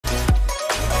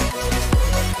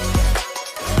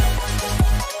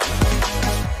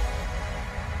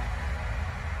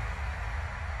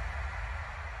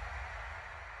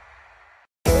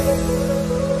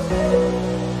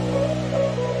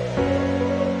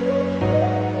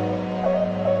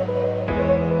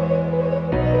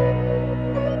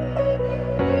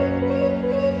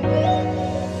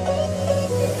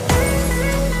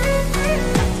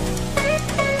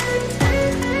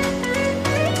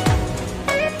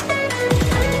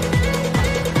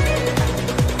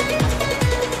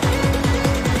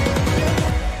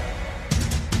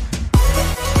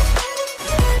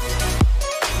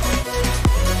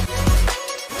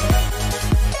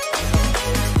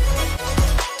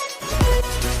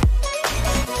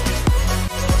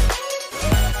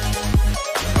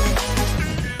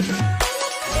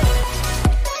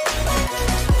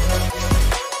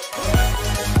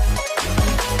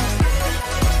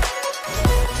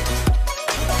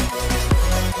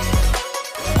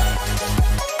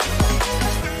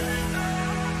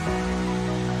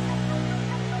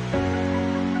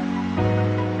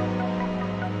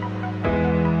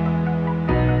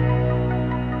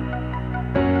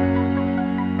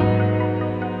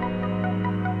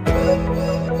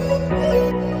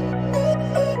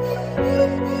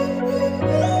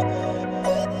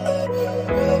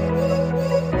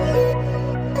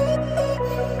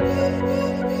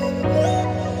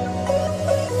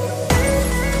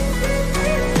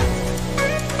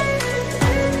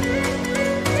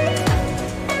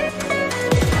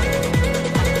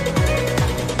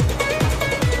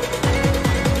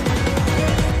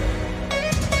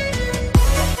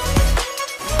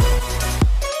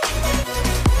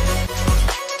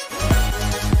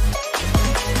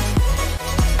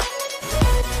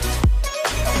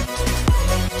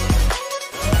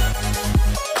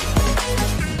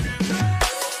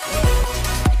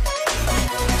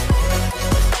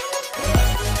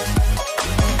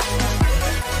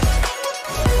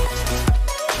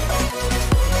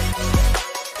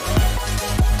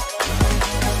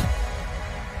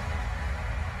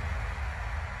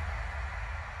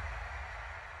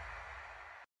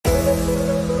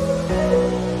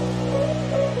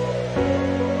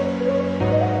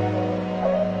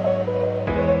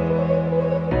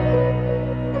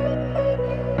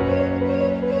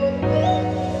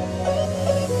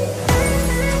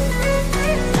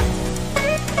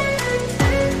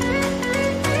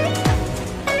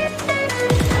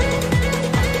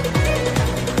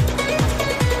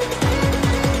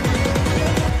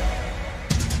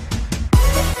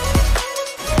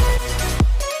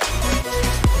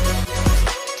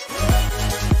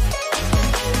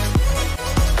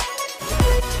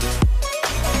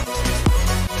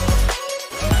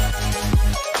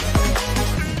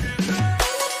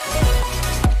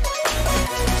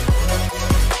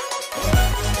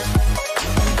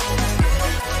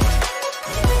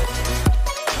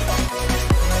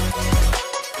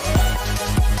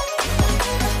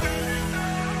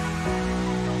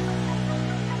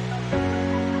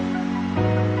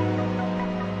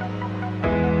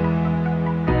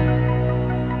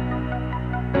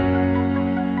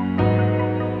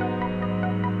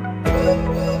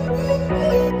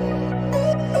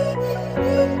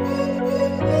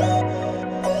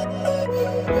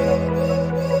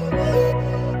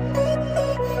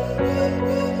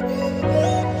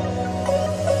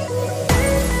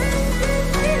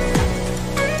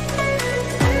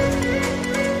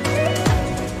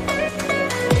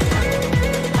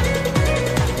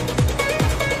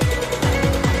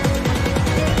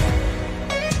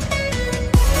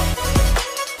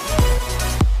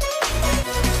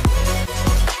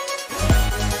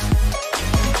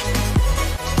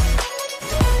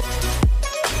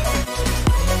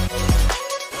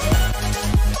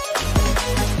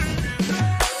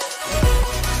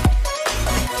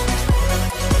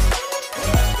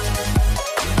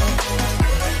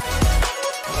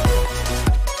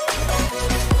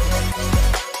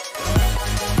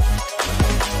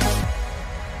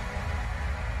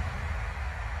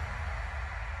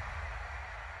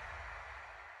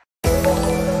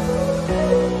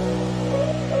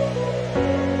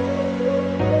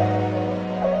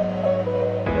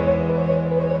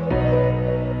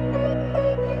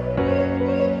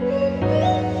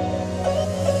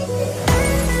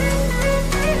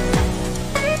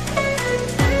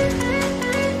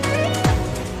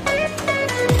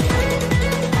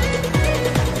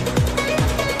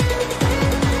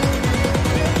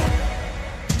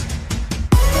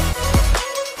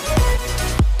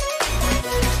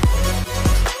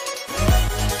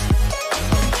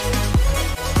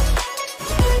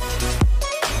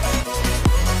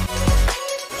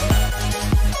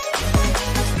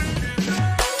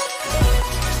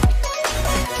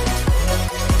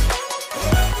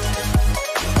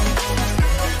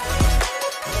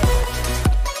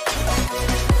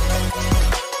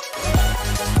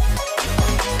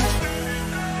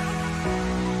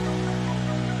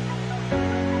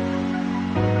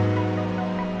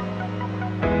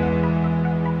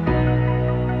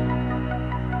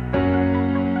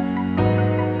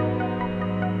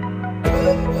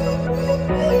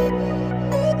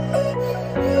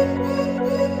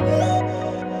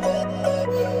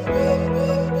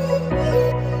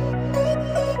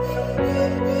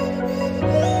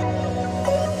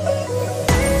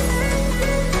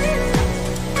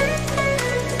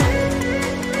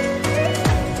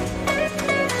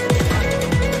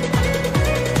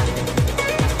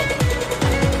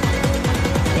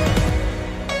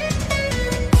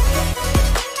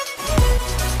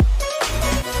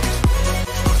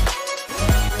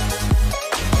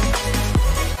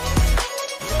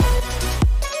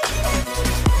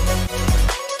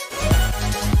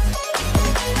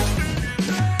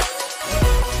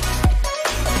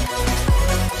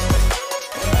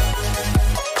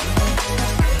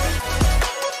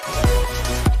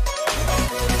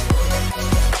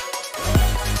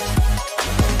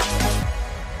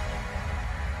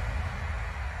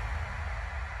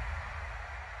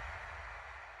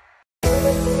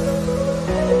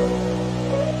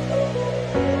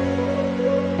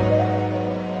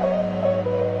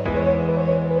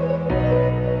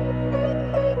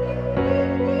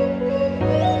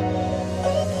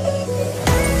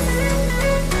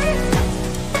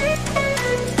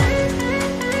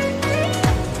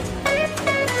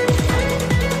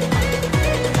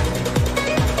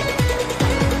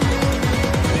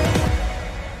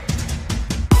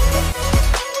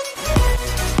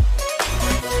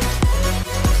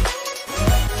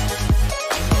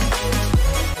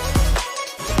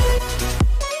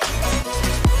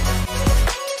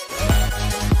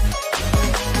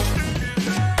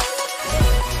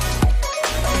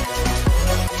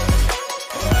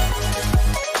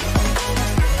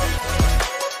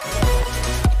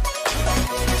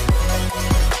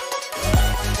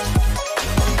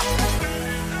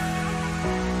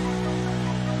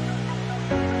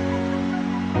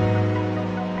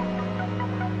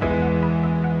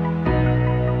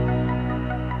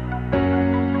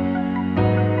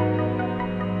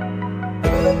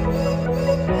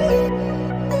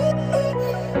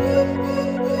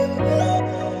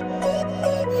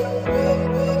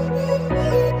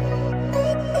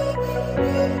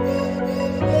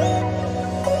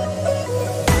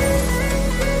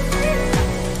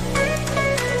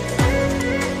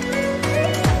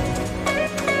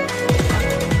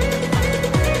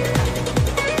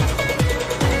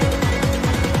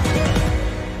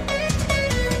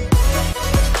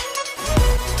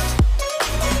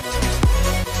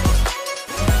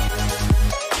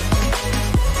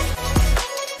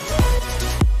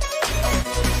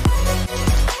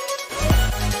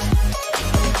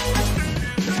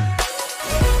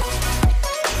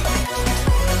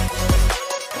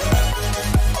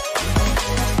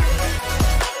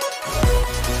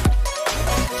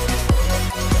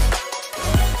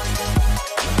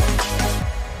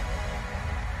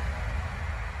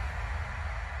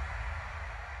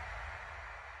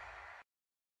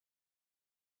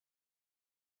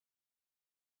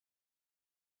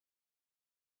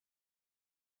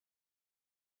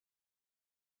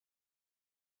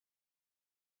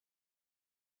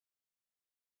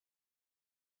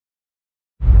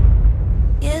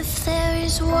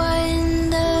is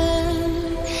wonder,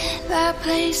 that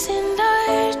place in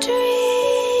our dreams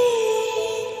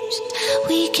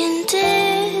we can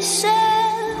disappear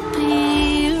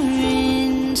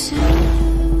into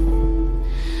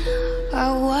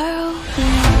a world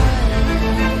beyond.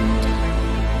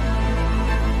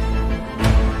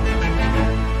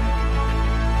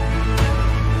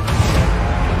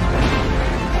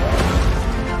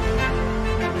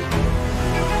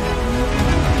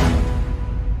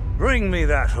 Bring me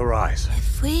that horizon.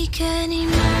 If we can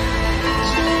imagine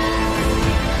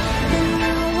and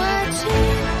know what to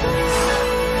do,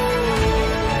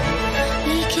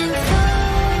 we can fall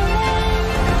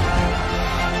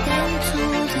into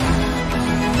the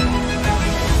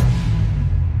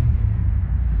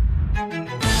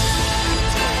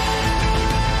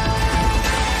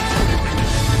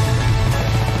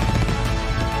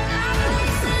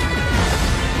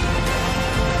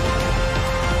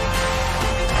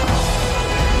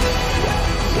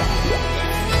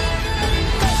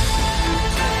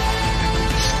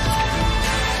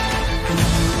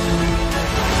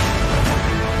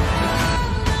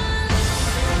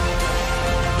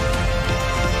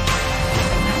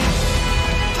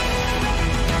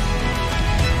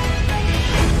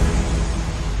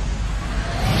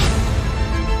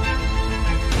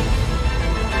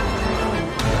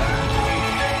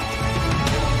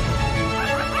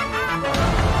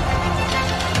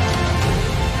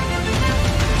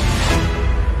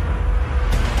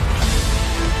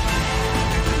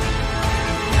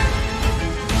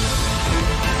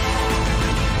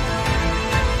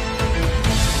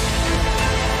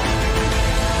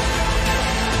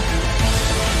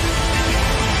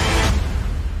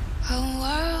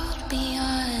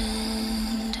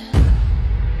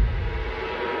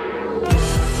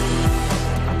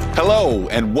Hello,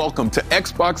 and welcome to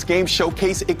Xbox Game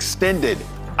Showcase Extended.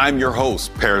 I'm your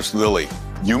host, Paris Lilly.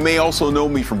 You may also know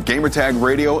me from Gamertag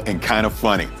Radio and Kinda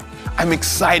Funny. I'm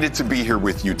excited to be here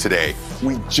with you today.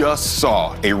 We just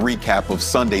saw a recap of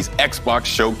Sunday's Xbox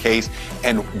Showcase,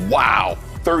 and wow,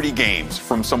 30 games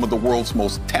from some of the world's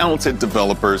most talented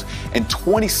developers, and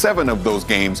 27 of those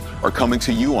games are coming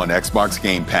to you on Xbox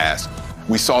Game Pass.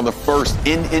 We saw the first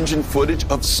in-engine footage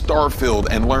of Starfield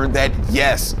and learned that,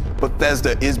 yes,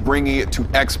 Bethesda is bringing it to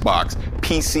Xbox,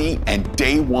 PC, and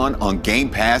day one on Game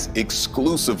Pass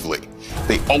exclusively.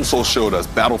 They also showed us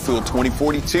Battlefield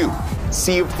 2042,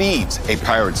 Sea of Thieves, A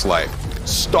Pirate's Life,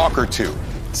 Stalker 2,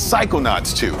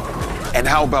 Psychonauts 2, and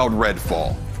how about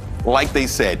Redfall? Like they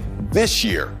said, this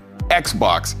year,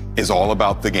 Xbox is all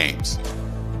about the games.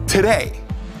 Today,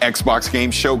 Xbox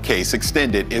Game Showcase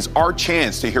Extended is our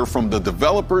chance to hear from the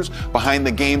developers behind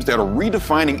the games that are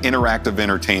redefining interactive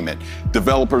entertainment.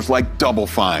 Developers like Double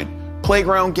Fine,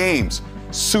 Playground Games,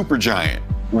 Supergiant,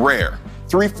 Rare,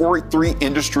 343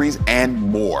 Industries, and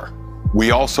more. We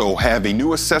also have a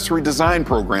new accessory design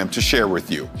program to share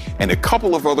with you, and a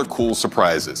couple of other cool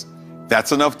surprises.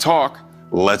 That's enough talk.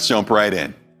 Let's jump right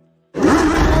in.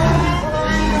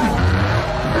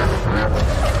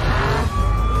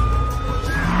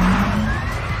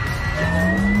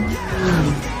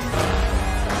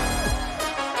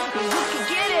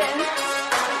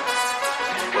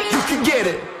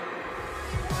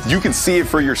 You can see it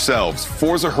for yourselves.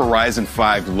 Forza Horizon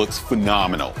 5 looks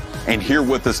phenomenal. And here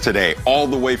with us today, all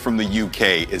the way from the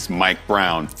UK, is Mike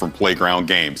Brown from Playground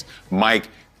Games. Mike,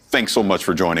 thanks so much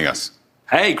for joining us.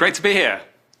 Hey, great to be here.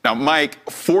 Now, Mike,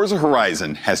 Forza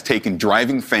Horizon has taken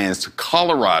driving fans to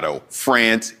Colorado,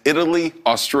 France, Italy,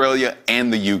 Australia,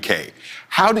 and the UK.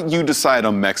 How did you decide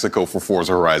on Mexico for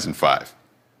Forza Horizon 5?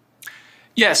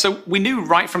 Yeah, so we knew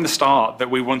right from the start that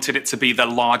we wanted it to be the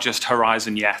largest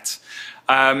Horizon yet.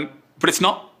 But it's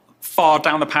not far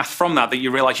down the path from that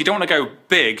you realize you don't want to go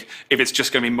big if it's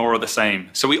just going to be more of the same.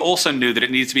 So we also knew that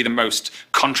it needed to be the most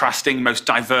contrasting, most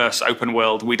diverse open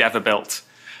world we'd ever built.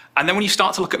 And then when you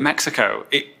start to look at Mexico,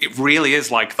 it really is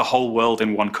like the whole world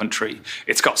in one country.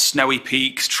 It's got snowy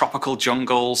peaks, tropical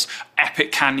jungles,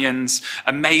 epic canyons,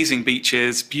 amazing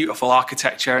beaches, beautiful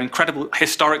architecture, incredible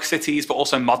historic cities, but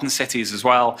also modern cities as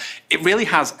well. It really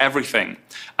has everything.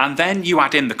 And then you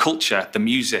add in the culture, the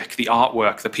music, the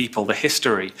artwork, the people, the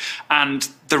history, and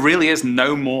there really is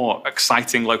no more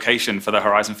exciting location for the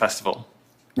Horizon Festival.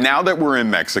 Now that we're in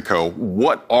Mexico,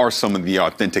 what are some of the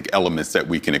authentic elements that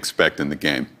we can expect in the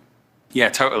game? Yeah,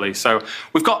 totally. So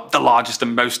we've got the largest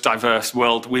and most diverse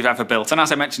world we've ever built. And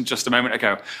as I mentioned just a moment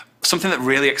ago, something that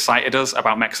really excited us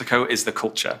about Mexico is the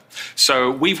culture.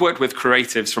 So we've worked with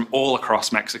creatives from all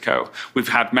across Mexico. We've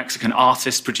had Mexican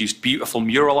artists produce beautiful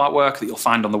mural artwork that you'll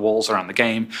find on the walls around the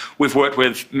game. We've worked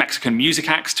with Mexican music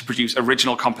acts to produce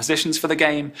original compositions for the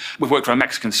game. We've worked with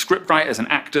Mexican scriptwriters and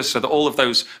actors so that all of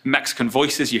those Mexican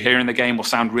voices you hear in the game will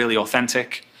sound really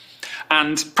authentic.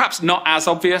 And perhaps not as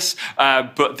obvious,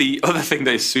 but the other thing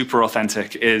that is super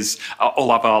authentic is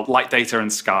all of our light data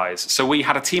and skies. So we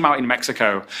had a team out in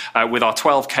Mexico with our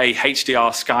 12K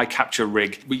HDR sky capture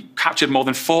rig. We captured more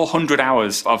than 400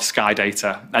 hours of sky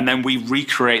data, and then we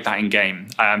recreate that in game.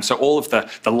 So all of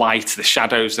the light, the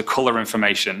shadows, the color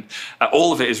information,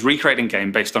 all of it is recreated in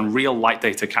game based on real light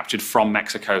data captured from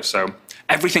Mexico. So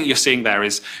everything you're seeing there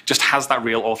just has that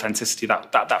real authenticity,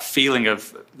 that feeling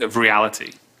of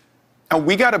reality. Now,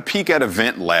 we got a peek at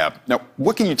Event Lab. Now,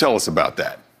 what can you tell us about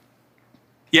that?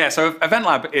 Yeah, so Event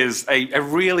Lab is a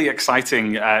really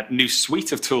exciting new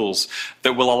suite of tools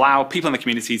that will allow people in the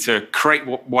community to create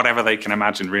whatever they can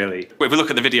imagine, really. If we look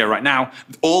at the video right now,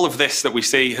 all of this that we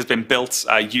see has been built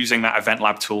using that Event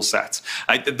Lab tool set.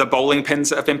 The bowling pins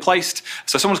that have been placed,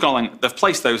 so someone's gone along, they've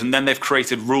placed those, and then they've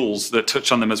created rules that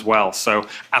touch on them as well. So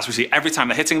as we see, every time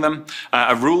they're hitting them,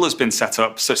 a rule has been set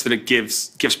up such that it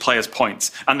gives players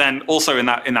points. And then also in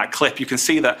that clip, you can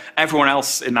see that everyone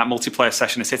else in that multiplayer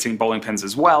session is hitting bowling pins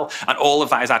as well, and all of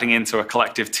that is adding into a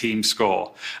collective team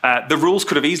score. The rules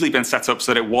could have easily been set up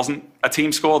so that it wasn't a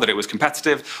team score, that it was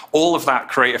competitive. All of that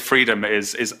creative freedom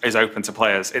is open to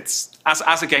players. It's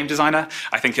as a game designer,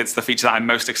 I think it's the feature that I'm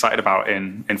most excited about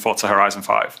in Forza Horizon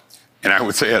 5. And I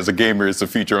would say as a gamer, it's a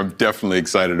feature I'm definitely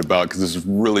excited about because this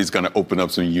really is going to open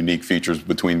up some unique features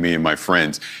between me and my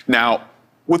friends. Now,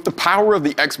 with the power of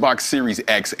the Xbox Series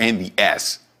X and the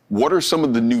S, what are some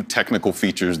of the new technical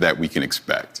features that we can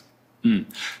expect?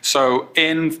 So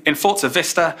in Forza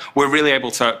Vista, we're really able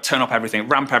to turn up everything,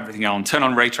 ramp everything on, turn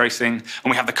on ray tracing,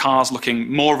 and we have the cars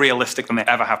looking more realistic than they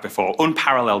ever have before,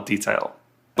 unparalleled detail.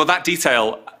 But that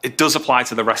detail, it does apply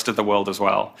to the rest of the world as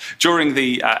well. During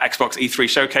the Xbox E3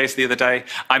 showcase the other day,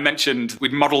 I mentioned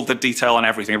we'd modeled the detail on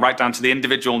everything, right down to the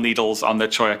individual needles on the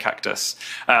cholla cactus.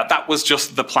 That was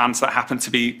just the plants that happened to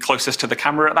be closest to the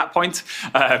camera at that point.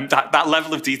 That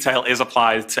level of detail is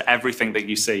applied to everything that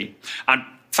you see. And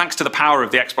thanks to the power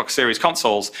of the Xbox Series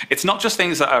consoles, it's not just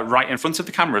things that are right in front of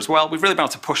the camera as well. We've really been able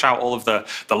to push out all of the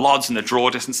LODs and the draw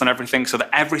distance and everything so that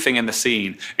everything in the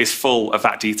scene is full of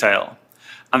that detail.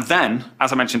 And then,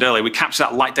 as I mentioned earlier, we capture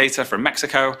that light data from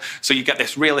Mexico, so you get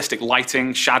this realistic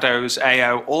lighting, shadows,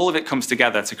 AO, all of it comes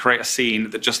together to create a scene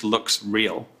that just looks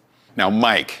real. Now,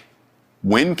 Mike,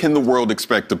 when can the world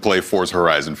expect to play Forza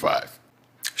Horizon 5?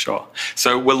 Sure.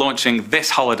 So we're launching this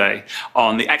holiday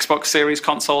on the Xbox Series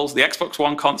consoles, the Xbox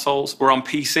One consoles. We're on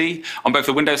PC, on both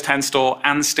the Windows 10 Store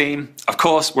and Steam. Of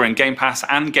course, we're in Game Pass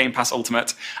and Game Pass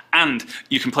Ultimate. And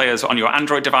you can play us on your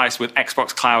Android device with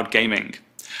Xbox Cloud Gaming.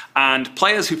 And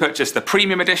players who purchase the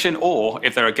Premium Edition, or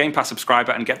if they're a Game Pass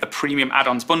subscriber and get the Premium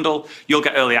Add-ons bundle, you'll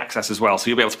get early access as well. So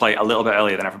you'll be able to play a little bit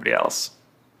earlier than everybody else.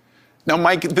 Now,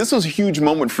 Mike, this was a huge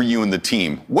moment for you and the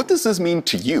team. What does this mean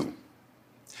to you?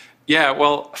 Yeah,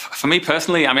 well, for me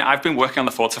personally, I mean, I've been working on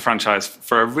the Forza franchise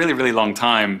for a really, really long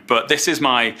time, but this is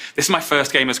my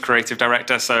first game as creative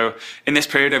director. So in this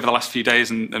period over the last few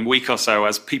days and week or so,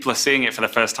 as people are seeing it for the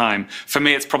first time, for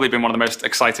me, it's probably been one of the most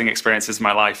exciting experiences of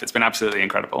my life. It's been absolutely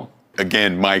incredible.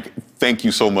 Again, Mike, thank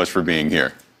you so much for being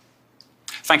here.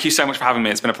 Thank you so much for having me.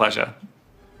 It's been a pleasure.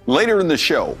 Later in the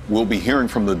show, we'll be hearing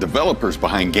from the developers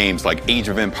behind games like Age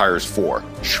of Empires 4,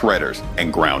 Shredders,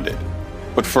 and Grounded.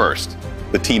 But first,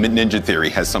 the team at Ninja Theory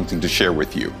has something to share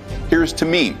with you. Here's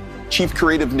Tamim, Chief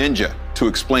Creative Ninja, to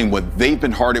explain what they've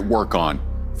been hard at work on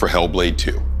for Hellblade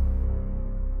 2.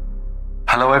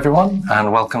 Hello everyone,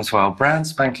 and welcome to our brand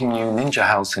spanking new Ninja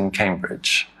House in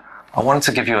Cambridge. I wanted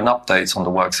to give you an update on the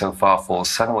work so far for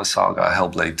Senua's Saga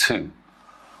Hellblade 2.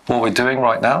 What we're doing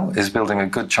right now is building a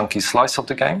good chunky slice of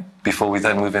the game before we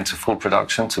then move into full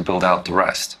production to build out the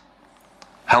rest.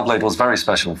 Hellblade was very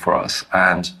special for us,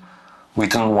 and we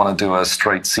didn't want to do a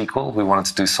straight sequel. We wanted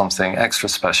to do something extra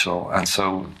special, and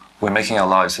so we're making our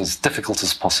lives as difficult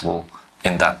as possible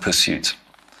in that pursuit.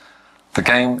 The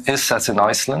game is set in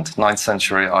Iceland, 9th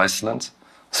century Iceland,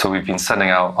 so we've been sending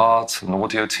out art and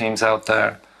audio teams out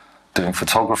there, doing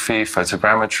photography,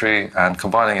 photogrammetry, and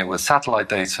combining it with satellite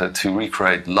data to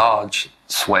recreate large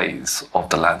swathes of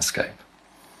the landscape.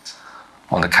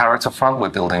 On the character front, we're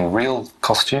building real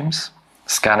costumes,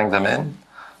 scanning them in.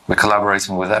 We're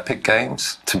collaborating with Epic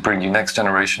Games to bring you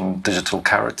next-generation digital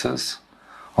characters.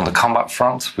 On the combat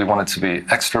front, we want it to be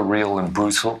extra real and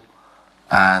brutal,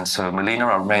 And so Melina,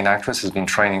 our main actress, has been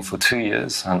training for 2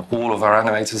 years, and all of our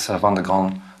animators have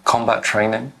undergone combat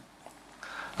training.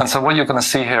 And so what you're going to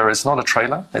see here is not a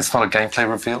trailer, it's not a gameplay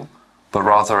reveal, but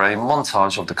rather a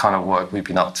montage of the kind of work we've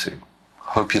been up to.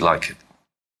 Hope you like it.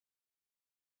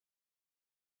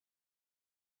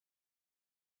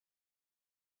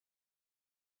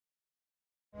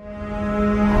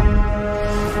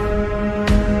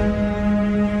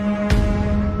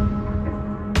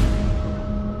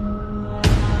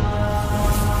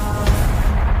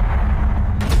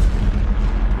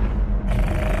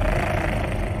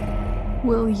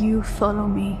 Will you follow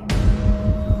me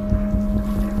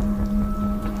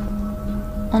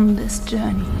on this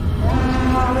journey?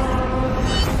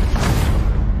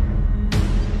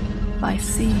 By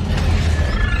sea,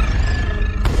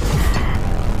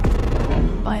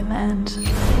 by land,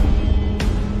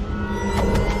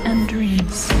 and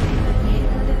dreams,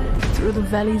 through the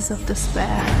valleys of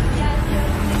despair,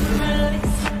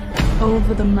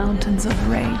 over the mountains of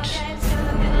rage,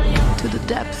 to the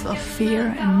depth of fear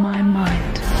in my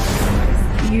mind.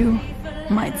 You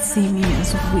might see me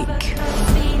as weak,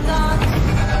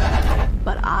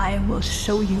 but I will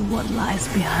show you what lies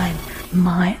behind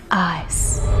my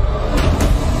eyes.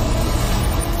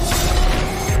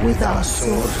 With our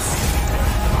swords,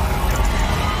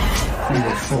 we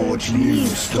will forge new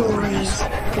stories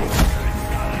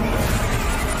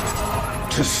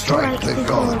to strike the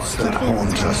gods that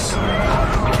haunt us.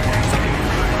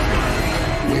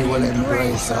 We will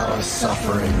embrace our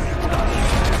suffering,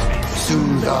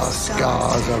 soothe our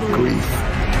scars of grief,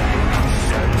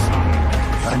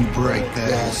 and break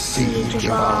their siege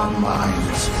of our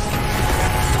minds.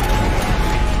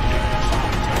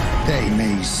 They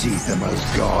may see them as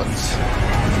gods,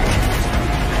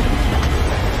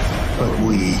 but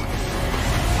we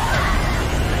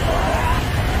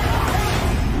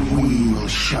will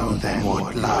show them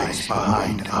what lies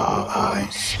behind our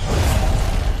eyes.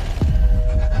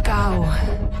 Gá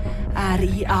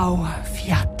í á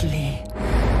fjalli,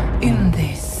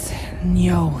 undis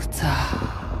njóta.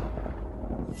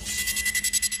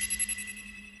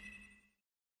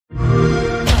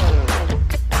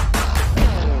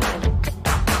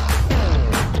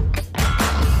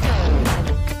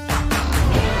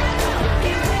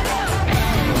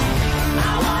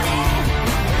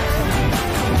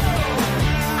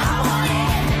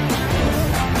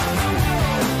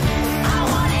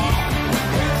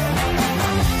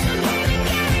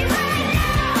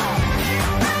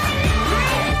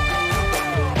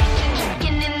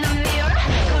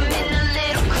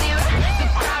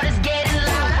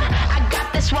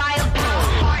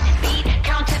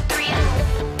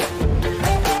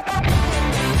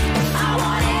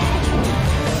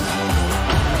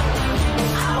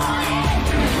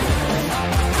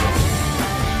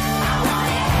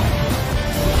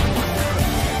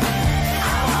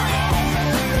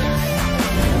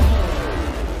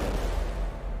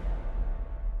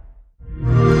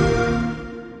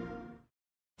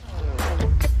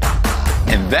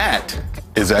 That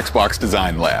is Xbox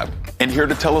Design Lab. And here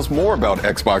to tell us more about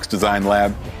Xbox Design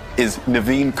Lab is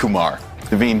Naveen Kumar.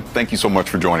 Naveen, thank you so much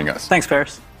for joining us. Thanks,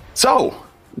 Paris. So,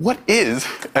 what is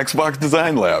Xbox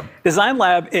Design Lab? Design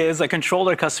Lab is a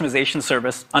controller customization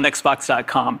service on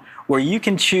Xbox.com where you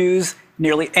can choose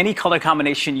nearly any color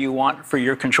combination you want for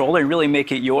your controller and really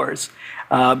make it yours.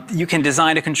 You can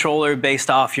design a controller based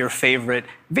off your favorite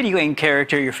video game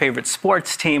character, your favorite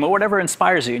sports team, or whatever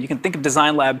inspires you. And you can think of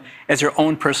Design Lab as your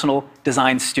own personal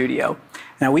design studio.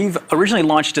 Now, we've originally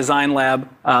launched Design Lab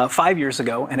 5 years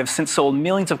ago and have since sold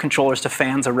millions of controllers to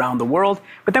fans around the world.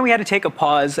 But then we had to take a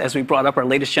pause as we brought up our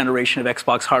latest generation of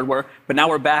Xbox hardware. But now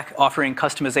we're back offering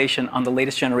customization on the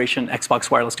latest generation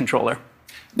Xbox wireless controller.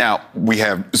 Now, we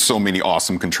have so many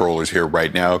awesome controllers here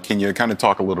right now. Can you kind of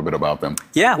talk a little bit about them?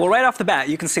 Yeah, well, right off the bat,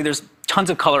 you can see there's tons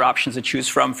of color options to choose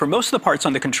from. For most of the parts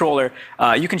on the controller,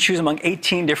 you can choose among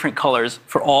 18 different colors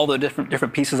for all the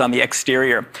different pieces on the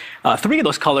exterior. 3 of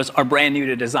those colors are brand new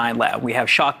to Design Lab. We have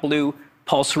Shock Blue,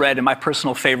 Pulse Red, and my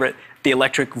personal favorite, the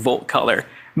Electric Volt color.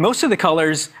 Most of the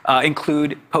colors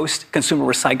include post-consumer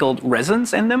recycled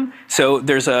resins in them. So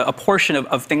there's a portion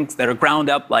of things that are ground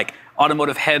up, like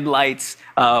automotive headlights,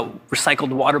 recycled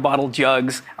water bottle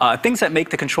jugs, things that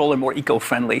make the controller more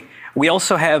eco-friendly. We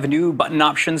also have new button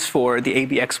options for the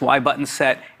ABXY button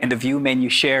set and the View Menu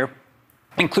Share,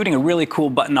 including a really cool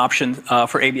button option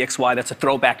for ABXY that's a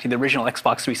throwback to the original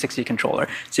Xbox 360 controller.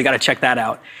 So you got to check that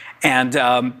out. And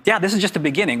yeah, this is just the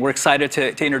beginning. We're excited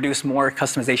to introduce more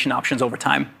customization options over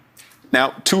time.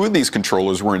 Now, 2 of these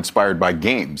controllers were inspired by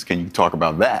games. Can you talk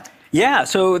about that? Yeah,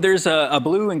 so there's a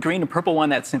blue and green and purple one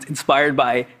that's inspired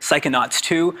by Psychonauts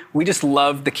 2. We just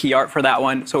love the key art for that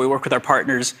one, so we work with our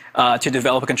partners to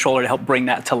develop a controller to help bring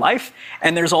that to life.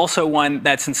 And there's also one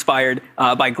that's inspired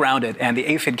by Grounded and the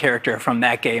aphid character from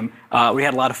that game. We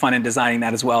had a lot of fun in designing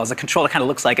that as well, as the controller kind of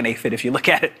looks like an aphid if you look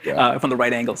at it from the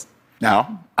right angles.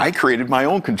 Now, I created my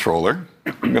own controller.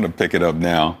 I'm going to pick it up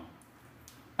now.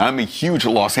 I'm a huge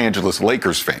Los Angeles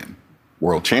Lakers fan.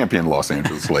 World champion Los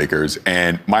Angeles Lakers,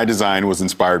 and my design was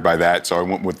inspired by that. So I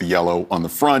went with the yellow on the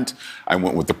front, I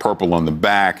went with the purple on the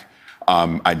back.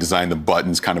 I designed the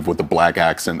buttons kind of with the black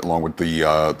accent along with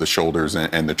the shoulders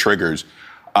and the triggers.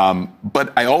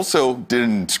 But I also did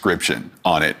an inscription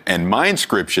on it, and my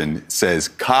inscription says,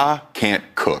 "Ka can't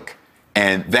cook."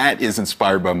 And that is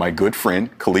inspired by my good friend,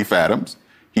 Khalif Adams.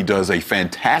 He does a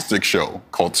fantastic show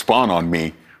called Spawn on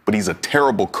Me, but he's a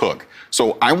terrible cook.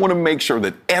 So I want to make sure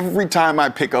that every time I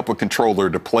pick up a controller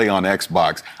to play on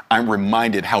Xbox, I'm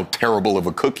reminded how terrible of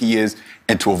a cook he is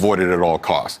and to avoid it at all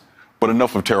costs. But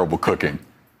enough of terrible cooking.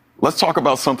 Let's talk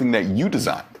about something that you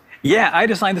designed. Yeah, I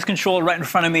designed this controller right in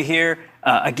front of me here.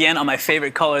 Again, on my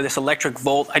favorite color, this electric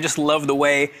volt. I just love the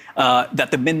way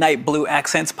that the midnight blue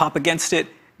accents pop against it,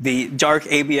 the dark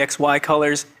ABXY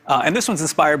colors. And this one's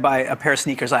inspired by a pair of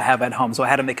sneakers I have at home, so I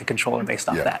had to make a controller based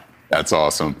off that. That's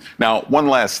awesome. Now, one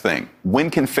last thing. When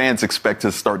can fans expect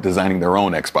to start designing their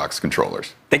own Xbox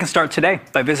controllers? They can start today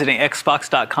by visiting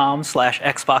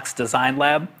xbox.com/Xbox Design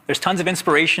Lab. There's tons of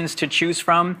inspirations to choose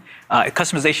from.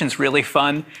 Customization is really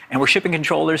fun. And we're shipping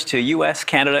controllers to US,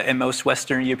 Canada, and most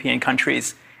Western European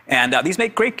countries. And these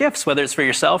make great gifts, whether it's for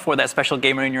yourself or that special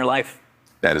gamer in your life.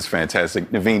 That is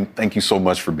fantastic. Naveen, thank you so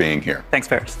much for being here. Thanks,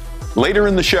 Paris. Later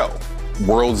in the show,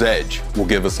 World's Edge will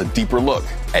give us a deeper look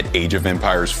at Age of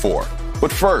Empires 4.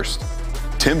 But first,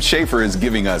 Tim Schafer is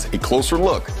giving us a closer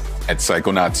look at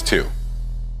Psychonauts 2.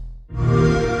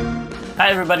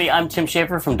 Hi everybody, I'm Tim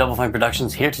Schafer from Double Fine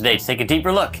Productions, here today to take a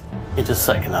deeper look into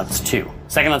Psychonauts 2.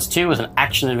 Psychonauts 2 is an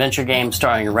action-adventure game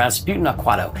starring Rasputin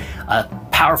Aquato, a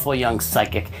powerful young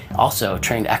psychic, also a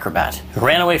trained acrobat, who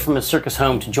ran away from his circus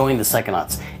home to join the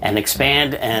Psychonauts and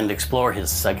expand and explore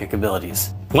his psychic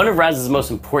abilities. One of Raz's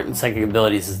most important psychic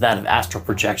abilities is that of astral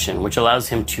projection, which allows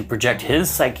him to project his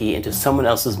psyche into someone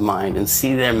else's mind and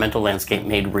see their mental landscape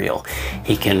made real.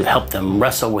 He can help them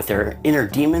wrestle with their inner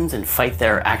demons and fight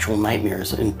their actual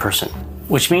nightmares in person.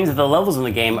 Which means that the levels in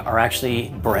the game are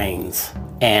actually brains.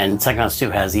 And Psychonauts 2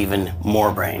 has even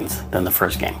more brains than the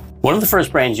first game. One of the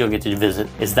first brains you'll get to visit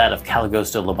is that of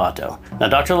Caligosto Lobato. Now,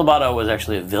 Dr. Lobato was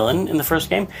actually a villain in the first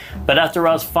game, but after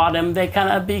Raz fought him, they kind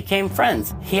of became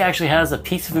friends. He actually has a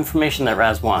piece of information that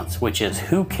Raz wants, which is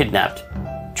who kidnapped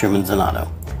Truman Zanotto.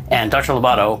 And Dr.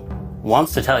 Lobato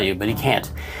wants to tell you, but he can't,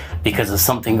 because of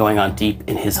something going on deep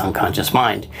in his unconscious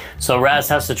mind. So Raz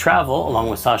has to travel, along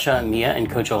with Sasha, Mia, and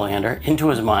Coach Oleander, into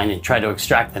his mind and try to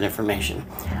extract that information.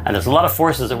 And there's a lot of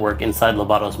forces at work inside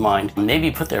Lobato's mind,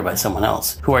 maybe put there by someone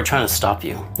else, who are trying to stop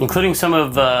you, including some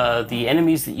of the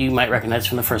enemies that you might recognize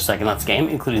from the first Psychonauts game,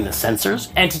 including the Censors,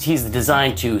 entities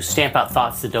designed to stamp out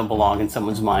thoughts that don't belong in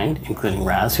someone's mind, including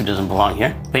Raz, who doesn't belong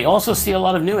here. But you also see a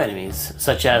lot of new enemies,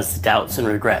 such as doubts and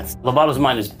regrets. Lobato's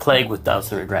mind is plagued with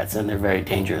doubts and regrets, and they're very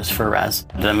dangerous for Raz.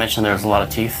 Did I mention there's a lot of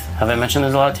teeth? Have I mentioned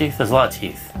there's a lot of teeth? There's a lot of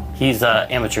teeth. He's an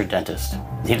amateur dentist.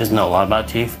 He doesn't know a lot about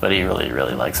teeth, but he really,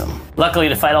 really likes them. Luckily,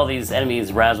 to fight all these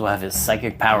enemies, Raz will have his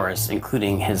psychic powers,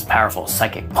 including his powerful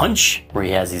psychic punch, where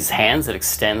he has these hands that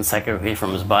extend psychically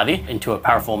from his body into a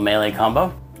powerful melee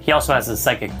combo. He also has his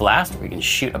psychic blast, where he can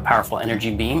shoot a powerful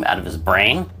energy beam out of his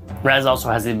brain. Raz also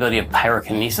has the ability of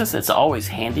pyrokinesis. It's always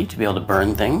handy to be able to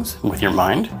burn things with your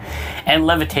mind. And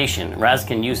levitation. Raz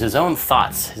can use his own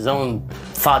thoughts, his own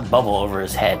thought bubble over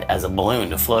his head as a balloon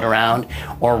to float around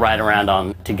or ride around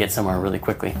on to get somewhere really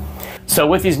quickly. So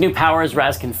with these new powers,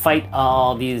 Raz can fight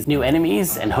all these new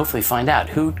enemies and hopefully find out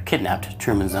who kidnapped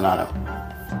Truman Zanotto.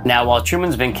 Now, while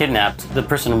Truman's been kidnapped, the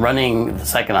person running the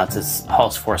Psychonauts is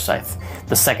Hollis Forsyth,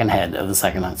 the second head of the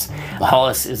Psychonauts.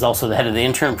 Hollis is also the head of the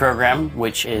intern program,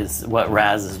 which is what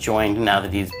Raz has joined now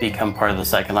that he's become part of the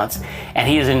Psychonauts. And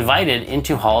he is invited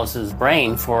into Hollis's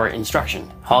brain for instruction.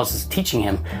 Hollis is teaching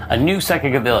him a new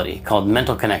psychic ability called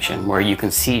mental connection, where you can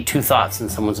see two thoughts in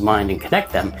someone's mind and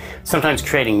connect them, sometimes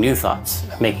creating new thoughts,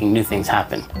 making new things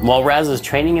happen. While Raz is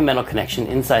training in mental connection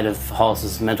inside of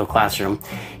Hollis's mental classroom,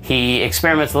 he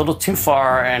experiments a little too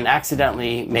far and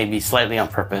accidentally, maybe slightly on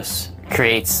purpose,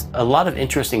 creates a lot of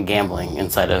interesting gambling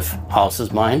inside of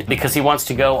Hollis's mind because he wants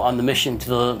to go on the mission to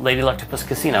the Lady Luctopus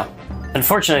Casino.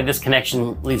 Unfortunately, this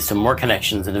connection leads to more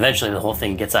connections, and eventually the whole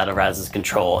thing gets out of Raz's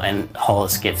control, and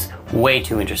Hollis gets way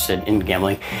too interested in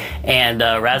gambling. And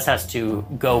Raz has to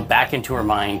go back into her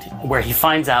mind, where he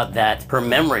finds out that her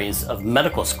memories of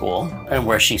medical school, and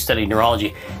where she studied neurology,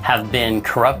 have been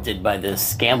corrupted by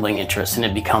this gambling interest, and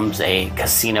it becomes a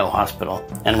casino hospital.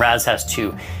 And Raz has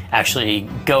to actually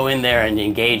go in there and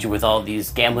engage with all these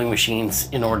gambling machines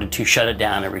in order to shut it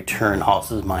down and return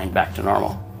Hollis's mind back to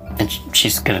normal. And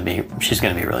she's gonna be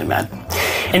really mad.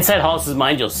 Inside Hollis's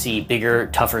mind, you'll see bigger,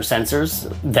 tougher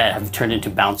sensors that have turned into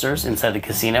bouncers inside the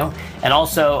casino, and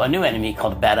also a new enemy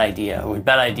called Bad Idea. Where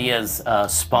bad ideas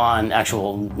spawn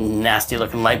actual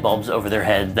nasty-looking light bulbs over their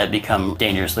head that become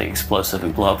dangerously explosive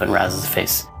and blow up in Raz's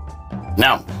face.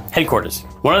 Now, headquarters.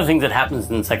 One of the things that happens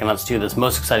in Psychonauts 2 that's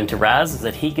most exciting to Raz is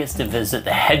that he gets to visit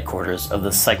the headquarters of the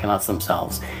Psychonauts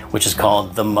themselves, which is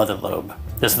called the Mother Lobe.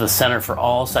 This is the center for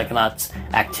all Psychonauts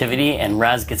activity, and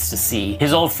Raz gets to see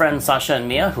his old friends Sasha and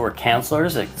Mia, who were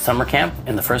counselors at summer camp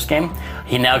in the first game.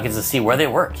 He now gets to see where they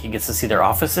work. He gets to see their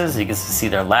offices, he gets to see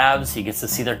their labs, he gets to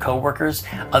see their co-workers,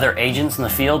 other agents in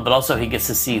the field, but also he gets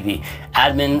to see the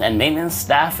admin and maintenance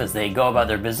staff as they go about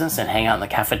their business and hang out in the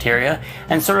cafeteria,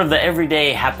 and sort of the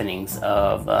everyday happenings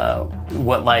of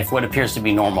what appears to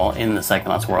be normal in the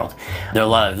Psychonauts world. There are a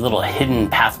lot of little hidden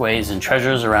pathways and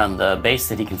treasures around the base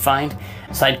that he can find,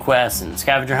 side quests and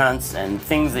scavenger hunts and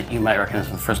things that you might recognize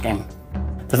from the first game.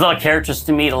 There's a lot of characters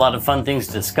to meet, a lot of fun things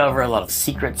to discover, a lot of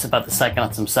secrets about the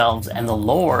Psychonauts themselves, and the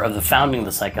lore of the founding of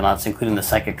the Psychonauts, including the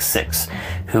Psychic Six,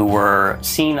 who were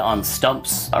seen on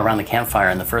stumps around the campfire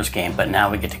in the first game, but now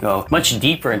we get to go much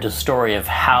deeper into the story of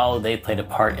how they played a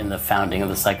part in the founding of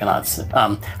the Psychonauts,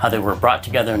 how they were brought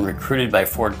together and recruited by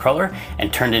Ford Cruller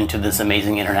and turned into this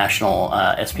amazing international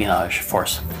espionage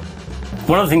force.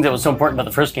 One of the things that was so important about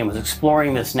the first game was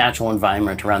exploring this natural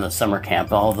environment around the summer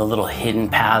camp, all the little hidden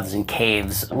paths and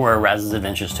caves where Raz's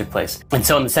adventures took place. And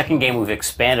so in the second game, we've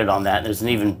expanded on that. There's an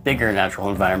even bigger natural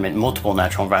environment, multiple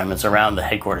natural environments around the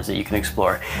headquarters that you can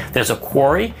explore. There's a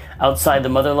quarry outside the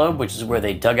Mother Lobe, which is where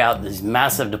they dug out these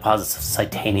massive deposits of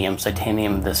titanium.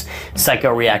 Titanium, this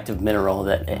psychoreactive mineral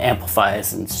that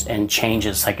amplifies and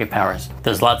changes psychic powers.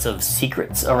 There's lots of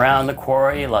secrets around the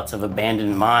quarry, lots of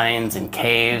abandoned mines and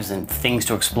caves and things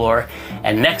to explore.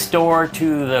 And next door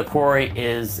to the quarry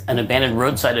is an abandoned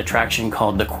roadside attraction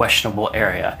called the Questionable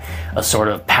Area, a sort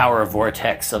of power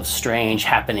vortex of strange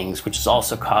happenings, which is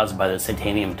also caused by the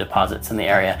titanium deposits in the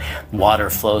area.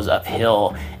 Water flows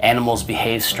uphill, animals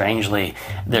behave strangely.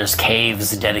 There's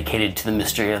caves dedicated to the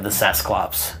mystery of the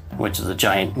Sasclops, which is a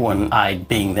giant one-eyed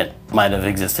being that might have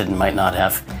existed and might not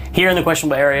have. Here in the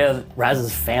Questionable Area,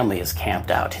 Raz's family is camped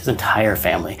out, his entire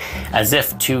family, as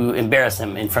if to embarrass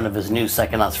him in front of his new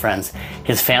Psychonauts friends.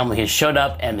 His family has showed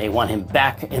up and they want him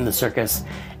back in the circus.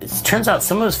 It turns out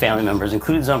some of his family members,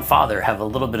 including his own father, have a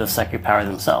little bit of psychic power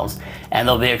themselves, and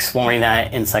they'll be exploring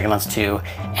that in Psychonauts 2,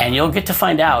 and you'll get to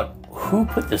find out who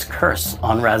put this curse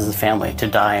on Raz's family to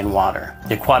die in water.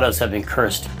 The Aquatos have been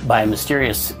cursed by a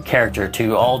mysterious character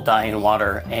to all die in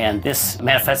water, and this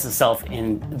manifests itself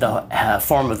in the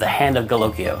form of the Hand of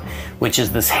Galokio, which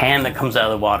is this hand that comes out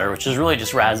of the water, which is really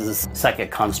just Raz's psychic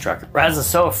construct. Raz is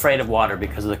so afraid of water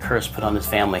because of the curse put on his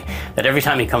family that every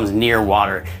time he comes near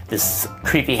water, this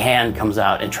creepy hand comes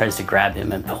out and tries to grab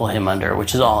him and pull him under,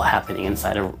 which is all happening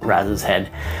inside of Raz's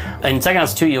head. In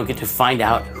Psychonauts 2, you'll get to find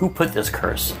out who put this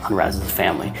curse on Raz's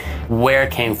family, where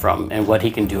it came from, and what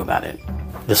he can do about it.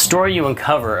 The story you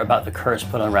uncover about the curse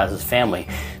put on Raz's family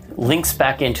links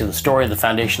back into the story of the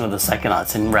foundation of the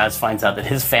Psychonauts, and Raz finds out that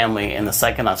his family and the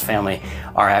Psychonauts family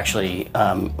are actually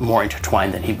more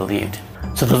intertwined than he believed.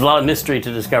 So there's a lot of mystery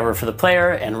to discover for the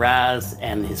player and Raz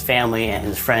and his family and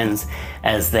his friends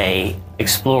as they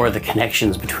explore the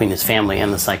connections between his family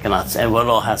and the Psychonauts and what it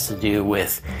all has to do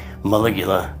with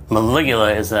Maligula.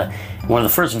 Maligula is one of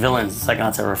the first villains the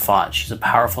Psychonauts ever fought. She's a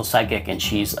powerful psychic and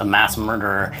she's a mass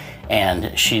murderer,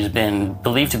 and she's been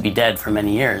believed to be dead for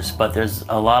many years, but there's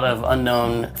a lot of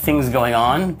unknown things going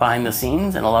on behind the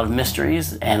scenes and a lot of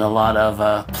mysteries and a lot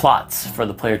of plots for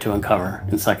the player to uncover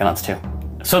in Psychonauts 2.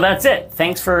 So that's it.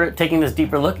 Thanks for taking this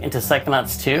deeper look into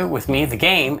Psychonauts 2 with me. The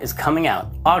game is coming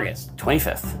out August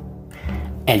 25th,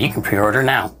 and you can pre-order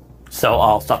now. So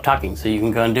I'll stop talking so you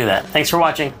can go and do that. Thanks for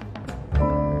watching.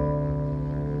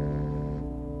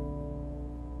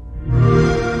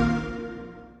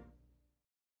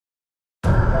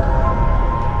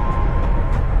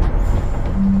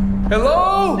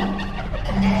 Hello?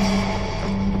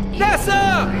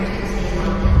 Nessa!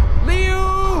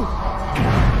 Liu!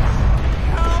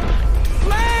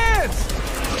 Lance!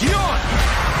 Get on!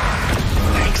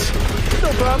 Thanks.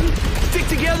 No problem. Stick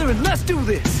together and let's do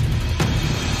this.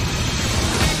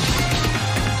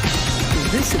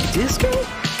 this a disco?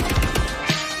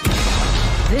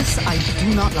 This I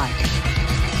do not like.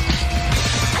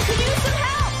 I could use some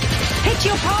help! Hit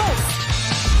your pulse!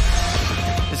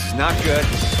 This is not good.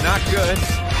 This is not good.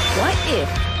 What if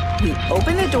we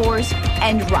open the doors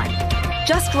and run?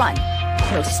 Just run.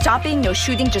 No stopping, no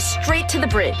shooting, just straight to the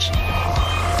bridge.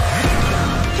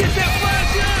 Get that flash!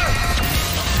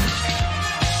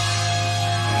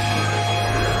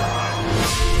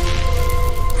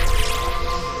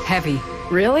 Heavy.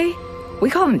 Really? We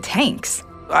call them tanks.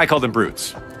 I call them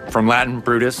brutes. From Latin,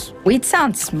 Brutus. We'd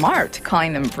sound smart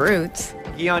calling them brutes.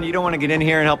 Eon, you don't want to get in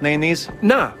here and help name these?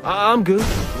 Nah, I'm good.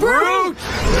 Brute!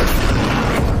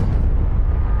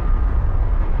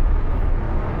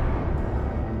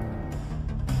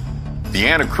 The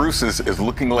Anacrusis is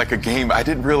looking like a game I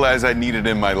didn't realize I needed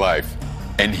in my life.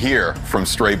 And here from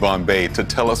Stray Bombay to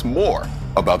tell us more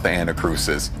about the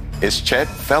Anacrusis is Chet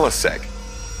Felicek.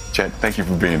 Chet, thank you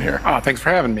for being here. Oh, thanks for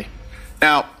having me.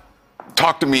 Now,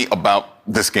 talk to me about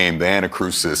this game, the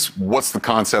Anacrusis. What's the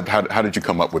concept? How did you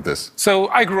come up with this? So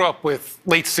I grew up with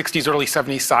late 60s, early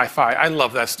 70s sci-fi. I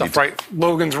love that stuff, right?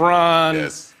 Logan's Run,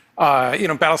 Yes.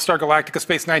 Battlestar Galactica,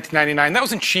 Space 1999. That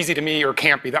wasn't cheesy to me or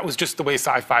campy. That was just the way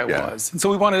sci-fi was. And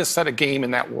so we wanted to set a game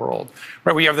in that world,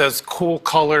 right? We have those cool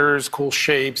colors, cool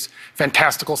shapes,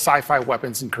 fantastical sci-fi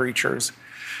weapons and creatures.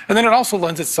 And then it also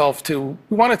lends itself to,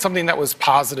 we wanted something that was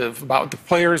positive about the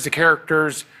players, the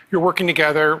characters. You're working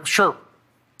together. Sure,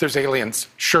 there's aliens.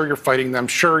 Sure, you're fighting them.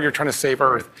 Sure, you're trying to save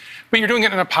Earth. But you're doing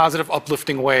it in a positive,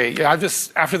 uplifting way. Yeah,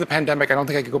 after the pandemic, I don't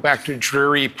think I could go back to a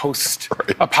dreary,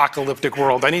 post-apocalyptic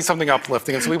world. I need something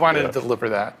uplifting, and so we wanted to deliver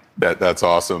that. That's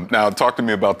awesome. Now, talk to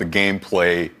me about the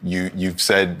gameplay. You've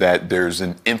said that there's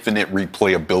an infinite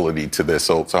replayability to this.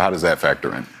 So how does that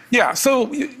factor in? Yeah, so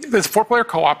there's 4-player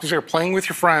co-op. You're playing with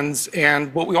your friends,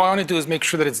 and what we want to do is make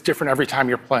sure that it's different every time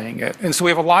you're playing it. And so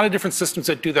we have a lot of different systems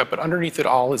that do that, but underneath it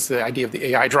all is the idea of the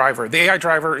AI driver. The AI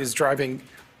driver is driving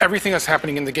everything that's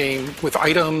happening in the game with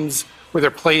items, where they're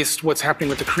placed, what's happening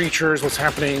with the creatures, what's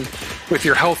happening with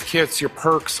your health kits, your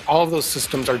perks. All of those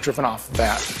systems are driven off of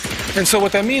that. And so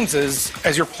what that means is,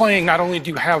 as you're playing, not only do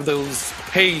you have those,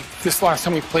 hey, this last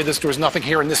time we played this, there was nothing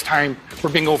here, and this time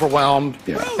we're being overwhelmed.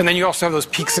 And then you also have those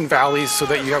peaks and valleys so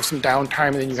that you have some downtime,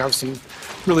 and then you have some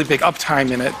really big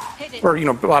uptime in it, or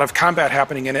a lot of combat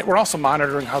happening in it. We're also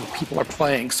monitoring how the people are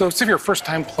playing. So if you're first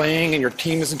time playing and your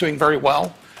team isn't doing very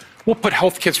well, we'll put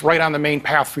health kits right on the main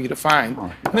path for you to find.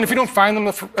 And then if you don't find them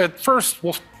at first,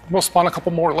 we'll spawn a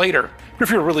couple more later. But if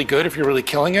you're really good, if you're really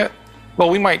killing it, well,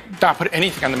 we might not put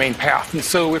anything on the main path. And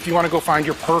so if you want to go find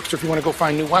your perks or if you want to go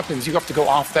find new weapons, you have to go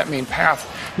off that main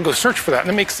path and go search for that.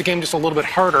 And it makes the game just a little bit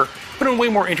harder, but in a way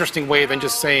more interesting way than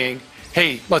just saying,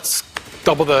 hey, let's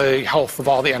double the health of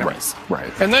all the enemies.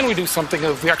 Right. And then we do something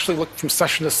of, we actually look from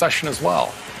session to session as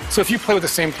well. So if you play with the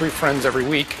same 3 friends every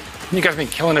week, and you guys have been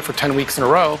killing it for 10 weeks in a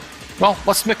row, well,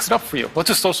 let's mix it up for you. Let's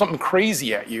just throw something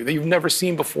crazy at you that you've never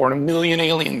seen before, and a million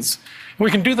aliens. And we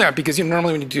can do that because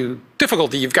normally when you do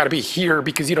difficulty, you've got to be here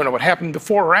because you don't know what happened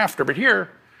before or after. But here,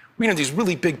 we have these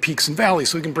really big peaks and valleys,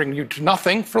 so we can bring you to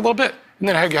nothing for a little bit, and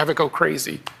then have it go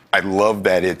crazy. I love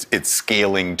that it's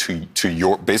scaling to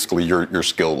your basically your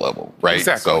skill level, right?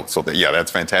 Exactly. So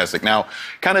that's fantastic. Now,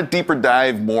 kind of deeper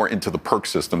dive more into the perk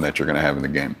system that you're going to have in the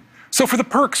game. So for the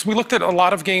perks, we looked at a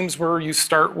lot of games where you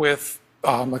start with,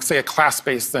 let's say, a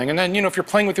class-based thing. And then, if you're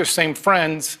playing with your same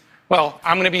friends, well,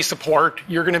 I'm going to be support,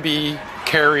 you're going to be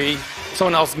carry,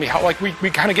 someone else will be help. Like, we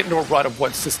kind of get into a rut of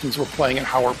what systems we're playing and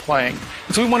how we're playing.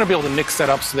 And so we want to be able to mix that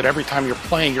up so that every time you're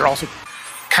playing, you're also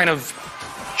kind of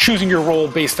choosing your role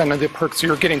based on the perks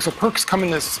you're getting. So perks come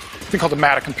in this thing called a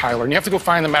meta compiler. And you have to go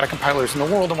find the meta compilers in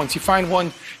the world. And once you find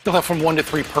one, you'll have from 1 to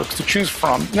 3 perks to choose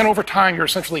from. And then over time, you're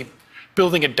essentially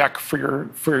building a deck for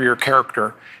your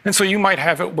character. And so you might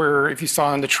have it where, if you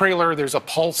saw in the trailer, there's a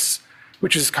pulse,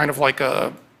 which is kind of like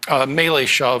a melee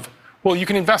shove. Well, you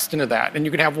can invest into that, and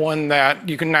you can have one that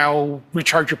you can now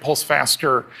recharge your pulse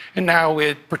faster, and now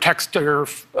it protects your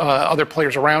other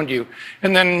players around you.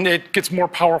 And then it gets more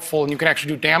powerful, and you can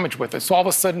actually do damage with it. So all of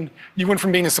a sudden, you went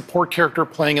from being a support character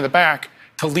playing in the back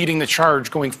to leading the charge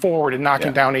going forward and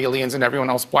knocking down aliens and everyone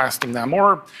else blasting them.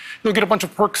 Or you'll get a bunch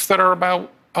of perks that are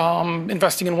about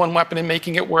investing in one weapon and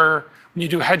making it where when you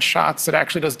do headshots, it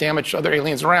actually does damage to other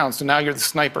aliens around. So now you're the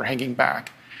sniper hanging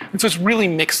back. And so it's really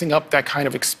mixing up that kind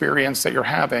of experience that you're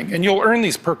having. And you'll earn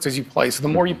these perks as you play. So the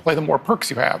more you play, the more perks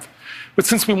you have. But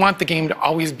since we want the game to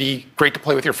always be great to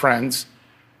play with your friends,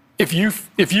 if you've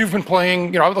been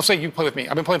playing, let's say you play with me.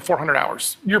 I've been playing 400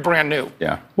 hours. You're brand new.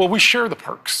 Yeah. Well, we share the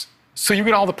perks. So you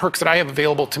get all the perks that I have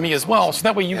available to me as well. So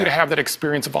that way you get to have that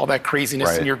experience of all that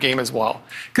craziness in your game as well.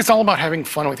 Because it's all about having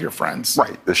fun with your friends.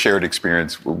 Right, the shared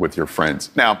experience with your friends.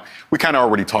 Now, we kind of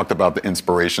already talked about the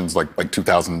inspirations, like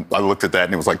 2000. I looked at that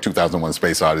and it was like 2001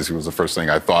 Space Odyssey was the first thing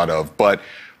I thought of. But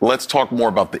let's talk more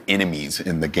about the enemies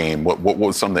in the game. What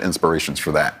was some of the inspirations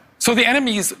for that? So the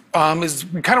enemies is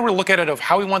we kind of look at it of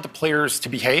how we want the players to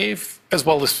behave as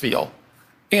well as feel.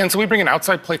 And so we bring in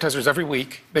outside playtesters every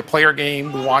week. They play our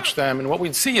game, we watch them, and what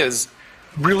we'd see is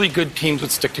really good teams would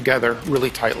stick together really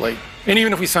tightly. And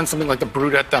even if we send something like the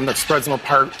Brood at them that spreads them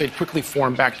apart, they'd quickly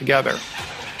form back together.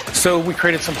 So we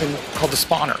created something called the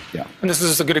Spawner. Yeah. And this is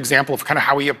just a good example of kind of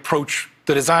how we approach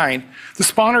the design. The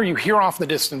Spawner you hear off in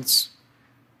the distance,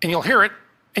 and you'll hear it,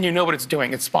 and you know what it's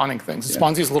doing. It's spawning things. It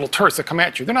spawns these little turrets that come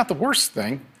at you. They're not the worst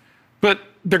thing, but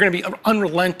they're going to be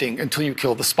unrelenting until you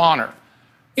kill the Spawner.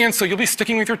 And so you'll be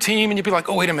sticking with your team, and you'll be like,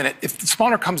 oh, wait a minute. If the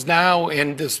Spawner comes now,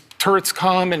 and this turrets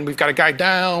come, and we've got a guy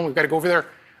down, we've got to go over there,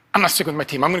 I'm not sticking with my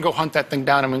team. I'm going to go hunt that thing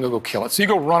down. I'm going to go kill it. So you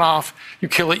go run off, you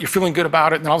kill it, you're feeling good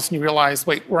about it, and then all of a sudden you realize,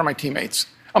 wait, where are my teammates?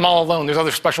 I'm all alone. There's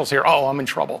other specials here. Oh, I'm in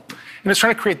trouble. And it's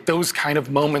trying to create those kind of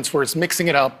moments where it's mixing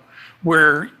it up,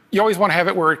 where you always want to have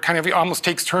it where it kind of almost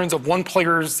takes turns of one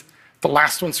player's the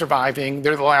last one surviving,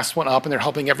 they're the last one up, and they're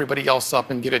helping everybody else up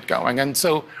and get it going. And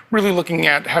so really looking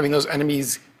at having those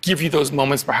enemies give you those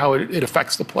moments for how it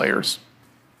affects the players.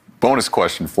 Bonus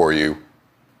question for you.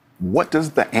 What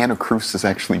does the anacrusis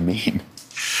actually mean?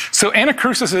 So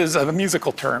anacrusis is a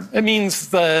musical term. It means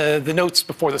the notes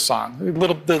before the song,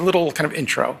 the little kind of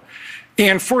intro.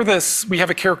 And for this, we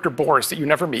have a character, Boris, that you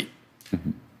never meet.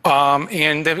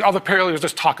 And all the players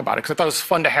just talk about it, because I thought it was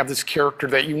fun to have this character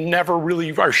that you never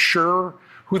really are sure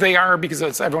who they are because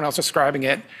it's everyone else describing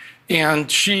it.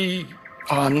 And she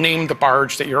named the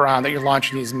barge that you're on, that you're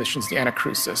launching these missions, the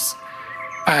Anacrusis.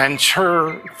 And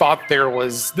her thought there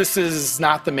was, this is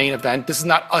not the main event. This is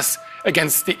not us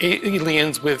against the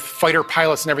aliens with fighter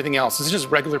pilots and everything else. This is just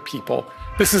regular people.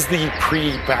 This is the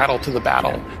pre-battle to the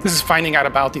battle. This is finding out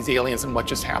about these aliens and what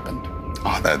just happened.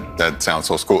 Oh, that sounds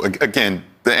so cool. Again,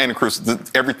 the Anacrusis,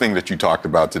 everything that you talked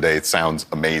about today, it sounds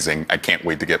amazing. I can't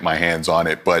wait to get my hands on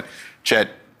it. But Chet,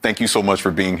 thank you so much for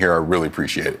being here. I really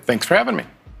appreciate it. Thanks for having me.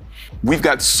 We've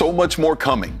got so much more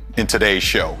coming in today's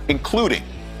show, including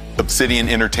Obsidian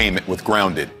Entertainment with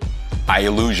Grounded,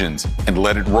 iLlusions and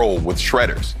Let It Roll with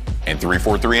Shredders, and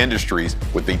 343 Industries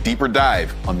with a deeper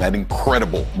dive on that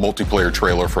incredible multiplayer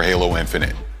trailer for Halo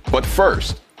Infinite. But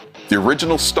first, the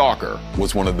original Stalker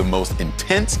was one of the most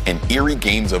intense and eerie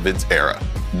games of its era.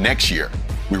 Next year,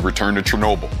 we return to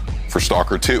Chernobyl for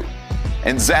Stalker 2.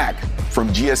 And Zach from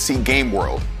GSC Game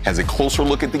World has a closer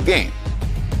look at the game.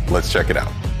 Let's check it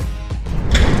out.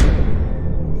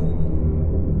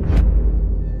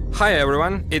 Hi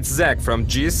everyone, it's Zach from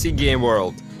GSC Game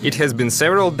World. It has been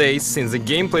several days since the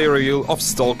gameplay reveal of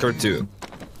Stalker 2.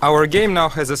 Our game now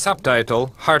has a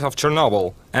subtitle, Heart of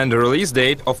Chernobyl, and a release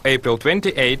date of April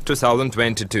 28,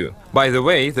 2022. By the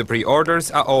way, the pre-orders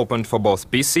are opened for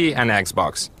both PC and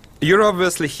Xbox. You're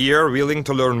obviously here willing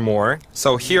to learn more,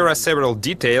 so here are several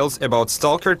details about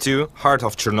Stalker 2, Heart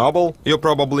of Chernobyl you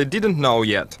probably didn't know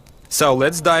yet. So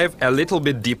let's dive a little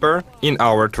bit deeper in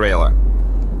our trailer.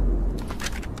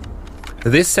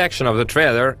 This section of the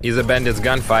trailer is a bandit's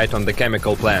gunfight on the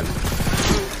chemical plant.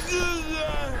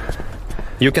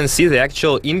 You can see the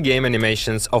actual in-game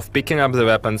animations of picking up the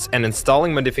weapons and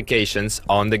installing modifications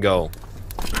on the go.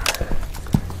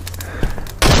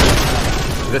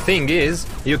 The thing is,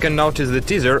 you can notice the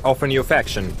teaser of a new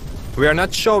faction. We are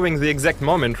not showing the exact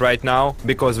moment right now,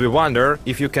 because we wonder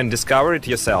if you can discover it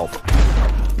yourself.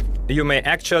 You may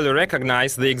actually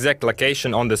recognize the exact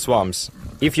location on the swamps.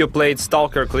 If you played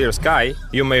Stalker Clear Sky,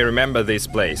 you may remember this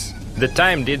place. The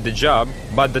time did the job,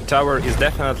 but the tower is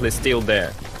definitely still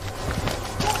there.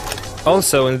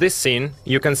 Also in this scene,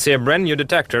 you can see a brand new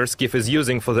detector Skiff is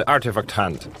using for the artifact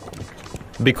hunt.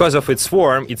 Because of its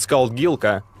form, it's called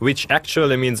Gilka, which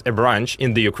actually means a branch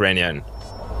in the Ukrainian.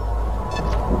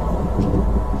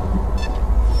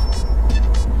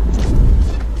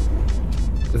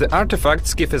 The artifact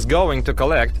Skiff is going to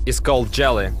collect is called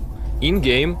Jelly.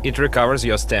 In-game, it recovers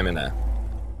your stamina.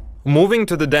 Moving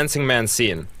to the Dancing Man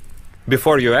scene.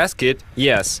 Before you ask it,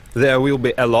 yes, there will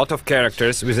be a lot of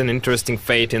characters with an interesting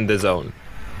fate in the zone.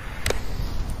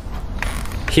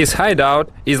 His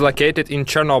hideout is located in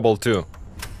Chernobyl too.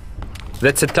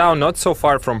 That's a town not so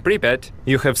far from Pripyat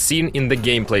you have seen in the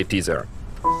gameplay teaser.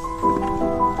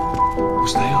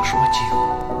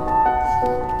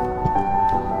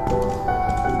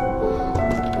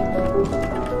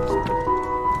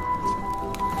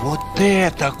 Вот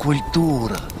это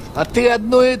культура! А ты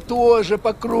одно и то же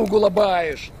по кругу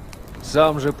лобаешь.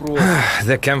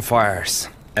 The campfires.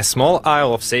 A small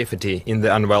isle of safety in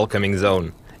the unwelcoming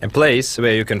zone. A place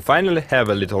where you can finally have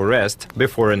a little rest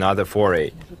before another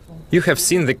foray. You have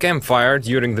seen the campfire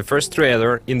during the first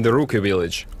trailer in the Rookie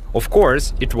Village. Of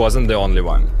course, it wasn't the only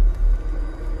one.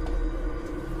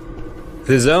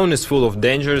 The zone is full of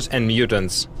dangers and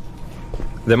mutants.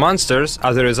 The monsters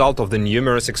are the result of the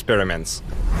numerous experiments.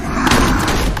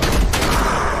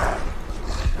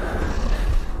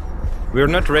 We're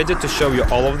not ready to show you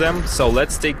all of them, so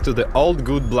let's stick to the old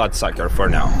good bloodsucker for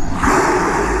now.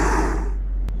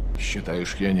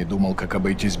 Считаешь, я не думал, как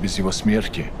обойтись без его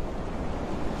смерти?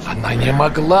 Она не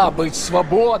могла быть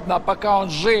свободна, пока он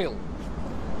жил.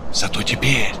 Зато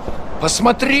теперь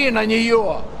посмотри на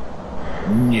нее!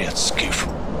 Нет, Скиф,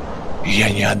 я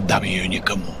не отдам ее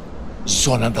никому.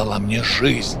 Зона дала мне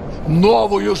жизнь,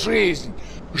 новую жизнь.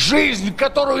 Жизнь,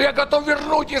 которую я готов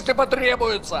вернуть, если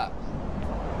потребуется.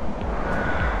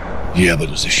 Я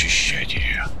буду защищать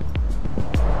ее.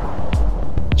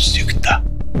 Всегда.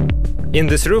 In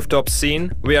this rooftop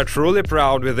scene, we are truly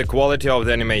proud with the quality of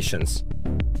the animations.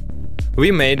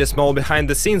 We made a small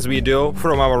behind-the-scenes video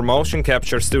from our motion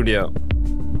capture studio.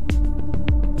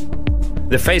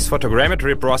 The face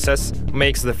photogrammetry process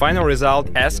makes the final result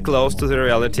as close to the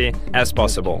reality as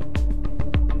possible.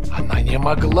 Она не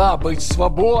могла быть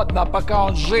свободна, пока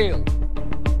он жил.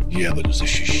 Я буду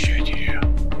защищать ее.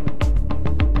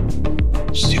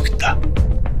 Всегда.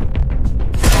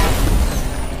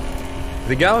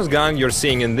 The Gauss gun you're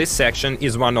seeing in this section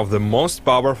is one of the most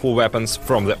powerful weapons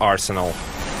from the arsenal.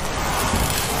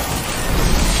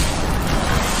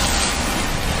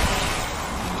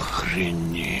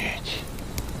 Охренеть.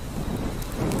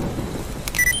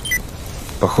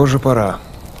 Похоже, пора.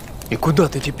 И куда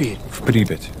ты теперь? В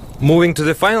Припять. Moving to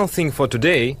the final thing for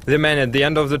today, the man at the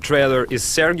end of the trailer is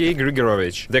Sergei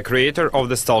Grigorovich, the creator of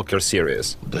the Stalker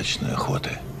series. Удачной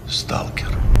охоты,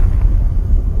 Сталкер.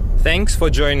 Thanks for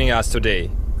joining us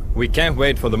today. We can't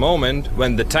wait for the moment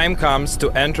when the time comes to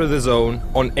enter the zone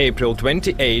on April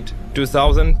 28,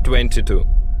 2022.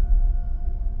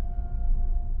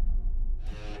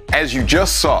 As you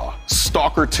just saw,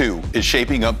 Stalker 2 is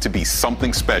shaping up to be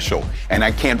something special, and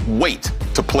I can't wait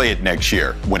to play it next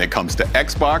year when it comes to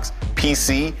Xbox,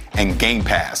 PC, and Game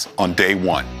Pass on day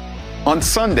one. On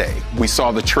Sunday, we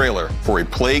saw the trailer for A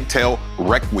Plague Tale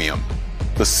Requiem,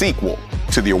 the sequel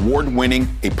to the award-winning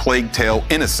A Plague Tale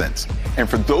Innocence. And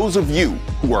for those of you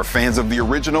who are fans of the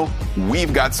original,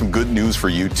 we've got some good news for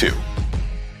you too.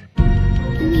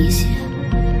 Amicia,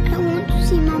 I want to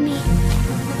see Mommy.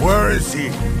 Where is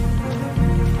he?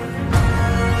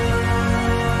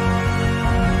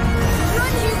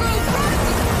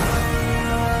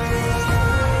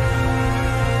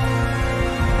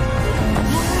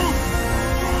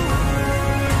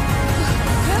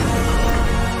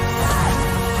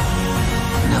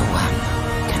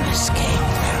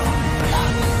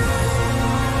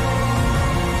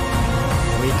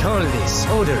 Call this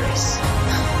odorous.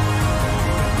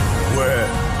 Where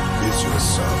is your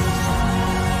son?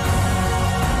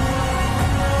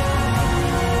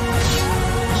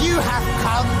 You have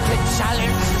come to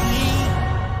challenge me?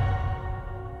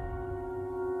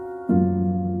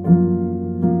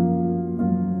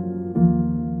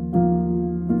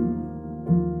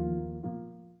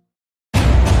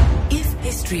 If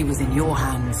history was in your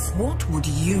hands, what would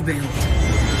you build?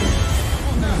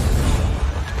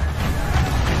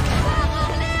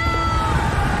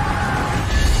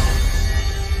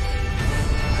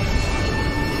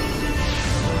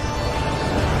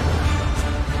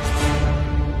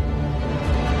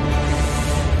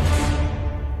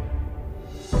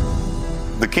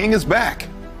 The King is back,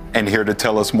 and here to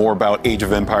tell us more about Age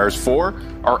of Empires 4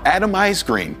 are Adam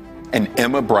Icegreen and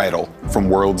Emma Bridle from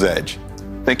World's Edge.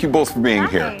 Thank you both for being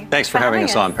here. Thanks for having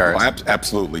us on, Paris. Oh,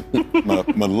 absolutely.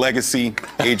 I'm a legacy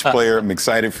Age player. I'm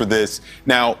excited for this.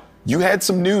 Now, you had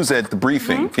some news at the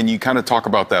briefing. Can you kind of talk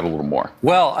about that a little more?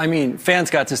 Well, I mean, fans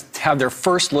got to have their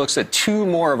first looks at two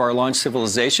more of our launch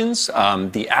civilizations,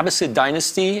 the Abbasid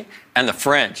dynasty and the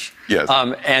French. Yes.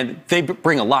 And they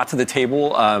bring a lot to the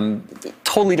table,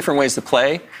 totally different ways to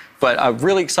play. But I'm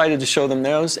really excited to show them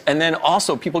those. And then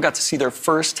also, people got to see their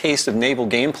first taste of naval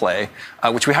gameplay,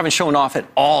 which we haven't shown off at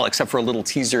all, except for a little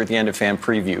teaser at the end of fan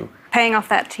preview. Paying off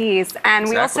that tease. And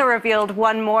Exactly. we also revealed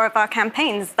one more of our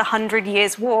campaigns, the 100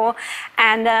 Years' War,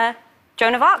 and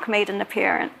Joan of Arc made an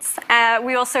appearance.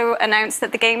 We also announced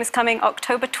that the game is coming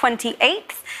October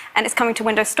 28th, and it's coming to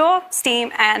Windows Store,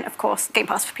 Steam, and of course, Game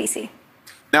Pass for PC.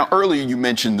 Now, earlier you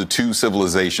mentioned the two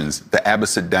civilizations, the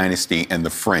Abbasid dynasty and the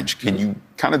French. Can you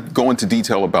kind of go into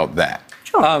detail about that?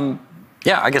 Sure.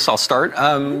 Yeah, I guess I'll start.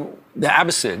 the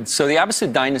Abbasid. So the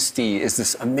Abbasid dynasty is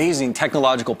this amazing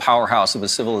technological powerhouse of a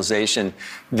civilization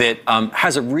that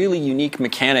has a really unique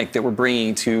mechanic that we're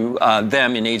bringing to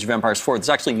them in Age of Empires 4. It's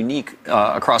actually unique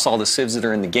across all the civs that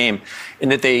are in the game, in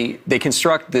that they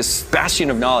construct this bastion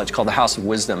of knowledge called the House of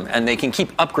Wisdom, and they can keep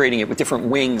upgrading it with different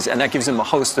wings, and that gives them a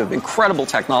host of incredible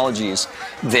technologies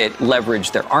that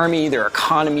leverage their army, their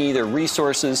economy, their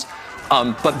resources.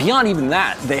 But beyond even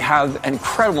that, they have an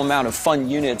incredible amount of fun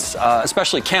units,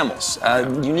 especially camels.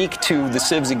 Unique to the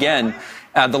civs again,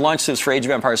 the launch civs for Age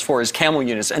of Empires 4 is camel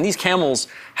units. And these camels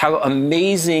have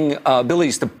amazing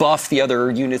abilities to buff the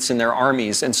other units in their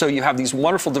armies. And so you have these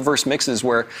wonderful diverse mixes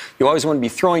where you always want to be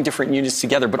throwing different units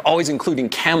together, but always including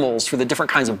camels for the different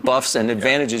kinds of buffs and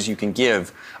advantages you can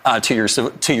give to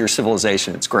your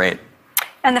civilization. It's great.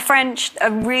 And the French are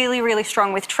really, really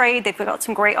strong with trade. They've got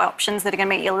some great options that are going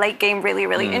to make your late game really,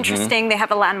 really interesting. They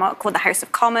have a landmark called the House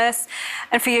of Commerce.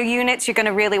 And for your units, you're going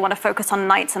to really want to focus on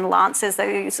knights and lancers.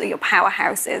 Those are your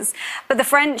powerhouses. But the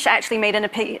French actually made an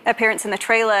appearance in the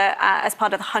trailer as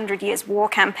part of the 100 Years' War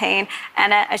campaign.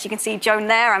 And as you can see, Joan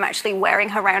there, I'm actually wearing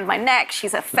her around my neck.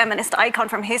 She's a feminist icon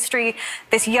from history.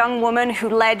 This young woman who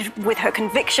led with her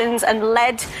convictions and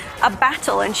led a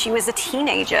battle, and she was a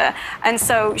teenager. And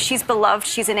so she's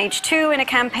beloved. She's in Age 2 in a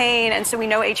campaign, and so we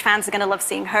know Age fans are going to love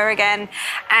seeing her again.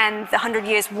 And the 100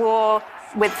 Years' War,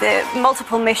 with the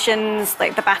multiple missions,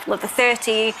 like the Battle of the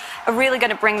 30, are really going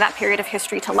to bring that period of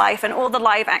history to life. And all the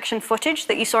live action footage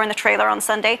that you saw in the trailer on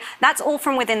Sunday, that's all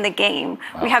from within the game.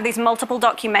 Wow. We have these multiple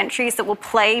documentaries that will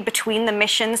play between the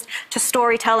missions to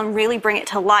storytell and really bring it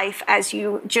to life as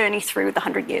you journey through the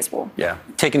 100 Years' War. Yeah,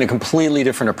 taking a completely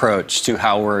different approach to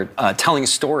how we're telling a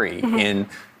story in...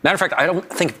 Matter of fact, I don't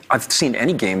think I've seen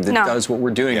any game that does what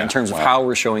we're doing in terms of how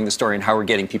we're showing the story and how we're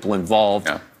getting people involved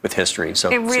with history.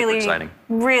 So it really, super exciting.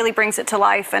 Really brings it to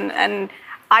life. And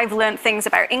I've learned things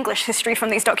about English history from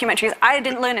these documentaries I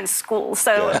didn't learn in school.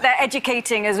 So they're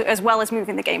educating as well as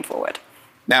moving the game forward.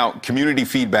 Now, community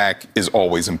feedback is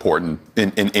always important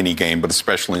in any game, but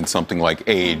especially in something like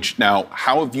Age. Now,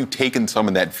 how have you taken some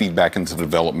of that feedback into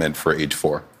development for Age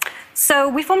 4? So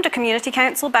we formed a community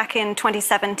council back in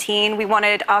 2017. We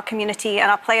wanted our community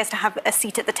and our players to have a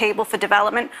seat at the table for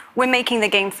development. We're making the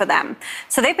game for them.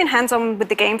 So they've been hands-on with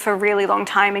the game for a really long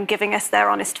time and giving us their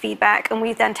honest feedback. And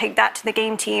we then take that to the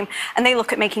game team and they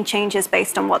look at making changes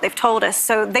based on what they've told us.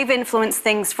 So they've influenced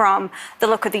things from the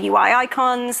look of the UI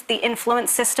icons, the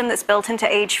influence system that's built into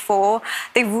Age 4.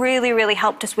 They've really, really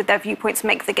helped us with their viewpoints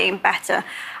make the game better.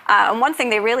 And one thing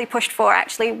they really pushed for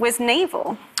actually was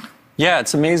naval. Yeah,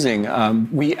 it's amazing.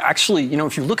 We actually,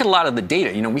 if you look at a lot of the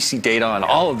data, we see data on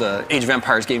all of the Age of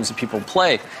Empires games that people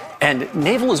play. And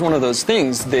naval is one of those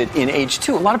things that in Age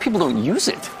 2, a lot of people don't use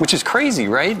it, which is crazy,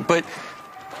 right? But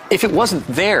if it wasn't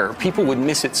there, people would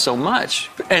miss it so much.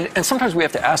 And sometimes we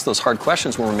have to ask those hard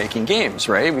questions when we're making games,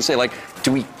 right? We say, like,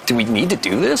 do we need to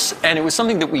do this? And it was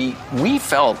something that we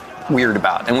felt weird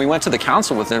about. And we went to the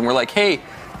council with it and we're like, hey,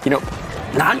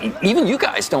 not even you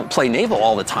guys don't play naval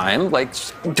all the time. Like,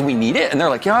 do we need it? And they're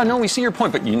like, yeah, no, we see your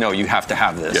point, but you have to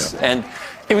have this. Yeah. And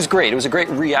it was great. It was a great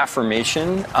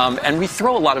reaffirmation. And we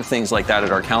throw a lot of things like that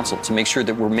at our council to make sure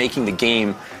that we're making the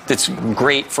game that's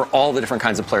great for all the different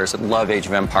kinds of players that love Age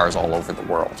of Empires all over the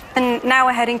world. And now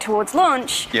we're heading towards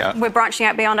launch. Yeah. We're branching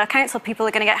out beyond our council. People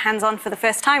are going to get hands-on for the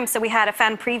first time. So we had a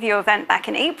fan preview event back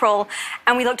in April,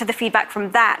 and we looked at the feedback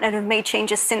from that and have made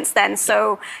changes since then.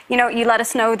 So, you let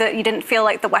us know that you didn't feel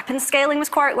like the weapon scaling was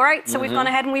quite right. So we've gone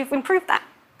ahead and we've improved that.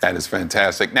 That is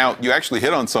fantastic. Now, you actually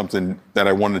hit on something that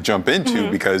I wanted to jump into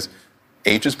because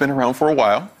Age has been around for a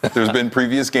while. There's been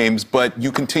previous games, but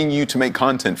you continue to make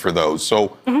content for those.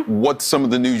 So what's some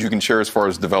of the news you can share as far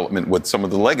as development with some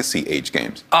of the legacy Age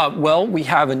games? Well, we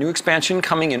have a new expansion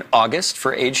coming in August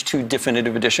for Age 2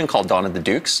 Definitive Edition called Dawn of the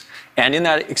Dukes. And in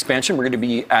that expansion, we're going to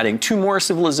be adding 2 more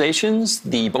civilizations,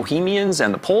 the Bohemians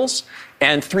and the Poles,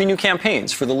 and 3 new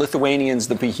campaigns for the Lithuanians,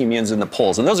 the Bohemians, and the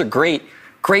Poles. And those are great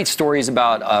stories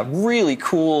about really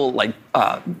cool,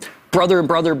 brother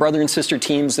and sister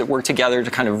teams that work together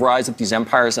to kind of rise up these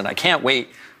empires. And I can't wait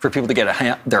for people to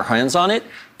get their hands on it.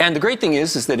 And the great thing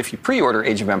is that if you pre-order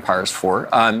Age of Empires 4,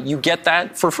 you get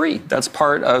that for free. That's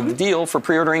part of the deal for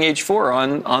pre-ordering Age 4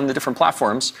 on the different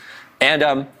platforms.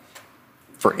 And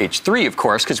for Age 3, of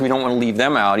course, because we don't want to leave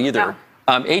them out either. No.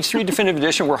 Age 3 Definitive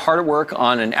Edition, we're hard at work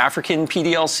on an African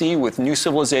PDLC with new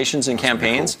civilizations and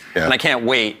campaigns. Cool. Yeah. And I can't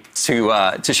wait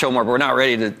to show more, but we're not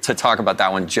ready to talk about that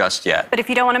one just yet. But if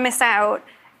you don't want to miss out,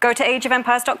 go to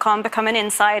ageofempires.com, become an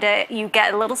insider. You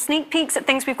get little sneak peeks at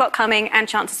things we've got coming and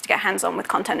chances to get hands-on with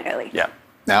content early. Yeah.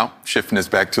 Now, shifting us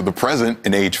back to the present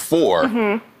in Age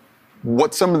 4,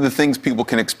 what's some of the things people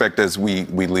can expect as we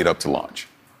lead up to launch?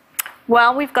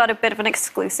 Well, we've got a bit of an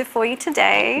exclusive for you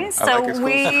today. So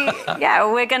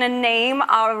we're going to name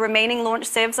our remaining launch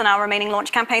civs and our remaining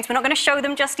launch campaigns. We're not going to show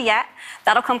them just yet.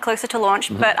 That'll come closer to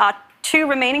launch. But our 2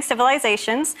 remaining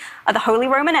civilizations are the Holy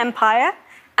Roman Empire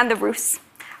and the Rus.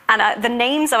 And the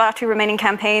names of our 2 remaining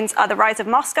campaigns are the Rise of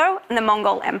Moscow and the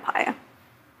Mongol Empire.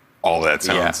 All that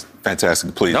sounds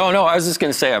fantastic. Please. No, I was just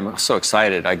going to say I'm so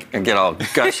excited. I get all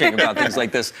gushing about things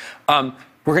like this.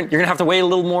 You're going to have to wait a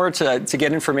little more to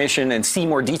get information and see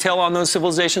more detail on those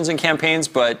civilizations and campaigns,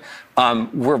 but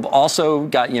we've also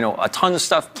got, a ton of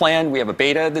stuff planned. We have a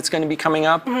beta that's going to be coming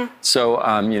up. So,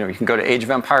 you can go to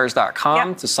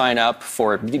ageofempires.com to sign up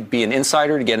be an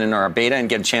insider to get in our beta and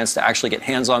get a chance to actually get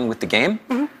hands-on with the game.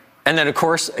 And then, of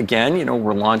course, again,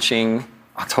 we're launching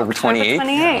October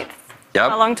 28th. Yep.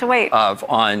 How long to wait?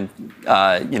 On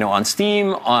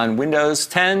Steam, on Windows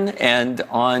 10, and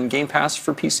on Game Pass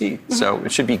for PC. So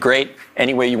it should be great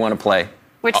any way you want to play.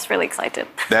 We're just really excited.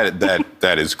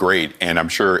 That is great, and I'm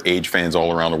sure Age fans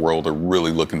all around the world are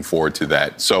really looking forward to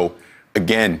that. So,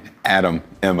 again, Adam,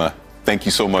 Emma, thank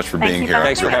you so much for being here.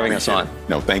 Thanks for having us on.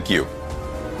 No, thank you.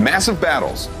 Massive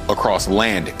battles across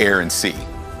land, air, and sea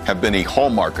have been a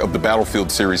hallmark of the Battlefield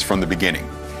series from the beginning.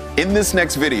 In this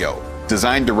next video,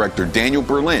 design director Daniel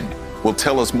Berlin will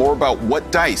tell us more about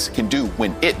what DICE can do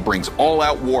when it brings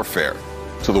all-out warfare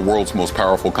to the world's most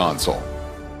powerful console.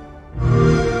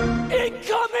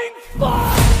 Incoming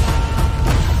fire!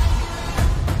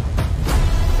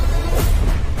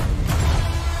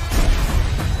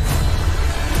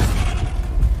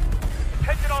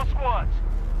 Attention all squads.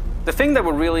 The thing that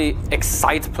will really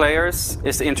excite players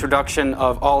is the introduction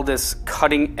of all this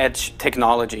cutting-edge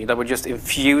technology that we're just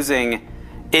infusing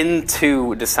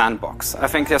into the sandbox. I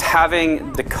think that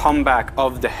having the comeback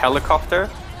of the helicopter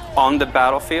on the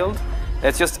battlefield,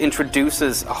 it just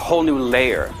introduces a whole new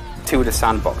layer to the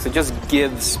sandbox. It just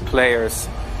gives players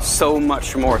so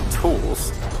much more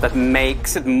tools that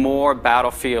makes it more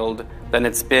Battlefield than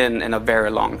it's been in a very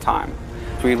long time.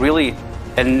 We really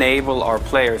enable our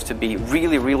players to be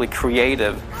really, really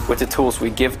creative with the tools we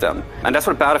give them. And that's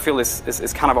what Battlefield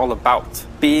is kind of all about.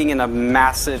 Being in a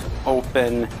massive,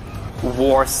 open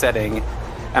war setting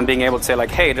and being able to say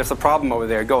like, hey, there's a problem over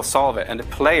there, go solve it. And the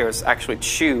players actually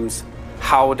choose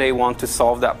how they want to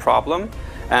solve that problem,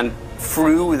 and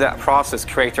through that process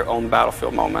create their own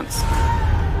Battlefield moments.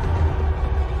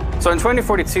 So in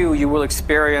 2042 you will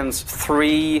experience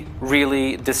 3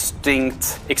 really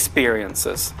distinct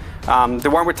experiences. The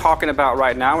one we're talking about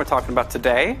right now, we're talking about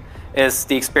today, is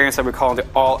the experience that we call the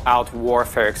all-out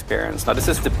warfare experience. Now, this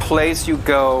is the place you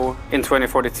go in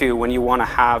 2042 when you want to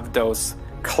have those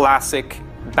classic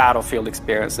Battlefield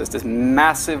experiences, this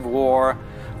massive war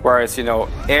where it's,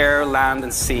 air, land,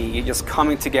 and sea just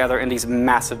coming together in these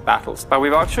massive battles. But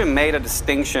we've actually made a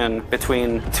distinction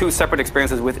between 2 separate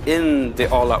experiences within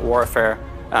the all-out warfare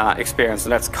experience,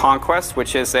 and that's Conquest,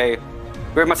 which is very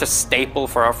much a staple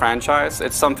for our franchise.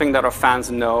 It's something that our fans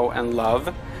know and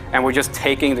love, and we're just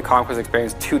taking the Conquest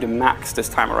experience to the max this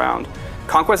time around.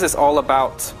 Conquest is all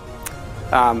about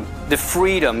the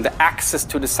freedom, the access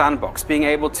to the sandbox, being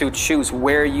able to choose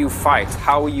where you fight,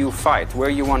 how you fight, where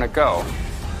you want to go.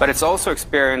 But it's also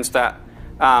experience that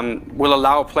will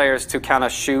allow players to kind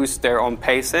of choose their own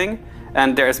pacing,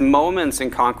 and there's moments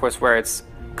in Conquest where it's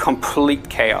complete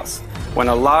chaos. When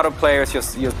a lot of players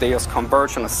just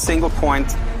converge on a single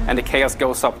point and the chaos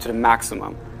goes up to the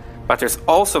maximum. But there's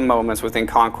also moments within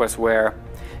Conquest where,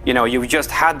 you've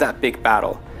just had that big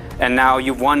battle, and now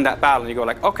you've won that battle, and you go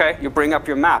like, okay, you bring up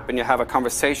your map and you have a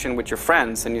conversation with your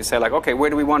friends, and you say like, okay, where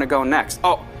do we want to go next?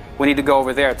 Oh, we need to go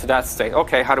over there to that state.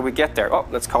 Okay, how do we get there? Oh,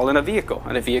 let's call in a vehicle.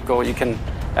 And a vehicle, you can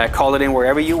call it in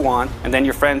wherever you want, and then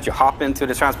your friends, you hop into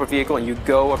the transport vehicle and you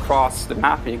go across the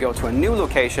map and you go to a new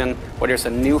location where there's a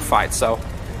new fight. So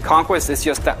Conquest is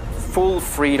just that full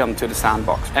freedom to the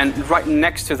sandbox. And right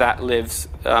next to that lives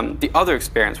the other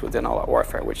experience within All Out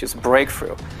Warfare, which is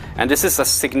Breakthrough. And this is a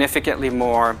significantly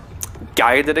more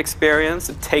guided experience.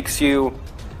 It takes you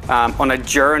on a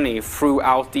journey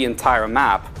throughout the entire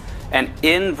map. And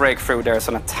in Breakthrough, there's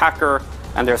an attacker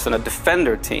and there's a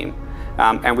defender team.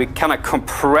 And we kind of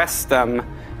compress them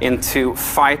into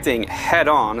fighting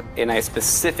head-on in a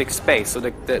specific space. So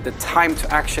the time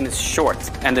to action is short,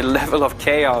 and the level of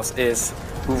chaos is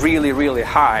really, really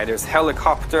high. There's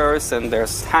helicopters, and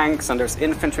there's tanks, and there's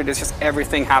infantry. There's just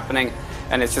everything happening,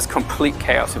 and it's just complete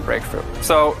chaos in Breakthrough.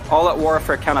 So All Out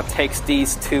Warfare kind of takes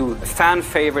these 2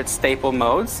 fan-favorite staple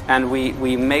modes, and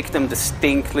we make them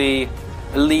distinctly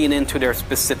lean into their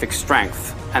specific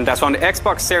strength. And that's on the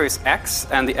Xbox Series X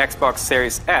and the Xbox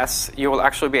Series S, you will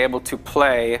actually be able to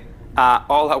play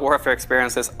all-out warfare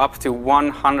experiences up to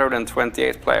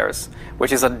 128 players,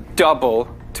 which is a double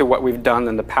to what we've done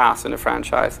in the past in the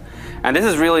franchise. And this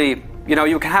is really, you know,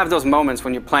 you can have those moments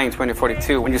when you're playing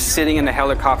 2042, when you're sitting in a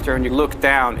helicopter and you look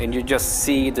down and you just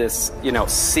see this, you know,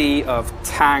 sea of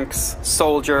tanks,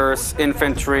 soldiers,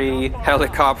 infantry,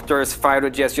 helicopters, fighter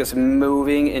jets just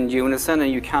moving in unison,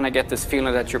 and you kind of get this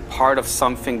feeling that you're part of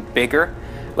something bigger,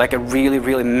 like a really,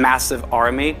 really massive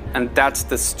army. And that's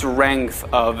the strength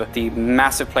of the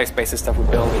massive play spaces that we're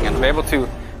building. And we're able to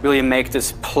really make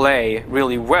this play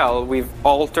really well. We've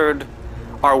altered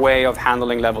our way of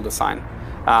handling level design.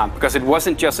 Because it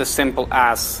wasn't just as simple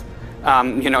as,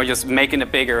 you know, just making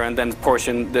it bigger and then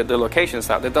portion the locations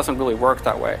out. It doesn't really work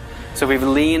that way. So we've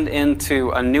leaned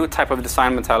into a new type of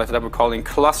design mentality that we're calling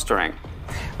clustering.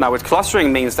 Now, what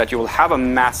clustering means that you will have a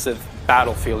massive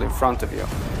battlefield in front of you.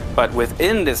 But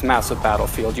within this massive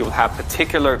battlefield, you will have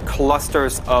particular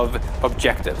clusters of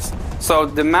objectives. So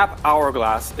the map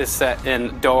Hourglass is set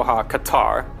in Doha,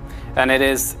 Qatar. And it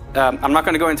is, I'm not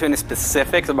going to go into any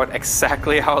specifics about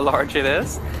exactly how large it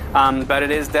is, but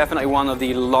it is definitely one of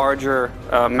the larger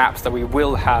maps that we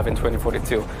will have in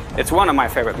 2042. It's one of my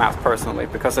favorite maps personally,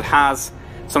 because it has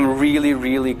some really,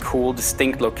 really cool,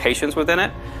 distinct locations within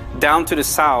it. Down to the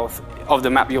south of the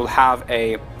map, you'll have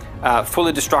a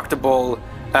fully destructible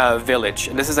village.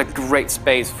 And this is a great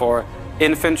space for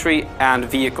infantry and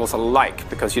vehicles alike,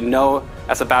 because you know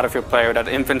as a battlefield player that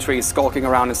infantry is skulking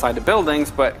around inside the buildings,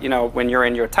 but you know when you're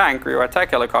in your tank or your attack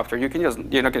helicopter, you can just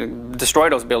can destroy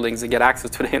those buildings and get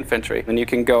access to the infantry. And you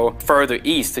can go further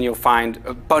east and you'll find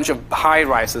a bunch of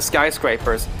high-rises,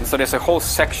 skyscrapers. And so there's a whole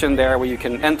section there where you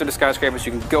can enter the skyscrapers,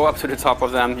 you can go up to the top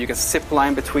of them, you can zip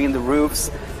line between the roofs,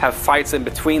 have fights in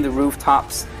between the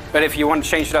rooftops. But if you want to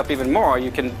change it up even more,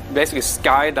 you can basically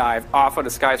skydive off of the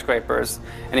skyscrapers.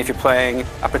 And if you're playing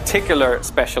a particular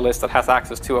specialist that has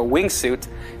access to a wingsuit,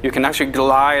 you can actually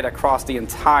glide across the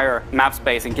entire map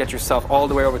space and get yourself all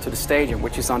the way over to the stadium,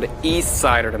 which is on the east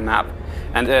side of the map.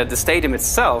 And the stadium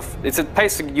itself, it's a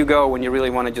place you go when you really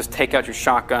want to just take out your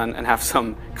shotgun and have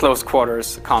some close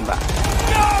quarters combat.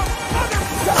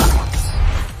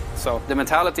 So the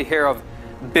mentality here of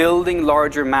building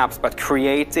larger maps, but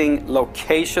creating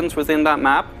locations within that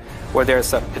map where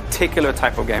there's a particular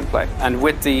type of gameplay. And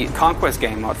with the Conquest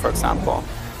game mode, for example,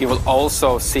 you will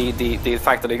also see the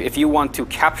fact that if you want to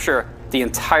capture the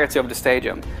entirety of the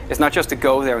stadium, it's not just to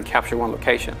go there and capture one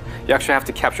location. You actually have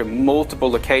to capture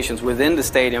multiple locations within the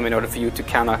stadium in order for you to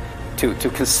kind of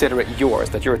to consider it yours,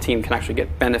 that your team can actually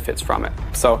get benefits from it.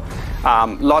 So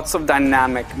lots of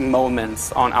dynamic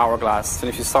moments on Hourglass. And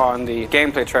if you saw in the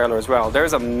gameplay trailer as well,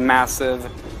 there's a massive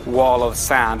wall of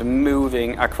sand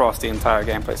moving across the entire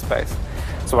gameplay space.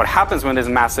 So what happens when this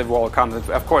massive wall comes,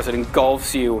 of course it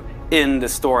engulfs you in the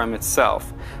storm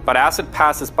itself. But as it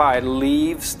passes by, it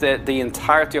leaves the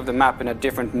entirety of the map in a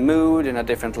different mood, in a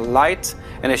different light,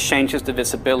 and it changes the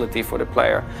visibility for the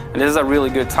player. And this is a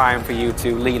really good time for you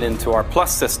to lean into our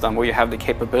Plus system, where you have the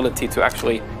capability to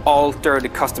actually alter the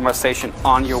customization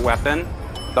on your weapon.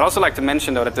 But I'd also like to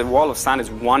mention, though, that the wall of sand is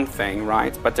one thing,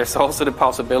 right? But there's also the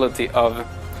possibility of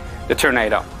the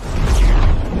tornado.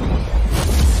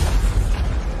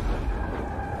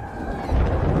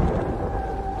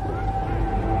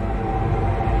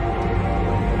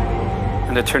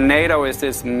 And the tornado is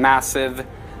this massive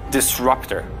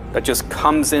disruptor that just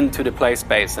comes into the play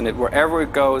space, and wherever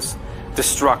it goes,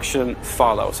 destruction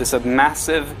follows. It's a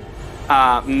massive,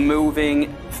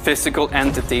 moving physical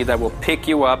entity that will pick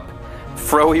you up,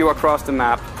 throw you across the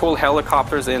map, pull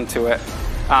helicopters into it.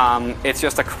 It's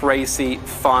just a crazy,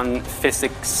 fun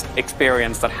physics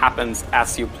experience that happens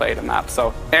as you play the map.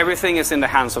 So everything is in the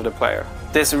hands of the player.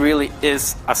 This really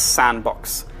is a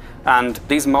sandbox. And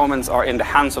these moments are in the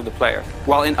hands of the player.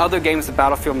 While in other games, the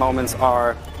battlefield moments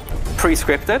are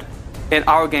pre-scripted, in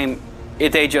our game,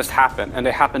 they just happen. And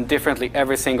they happen differently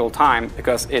every single time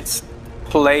because it's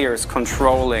players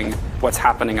controlling what's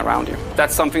happening around you.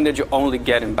 That's something that you only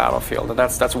get in Battlefield. And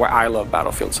that's why I love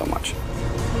Battlefield so much.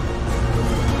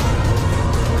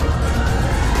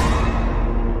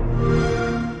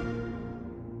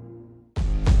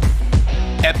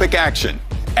 Epic action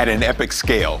at an epic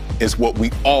scale is what we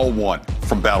all want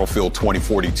from Battlefield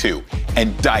 2042,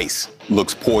 and DICE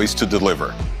looks poised to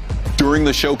deliver. During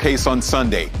the showcase on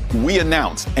Sunday, we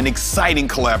announced an exciting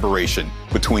collaboration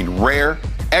between Rare,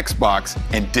 Xbox,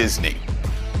 and Disney.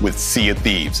 With Sea of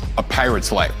Thieves, A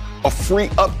Pirate's Life, a free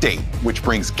update which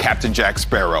brings Captain Jack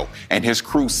Sparrow and his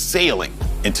crew sailing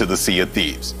into the Sea of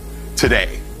Thieves.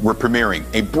 Today, we're premiering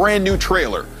a brand new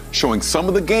trailer showing some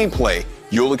of the gameplay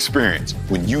you'll experience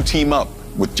when you team up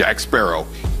with Jack Sparrow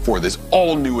for this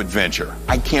all-new adventure.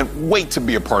 I can't wait to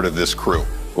be a part of this crew.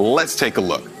 Let's take a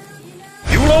look.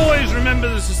 You will always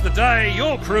remember this is the day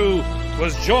your crew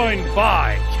was joined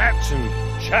by Captain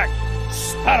Jack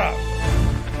Sparrow.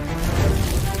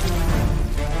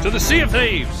 To the Sea of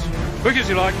Thieves. Quick as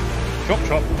you like. Chop,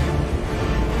 chop.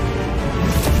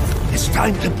 It's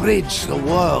time to bridge the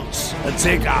worlds and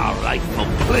take our rightful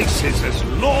places as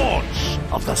lords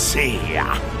of the sea.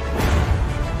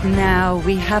 Now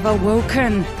we have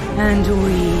awoken, and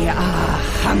we are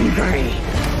hungry.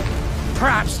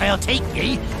 Perhaps they'll take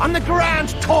me on the grand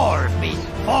tour of me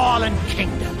fallen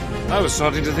kingdom. I was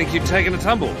starting to think you'd taken a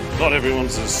tumble. Not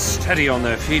everyone's as steady on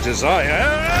their feet as I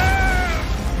am.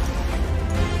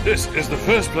 This is the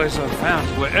first place I've found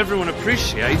where everyone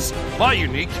appreciates my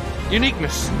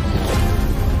uniqueness.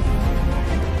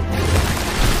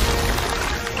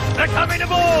 They're coming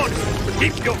aboard!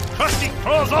 Keep your crusty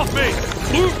claws off me!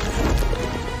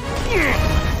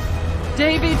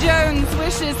 Davy Jones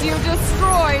wishes you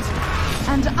destroyed,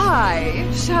 and I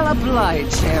shall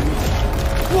oblige him.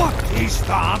 What is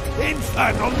that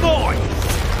infernal noise?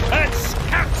 That's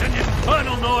Captain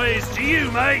Infernal Noise to you,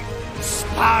 mate!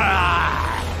 Sparrow!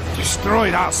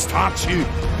 Destroy that statue,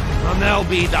 and there'll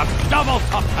be the double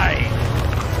to pay.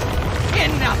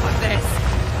 Enough of this!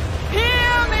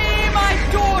 Hear me, my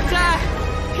daughter!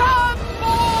 Come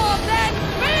more than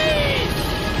me!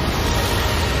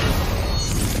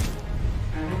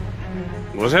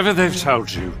 Whatever they've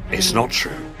told you is not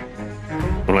true.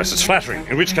 Unless it's flattering,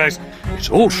 in which case, it's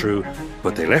all true,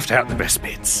 but they left out the best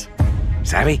bits.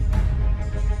 Savvy?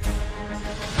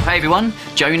 Hey everyone,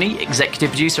 Joni, executive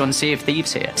producer on Sea of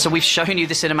Thieves here. So we've shown you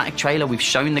the cinematic trailer, we've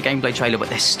shown the gameplay trailer, but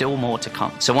there's still more to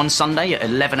come. So on Sunday at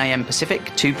 11 AM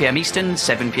Pacific, 2 PM Eastern,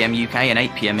 7 PM UK and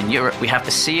 8 PM in Europe, we have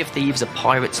the Sea of Thieves A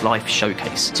Pirate's Life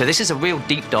showcase. So this is a real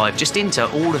deep dive just into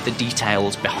all of the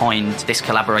details behind this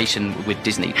collaboration with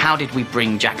Disney. How did we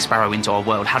bring Jack Sparrow into our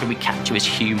world? How do we capture his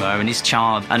humour and his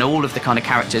charm and all of the kind of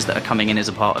characters that are coming in as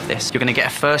a part of this? You're going to get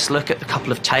a first look at a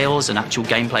couple of tales and actual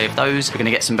gameplay of those. You're going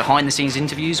to get some behind the scenes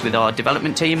interviews with our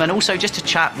development team and also just to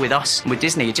chat with us, with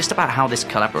Disney, just about how this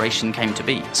collaboration came to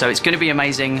be. So it's going to be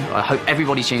amazing. I hope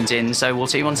everybody tunes in. So we'll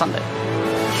see you on Sunday.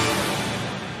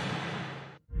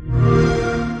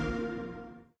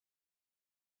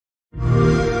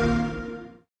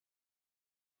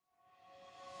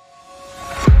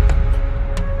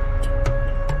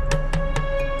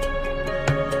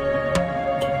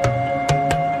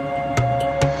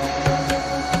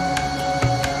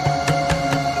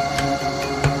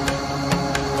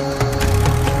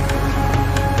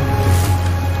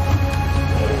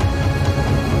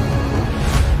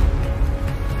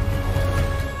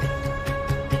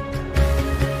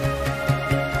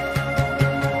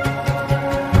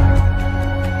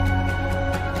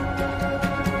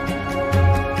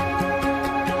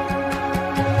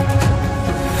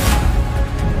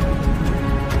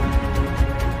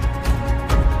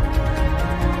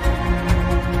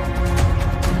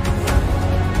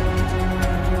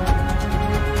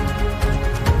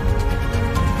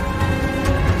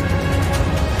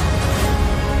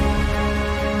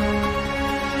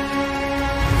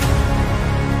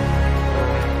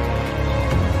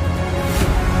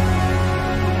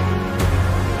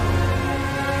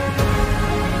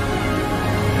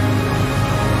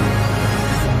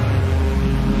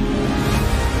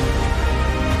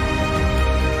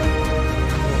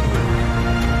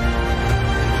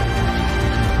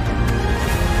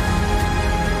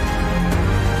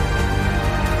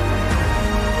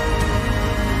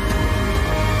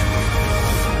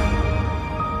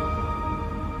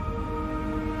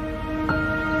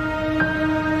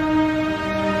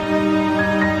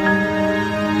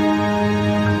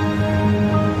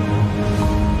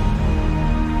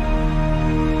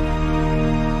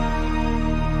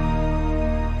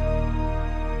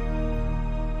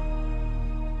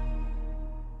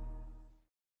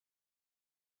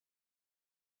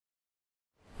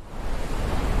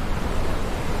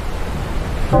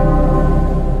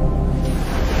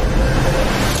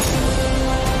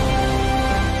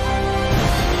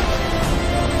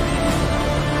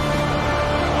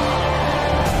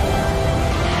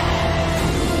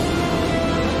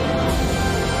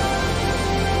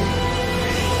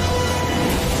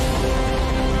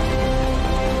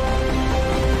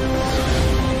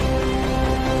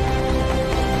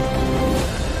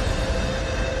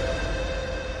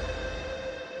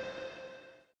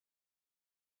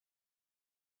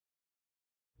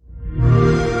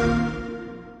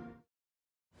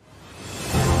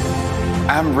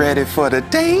 I'm ready for the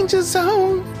danger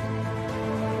zone.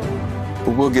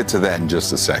 But we'll get to that in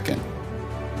just a second.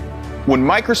 When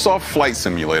Microsoft Flight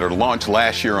Simulator launched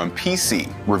last year on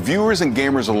PC, reviewers and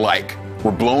gamers alike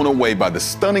were blown away by the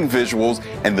stunning visuals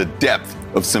and the depth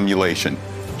of simulation.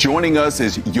 Joining us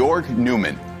is Jorg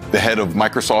Newman, the head of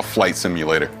Microsoft Flight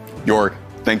Simulator. Jorg,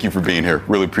 thank you for being here.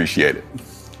 Really appreciate it.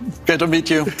 Good to meet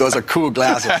you. Those are cool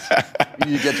glasses.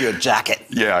 You get your jacket.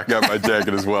 Yeah, I got my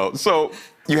jacket as well. So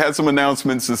you had some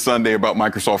announcements this Sunday about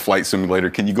Microsoft Flight Simulator.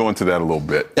 Can you go into that a little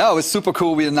bit? Yeah, it was super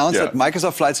cool. We announced that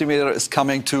Microsoft Flight Simulator is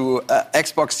coming to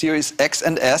Xbox Series X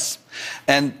and S.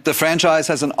 And the franchise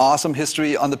has an awesome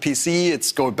history on the PC.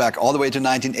 It's going back all the way to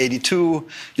 1982. You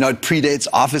know, it predates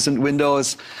Office and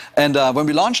Windows. And when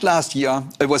we launched last year,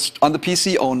 it was on the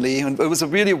PC only. And it was a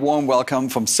really warm welcome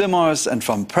from simmers and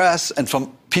from press and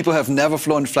from people who have never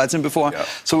flown flight sim before.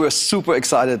 So we're super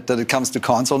excited that it comes to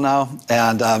console now.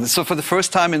 And so for the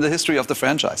first time in the history of the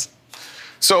franchise.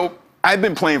 So I've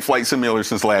been playing Flight Simulator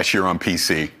since last year on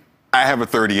PC. I have a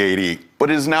 3080, but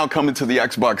it is now coming to the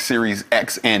Xbox Series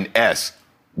X and S.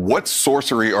 What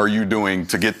sorcery are you doing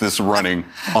to get this running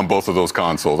on both of those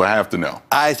consoles? I have to know.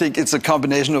 I think it's a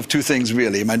combination of two things,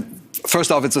 really.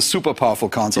 First off, it's a super powerful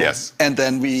console. Yes. And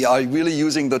then we are really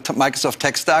using the Microsoft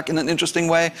tech stack in an interesting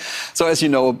way. So as you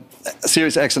know,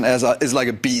 Series X and S is like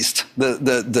a beast. The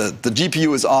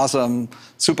GPU is awesome,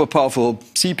 super powerful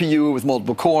CPU with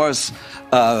multiple cores,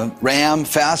 RAM,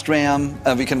 fast RAM.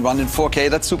 We can run in 4K.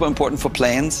 That's super important for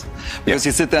planes because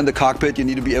you sit there in the cockpit, you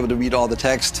need to be able to read all the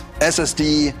text.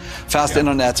 SSD, fast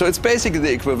internet. So it's basically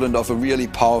the equivalent of a really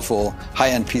powerful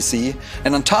high-end PC.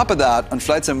 And on top of that, on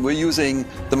Flight Sim, we're using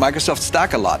the Microsoft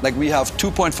stack a lot. Like we have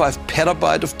 2.5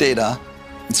 petabyte of data.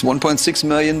 It's 1.6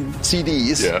 million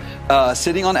CDs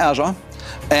sitting on Azure.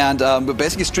 And we're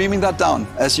basically streaming that down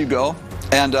as you go.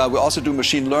 And we also do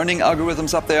machine learning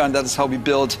algorithms up there, and that is how we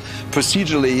build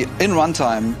procedurally, in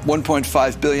runtime,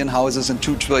 1.5 billion houses and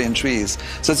 2 trillion trees.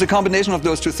 So it's a combination of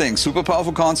those two things. Super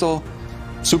powerful console,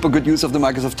 super good use of the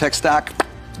Microsoft tech stack.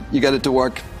 You get it to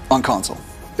work on console.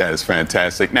 That is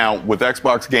fantastic. Now, with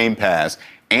Xbox Game Pass,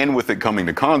 and with it coming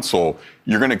to console,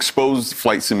 you're going to expose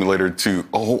Flight Simulator to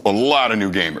a lot of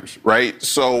new gamers, right?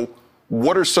 So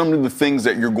what are some of the things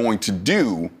that you're going to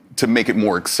do to make it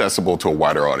more accessible to a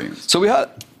wider audience? So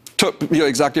you're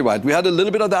exactly right. We had a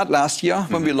little bit of that last year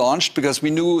when we launched because we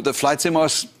knew the flight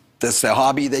simmers, that's their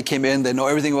hobby. They came in, they know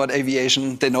everything about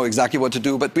aviation, they know exactly what to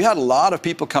do. But we had a lot of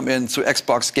people come in through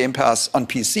Xbox Game Pass on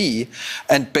PC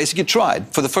and basically tried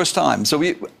for the first time. So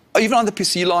even on the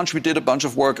PC launch, we did a bunch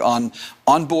of work on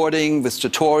onboarding with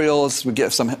tutorials. We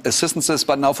gave some assistances.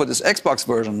 But now for this Xbox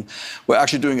version, we're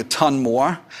actually doing a ton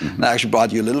more. And I actually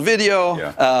brought you a little video.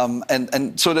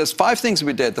 And so there's 5 things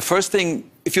we did. The first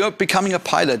thing, if you're becoming a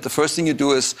pilot, the first thing you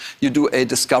do is you do a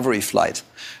discovery flight.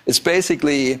 It's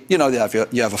basically, you know, you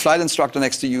have a flight instructor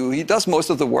next to you. He does most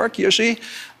of the work, he or she.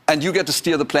 And you get to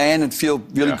steer the plane and feel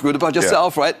really good about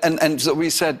yourself, right? And so we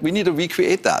said, we need to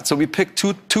recreate that. So we picked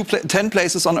 10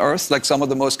 places on Earth, like some of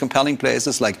the most compelling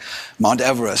places, like Mount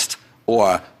Everest,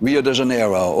 or Rio de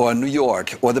Janeiro, or New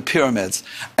York, or the pyramids.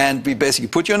 And we basically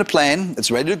put you in a plane, it's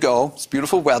ready to go, it's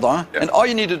beautiful weather, and all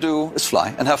you need to do is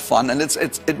fly and have fun. And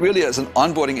it really is an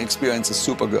onboarding experience, is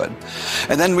super good.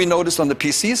 And then we noticed on the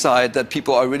PC side that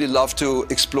people really love to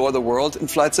explore the world in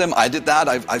Flight Sim. I did that.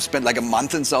 I've spent like a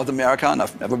month in South America, and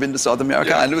I've never been to South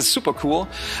America, and it was super cool.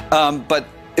 But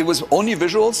it was only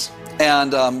visuals.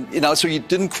 And you know, so you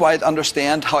didn't quite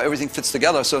understand how everything fits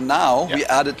together. So now we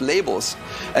added labels,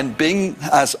 and Bing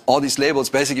has all these labels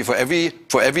basically for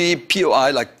every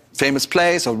POI, like famous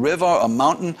place or river or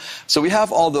mountain. So we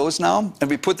have all those now, and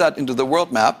we put that into the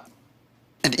world map.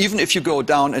 And even if you go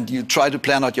down and you try to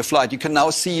plan out your flight, you can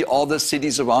now see all the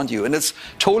cities around you, and it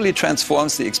totally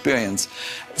transforms the experience.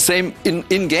 Same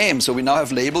in game. So we now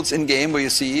have labels in game where you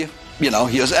see, you know,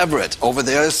 here's Everett, over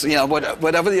there is, you know,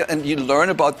 whatever, and you learn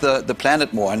about the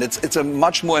planet more, and it's a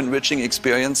much more enriching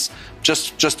experience,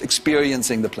 just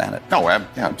experiencing the planet. Oh, yeah,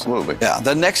 absolutely. Yeah,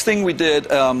 the next thing we did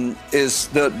is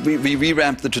that we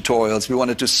revamped the tutorials. We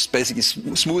wanted to basically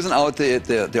smoothen out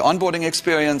the onboarding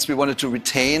experience. We wanted to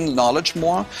retain knowledge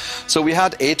more. So we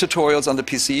had 8 tutorials on the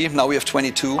PC. Now we have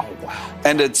 22. Oh, wow.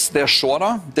 And they're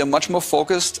shorter, they're much more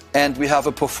focused, and we have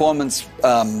a performance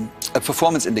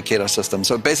indicator system.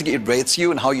 So basically it rates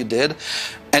you and how you did,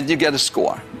 and you get a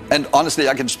score. And honestly,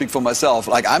 I can speak for myself.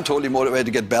 Like, I'm totally motivated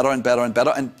to get better and better and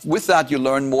better. And with that, you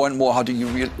learn more and more how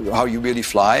you really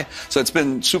fly. So it's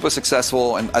been super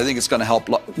successful, and I think it's going to help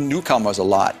newcomers a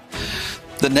lot.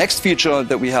 The next feature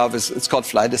that we have it's called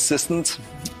Flight Assistant,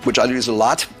 which I use a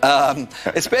lot.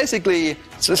 It's basically,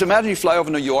 so imagine you fly over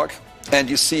New York and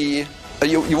you see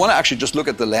you want to actually just look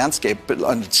at the landscape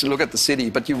and look at the city,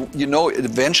 but you know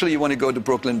eventually you want to go to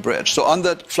Brooklyn Bridge. So on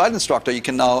the flight instructor, you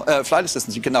can now, flight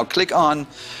assistants, you can now click on,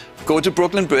 go to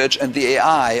Brooklyn Bridge, and the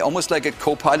AI, almost like a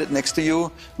co-pilot next to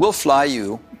you, will fly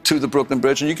you to the Brooklyn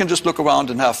Bridge, and you can just look around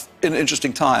and have an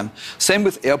interesting time. Same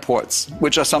with airports,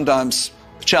 which are sometimes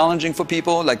challenging for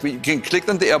people. Like you can click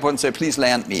on the airport and say, please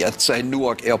land me at, say,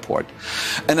 Newark Airport.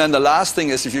 And then the last thing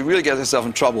is, if you really get yourself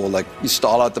in trouble, like you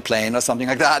stall out the plane or something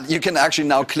like that, you can actually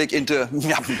now click into,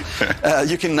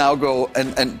 you can now go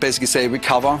and basically say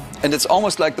recover. And it's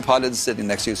almost like the pilot is sitting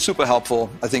next to you. It's super helpful.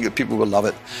 I think that people will love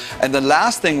it. And the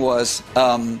last thing was,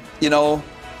 you know,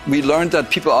 we learned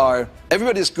that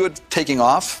everybody's good taking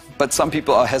off, but some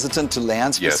people are hesitant to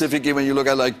land, specifically when you look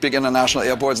at like big international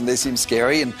airports and they seem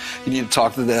scary and you need to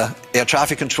talk to the air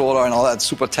traffic controller and all that,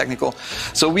 super technical.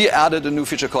 So we added a new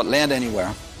feature called Land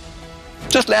Anywhere.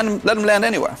 Just let them land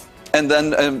anywhere. And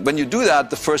then when you do that,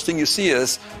 the first thing you see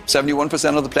is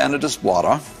 71% of the planet is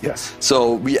water. Yes.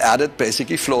 So we added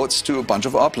basically floats to a bunch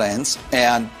of our planes,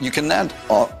 and you can land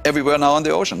everywhere now in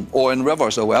the ocean or in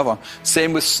rivers or wherever.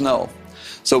 Same with snow.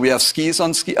 So we have skis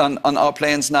on our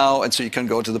planes now, and so you can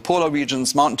go to the polar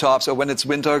regions, mountaintops, or when it's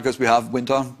winter, because we have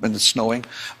winter, when it's snowing,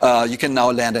 you can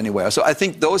now land anywhere. So I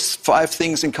think those 5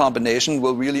 things in combination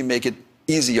will really make it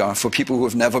easier for people who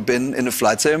have never been in a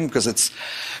flight sim, because it's,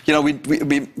 you know, we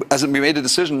made a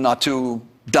decision not to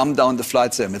dumb down the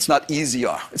flight sim. It's not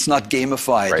easier. It's not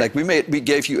gamified. Like we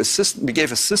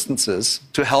gave assistances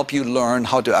to help you learn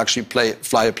how to actually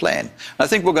fly a plane. And I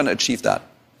think we're going to achieve that.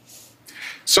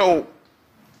 So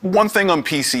one thing on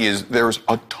PC is there's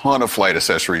a ton of flight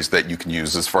accessories that you can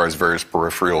use as far as various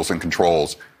peripherals and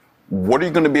controls. What are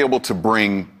you going to be able to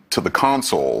bring to the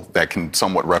console that can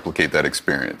somewhat replicate that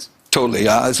experience? Totally.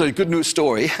 So a good news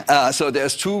story. So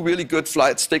there's 2 really good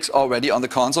flight sticks already on the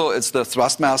console. It's the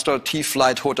Thrustmaster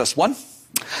T-Flight HOTAS 1,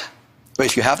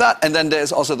 if you have that. And then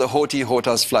there's also the HOTI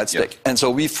HOTAS flight stick. And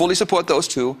so we fully support those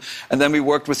 2. And then we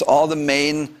worked with all the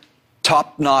main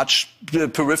top-notch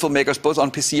peripheral makers, both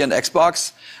on PC and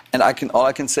Xbox. And all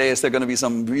I can say is there are going to be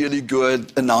some really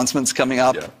good announcements coming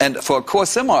up. And for Core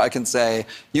Simmer, I can say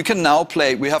you can now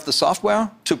play. We have the software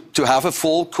to have a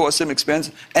full Core Sim experience,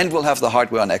 and we'll have the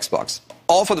hardware on Xbox.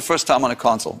 All for the first time on a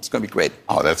console. It's going to be great.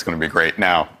 Oh, that's going to be great.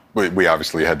 Now, we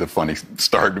obviously had the funny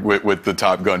start with the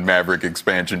Top Gun Maverick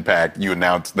expansion pack. You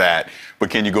announced that.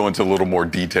 But can you go into a little more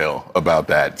detail about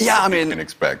that? Yeah, I mean, you can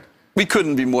expect. We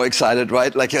couldn't be more excited,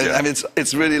 right? Like, I mean,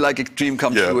 it's really like a dream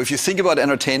come true. If you think about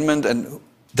entertainment and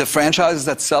the franchises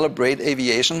that celebrate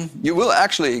aviation, you will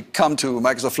actually come to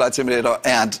Microsoft Flight Simulator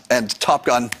and Top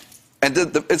Gun, and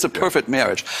it's a perfect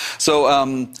marriage. So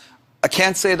I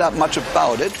can't say that much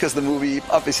about it because the movie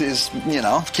obviously is, you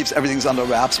know, keeps everything under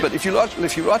wraps. But if you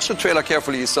watch the trailer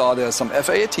carefully, you saw there's some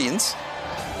F/A-18s,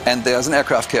 and there's an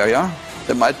aircraft carrier.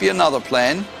 There might be another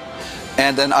plane.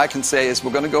 And then I can say is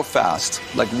we're going to go fast,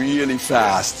 like really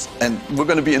fast, and we're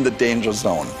going to be in the danger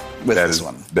zone with this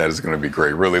one. That is going to be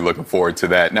great. Really looking forward to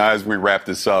that. Now, as we wrap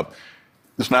this up,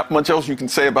 there's not much else you can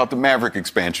say about the Maverick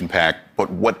expansion pack,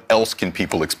 but what else can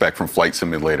people expect from Flight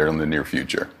Simulator in the near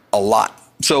future? A lot.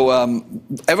 So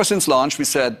ever since launch, we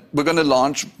said we're going to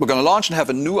launch and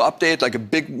have a new update, like a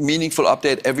big, meaningful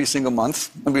update every single month.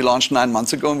 And we launched 9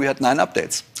 months ago, and we had 9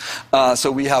 updates.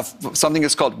 So we have something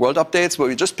that's called World Updates, where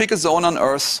we just pick a zone on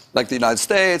Earth, like the United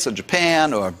States or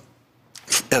Japan or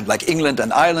like England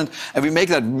and Ireland, and we make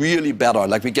that really better.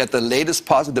 Like we get the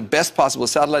the best possible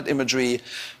satellite imagery.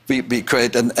 We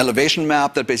create an elevation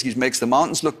map that basically makes the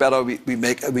mountains look better. We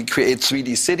create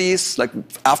 3D cities. Like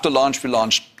after launch, we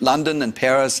launched London and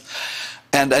Paris,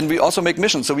 and we also make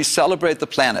missions. So we celebrate the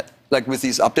planet, like with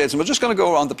these updates. And we're just going to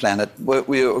go around the planet.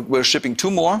 We're shipping 2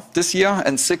 more this year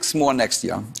and 6 more next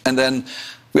year, and then.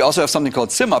 We also have something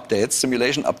called sim updates,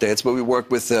 simulation updates, where we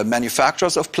work with the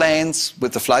manufacturers of planes,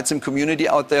 with the flight sim community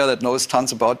out there that knows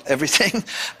tons about everything,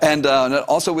 and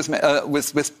also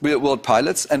with real-world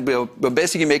pilots. And we're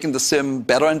basically making the sim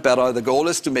better and better. The goal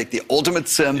is to make the ultimate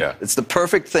sim. Yeah. It's the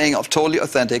perfect thing, totally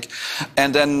authentic.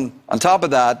 And then on top of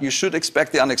that, you should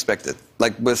expect the unexpected.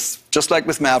 Just like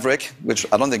with Maverick, which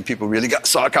I don't think people really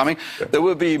saw coming, there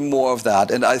will be more of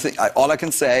that. And I think all I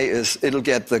can say is it'll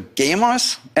get the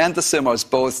gamers and the simmers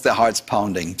both their hearts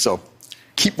pounding. So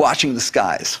keep watching the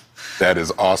skies. That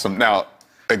is awesome. Now,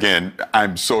 again,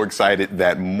 I'm so excited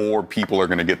that more people are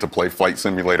going to get to play Flight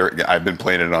Simulator. I've been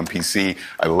playing it on PC.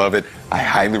 I love it. I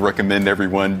highly recommend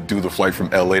everyone do the flight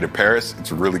from LA to Paris.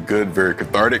 It's really good, very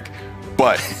cathartic.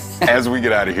 But as we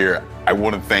get out of here, I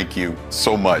want to thank you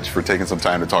so much for taking some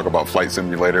time to talk about Flight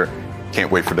Simulator.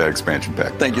 Can't wait for that expansion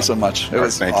pack. Thank you so much. It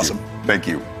was awesome. Thank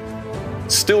you.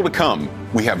 Still to come,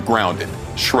 we have Grounded,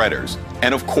 Shredders,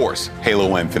 and of course,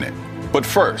 Halo Infinite. But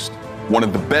first, one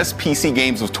of the best PC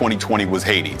games of 2020 was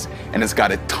Hades, and it's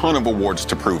got a ton of awards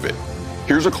to prove it.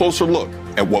 Here's a closer look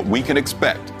at what we can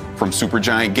expect from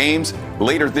Supergiant Games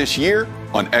later this year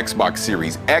on Xbox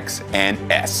Series X and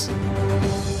S.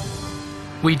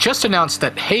 We just announced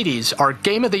that Hades, our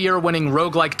Game of the Year winning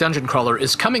roguelike dungeon crawler,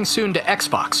 is coming soon to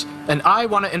Xbox, and I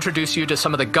want to introduce you to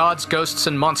some of the gods, ghosts,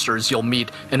 and monsters you'll meet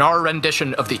in our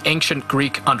rendition of the ancient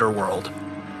Greek underworld.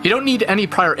 You don't need any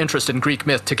prior interest in Greek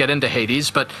myth to get into Hades,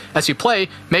 but as you play,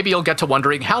 maybe you'll get to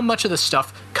wondering how much of this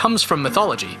stuff comes from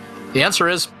mythology. The answer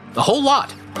is a whole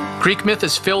lot. Greek myth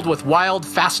is filled with wild,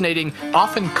 fascinating,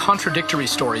 often contradictory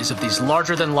stories of these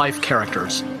larger-than-life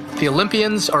characters. The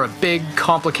Olympians are a big,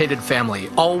 complicated family,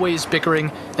 always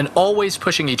bickering and always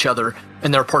pushing each other,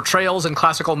 and their portrayals in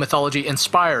classical mythology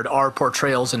inspired our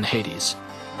portrayals in Hades.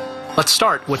 Let's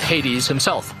start with Hades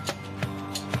himself.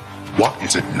 What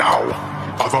is it now?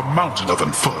 I've a mountain of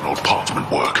infernal parchment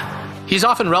work. He's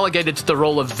often relegated to the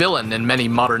role of villain in many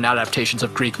modern adaptations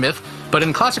of Greek myth, but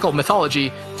in classical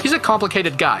mythology, he's a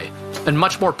complicated guy, and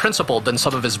much more principled than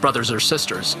some of his brothers or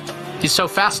sisters. He's so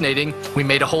fascinating, we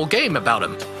made a whole game about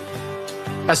him.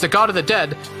 As the god of the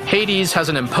dead, Hades has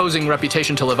an imposing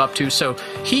reputation to live up to, so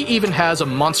he even has a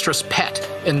monstrous pet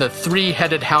in the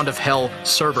three-headed hound of hell,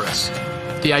 Cerberus.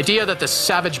 The idea that this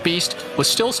savage beast was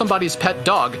still somebody's pet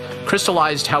dog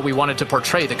crystallized how we wanted to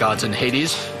portray the gods in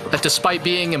Hades, that despite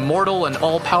being immortal and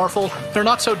all-powerful, they're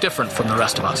not so different from the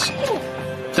rest of us.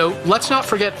 Though, let's not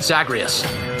forget Zagreus.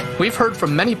 We've heard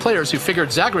from many players who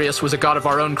figured Zagreus was a god of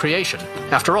our own creation.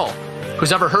 After all,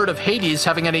 who's ever heard of Hades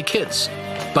having any kids?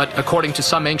 But according to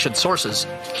some ancient sources,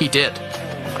 he did.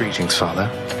 Greetings, Father.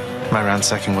 My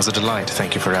ransacking was a delight,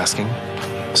 thank you for asking.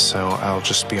 So I'll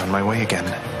just be on my way again.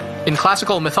 In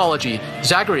classical mythology,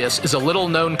 Zagreus is a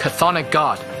little-known chthonic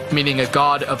god, meaning a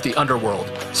god of the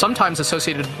underworld, sometimes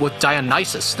associated with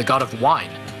Dionysus, the god of wine.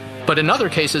 But in other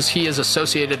cases, he is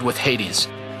associated with Hades.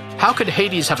 How could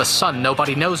Hades have a son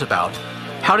nobody knows about?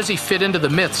 How does he fit into the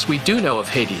myths we do know of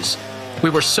Hades?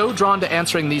 We were so drawn to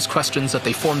answering these questions that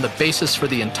they form the basis for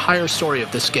the entire story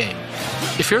of this game.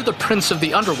 If you're the prince of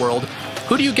the underworld,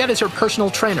 who do you get as your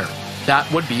personal trainer?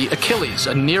 That would be Achilles,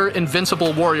 a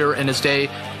near-invincible warrior in his day,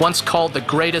 once called the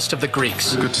greatest of the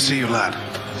Greeks. Good to see you, lad,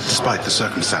 despite the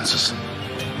circumstances.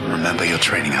 Remember your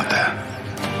training out there.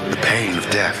 The pain of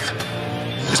death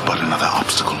is but another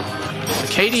obstacle.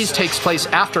 Hades takes place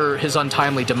after his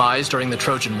untimely demise during the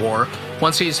Trojan War,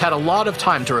 once he's had a lot of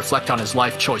time to reflect on his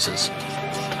life choices.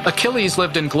 Achilles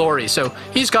lived in glory, so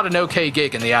he's got an okay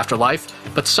gig in the afterlife,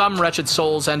 but some wretched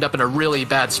souls end up in a really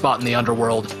bad spot in the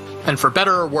underworld. And for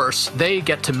better or worse, they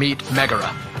get to meet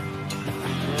Megara.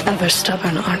 Ever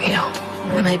stubborn, aren't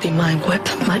you? Maybe my whip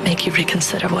might make you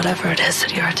reconsider whatever it is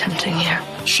that you're attempting here.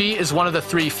 She is one of the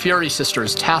three Fury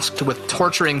sisters tasked with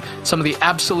torturing some of the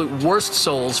absolute worst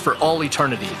souls for all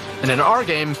eternity. And in our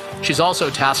game, she's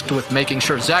also tasked with making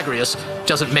sure Zagreus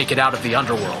doesn't make it out of the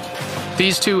underworld.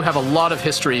 These two have a lot of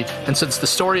history, and since the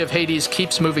story of Hades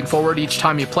keeps moving forward each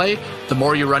time you play, the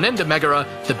more you run into Megara,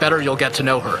 the better you'll get to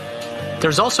know her.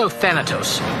 There's also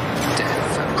Thanatos.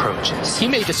 Death approaches. He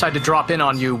may decide to drop in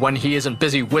on you when he isn't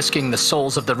busy whisking the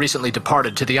souls of the recently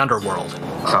departed to the underworld.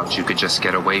 Thought you could just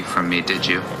get away from me, did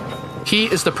you? He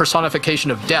is the personification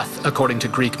of death, according to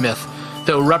Greek myth,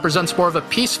 though represents more of a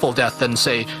peaceful death than,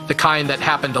 say, the kind that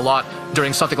happened a lot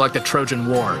during something like the Trojan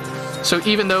War. So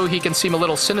even though he can seem a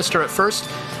little sinister at first,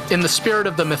 in the spirit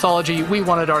of the mythology, we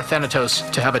wanted our Thanatos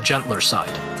to have a gentler side.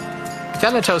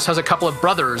 Thanatos has a couple of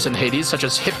brothers in Hades, such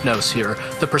as Hypnos here,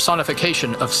 the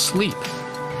personification of sleep.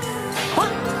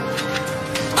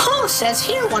 Paul says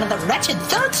here one of the wretched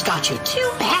thugs got you.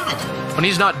 Too bad. When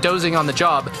he's not dozing on the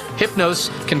job,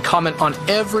 Hypnos can comment on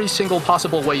every single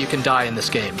possible way you can die in this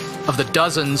game, of the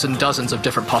dozens and dozens of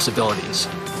different possibilities.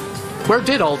 Where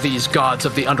did all these gods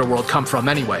of the underworld come from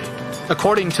anyway?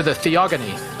 According to the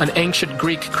Theogony, an ancient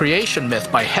Greek creation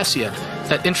myth by Hesiod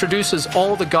that introduces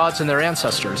all the gods and their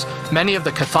ancestors, many of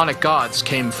the chthonic gods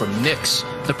came from Nyx,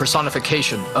 the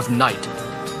personification of night.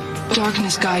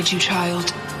 Darkness guides you,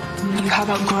 child. You have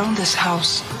outgrown this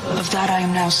house. Of that I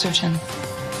am now certain.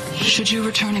 Should you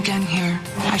return again here,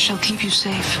 I shall keep you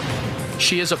safe.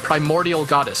 She is a primordial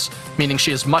goddess, meaning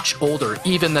she is much older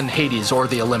even than Hades or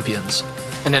the Olympians.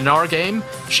 And in our game,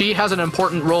 she has an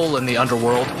important role in the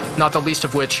underworld, not the least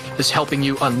of which is helping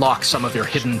you unlock some of your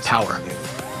hidden power.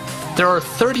 There are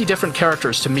 30 different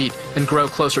characters to meet and grow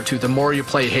closer to the more you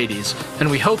play Hades,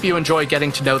 and we hope you enjoy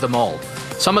getting to know them all.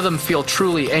 Some of them feel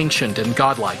truly ancient and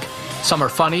godlike. Some are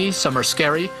funny, some are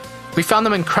scary. We found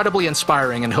them incredibly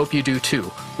inspiring and hope you do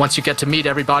too. once you get to meet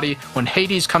everybody when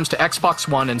Hades comes to Xbox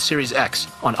One and Series X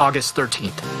on August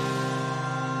 13th.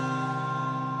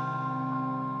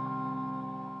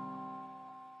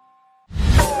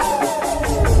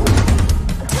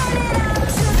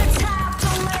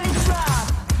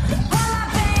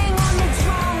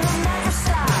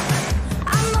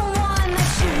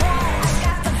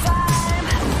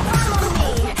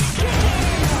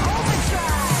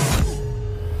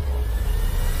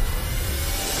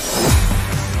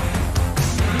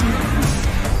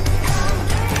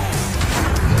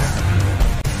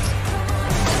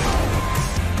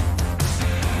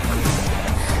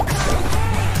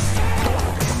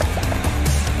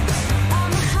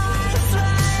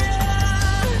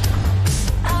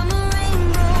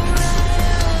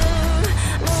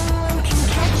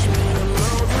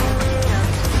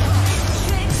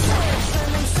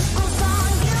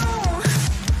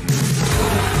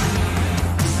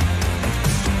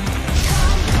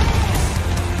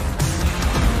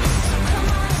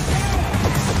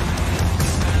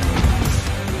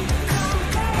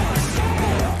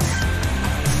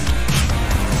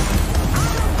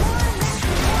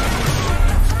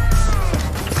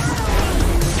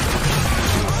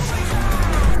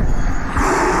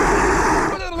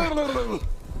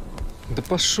 Да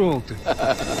пошел ты.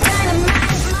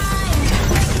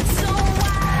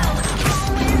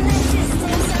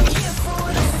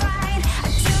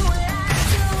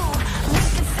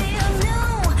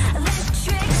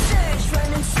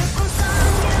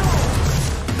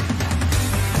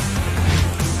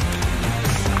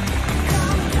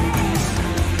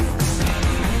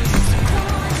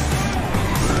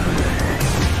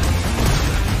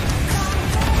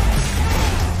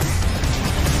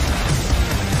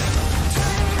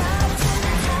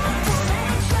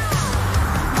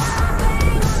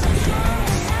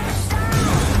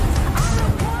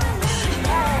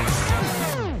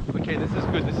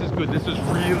 This is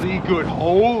really good.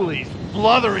 Holy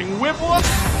spluttering whipple!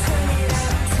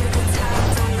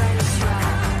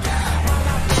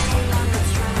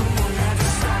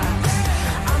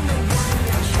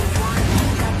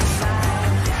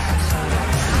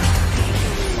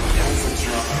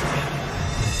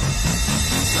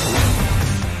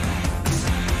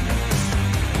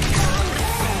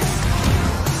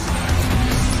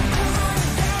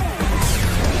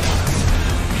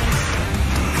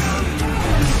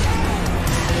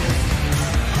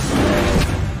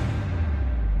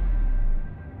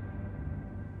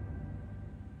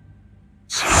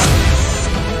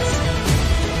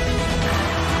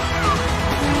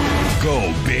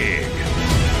 Go big.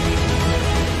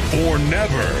 Or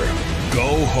never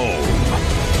go home.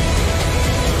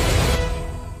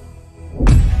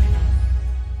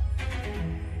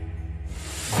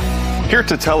 Here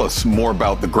to tell us more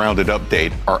about the Grounded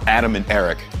update are Adam and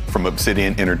Eric from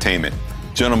Obsidian Entertainment.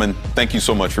 Gentlemen, thank you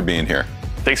so much for being here.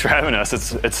 Thanks for having us.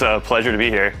 It's a pleasure to be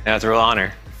here. Yeah, it's a real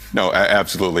honor. No,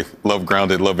 absolutely. Love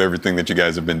Grounded, love everything that you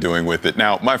guys have been doing with it.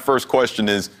 Now, my first question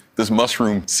is this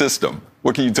mushroom system.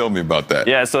 What can you tell me about that?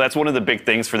 Yeah, so that's one of the big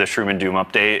things for the Shroom and Doom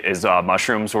update is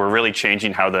mushrooms. We're really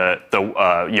changing how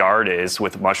the yard is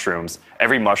with mushrooms.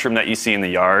 Every mushroom that you see in the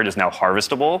yard is now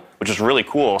harvestable, which is really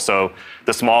cool. So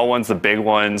the small ones, the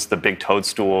big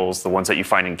toadstools, the ones that you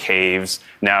find in caves,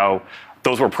 now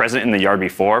those were present in the yard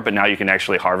before, but now you can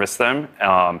actually harvest them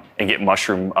and get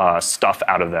mushroom stuff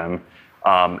out of them.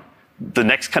 The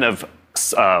next kind of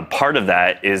part of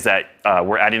that is that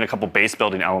we're adding a couple base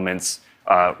building elements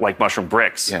like mushroom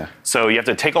bricks. Yeah. So you have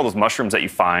to take all those mushrooms that you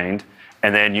find,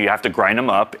 and then you have to grind them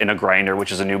up in a grinder,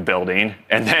 which is a new building.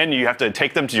 And then you have to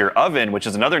take them to your oven, which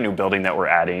is another new building that we're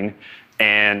adding,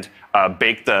 and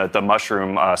bake the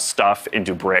mushroom stuff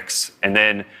into bricks. And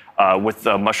then with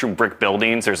the mushroom brick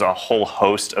buildings, there's a whole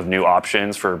host of new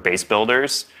options for base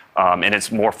builders. And it's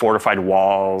more fortified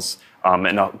walls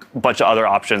and a bunch of other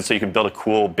options so you can build a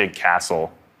cool big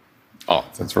castle. Oh,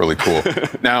 that's really cool.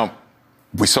 Now,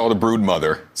 we saw the Brood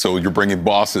Mother, so you're bringing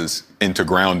bosses into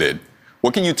Grounded.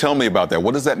 What can you tell me about that?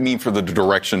 What does that mean for the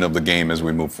direction of the game as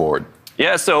we move forward?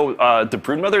 Yeah, so the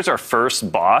Brood Mother is our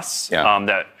first boss.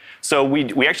 Yeah. So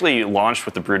we actually launched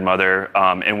with the Brood Mother,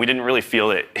 and we didn't really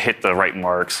feel it hit the right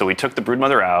mark. So we took the Brood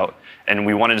Mother out, and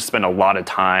we wanted to spend a lot of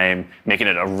time making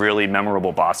it a really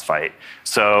memorable boss fight.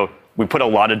 So we put a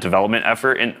lot of development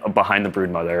effort behind the Brood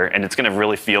Mother, and it's going to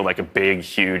really feel like a big,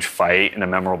 huge fight and a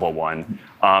memorable one.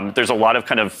 There's a lot of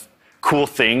kind of cool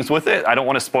things with it. I don't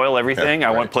want to spoil everything.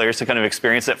 I want players to kind of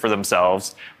experience it for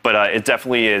themselves. But it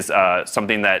definitely is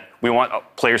something that we want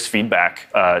players' feedback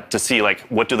to see, like,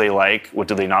 what do they like, what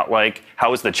do they not like,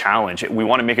 how is the challenge. We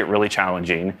want to make it really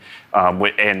challenging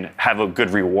and have a good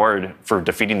reward for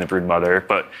defeating the Broodmother.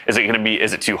 But is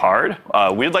it too hard?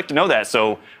 We'd like to know that.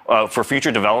 So for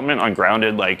future development on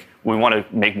Grounded, like, we want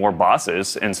to make more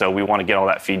bosses, and so we want to get all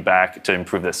that feedback to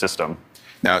improve the system.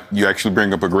 Now, you actually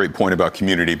bring up a great point about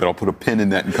community, but I'll put a pin in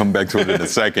that and come back to it in a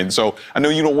second. So I know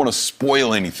you don't want to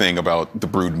spoil anything about the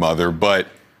Broodmother, but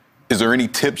is there any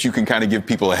tips you can kind of give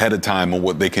people ahead of time on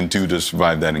what they can do to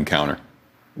survive that encounter?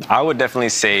 I would definitely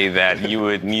say that you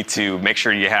would need to make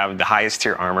sure you have the highest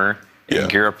tier armor and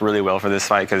gear up really well for this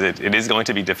fight, because it is going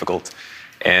to be difficult.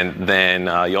 And then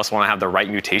you also want to have the right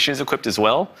mutations equipped as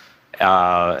well.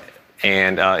 And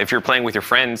if you're playing with your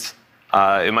friends,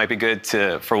 it might be good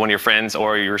for one of your friends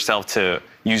or yourself to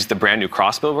use the brand new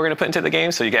crossbow we're going to put into the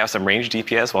game, so you can have some ranged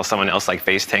DPS while someone else like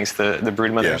face tanks the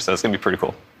Broodmother. Yeah. So it's going to be pretty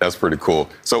cool. That's pretty cool.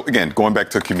 So again, going back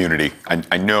to community,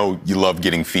 I know you love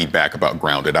getting feedback about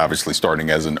Grounded, obviously starting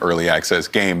as an early access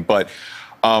game, but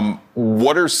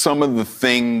what are some of the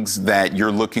things that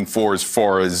you're looking for as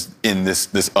far as in this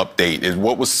update?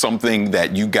 What was something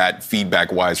that you got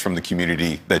feedback-wise from the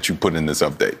community that you put in this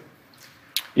update?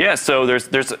 Yeah, so there's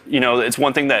it's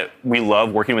one thing that we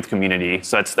love working with community.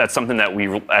 So that's something that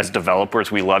we, as developers,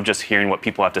 we love just hearing what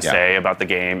people have to say about the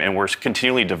game, and we're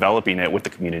continually developing it with the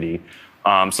community.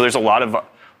 So there's a lot of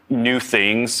new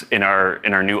things in our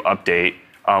new update.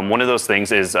 One of those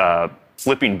things is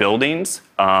flipping buildings,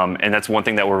 and that's one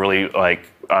thing that we're really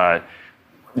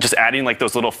just adding like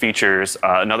those little features.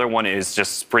 Another one is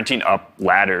just sprinting up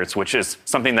ladders, which is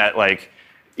something that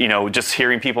just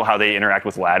hearing people how they interact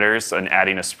with ladders and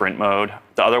adding a sprint mode.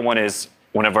 The other one is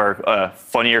one of our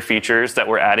funnier features that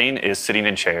we're adding is sitting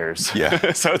in chairs.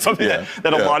 Yeah. So it's something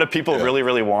that a lot of people really,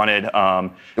 really wanted.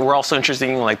 We're also interested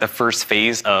in like the first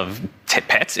phase of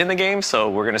pets in the game. So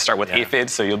we're going to start with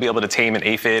aphids. So you'll be able to tame an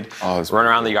aphid, run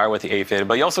around the yard with the aphid.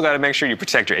 But you also got to make sure you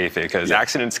protect your aphid, because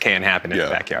accidents can happen in the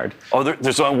backyard. Oh,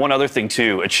 there's one other thing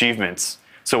too, achievements.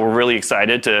 So we're really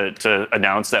excited to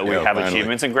announce that we have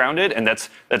achievements in Grounded, and that's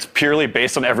purely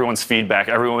based on everyone's feedback.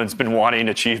 Everyone's been wanting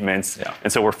achievements,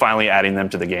 and so we're finally adding them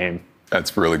to the game.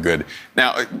 That's really good.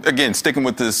 Now, again, sticking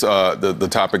with this, the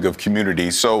topic of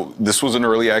community. So this was an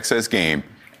early access game,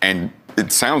 and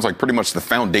it sounds like pretty much the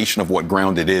foundation of what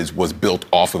Grounded is was built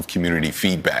off of community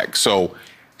feedback. So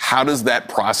how does that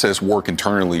process work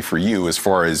internally for you as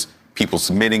far as people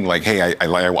submitting, like, hey,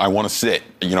 I want to sit,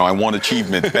 I want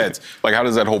achievements, pets. Like, how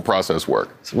does that whole process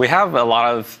work? So we have a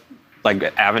lot of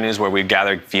avenues where we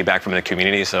gather feedback from the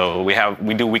community. So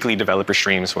we do weekly developer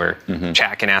streams where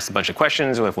chat can ask a bunch of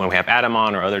questions when we have Adam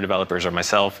on or other developers or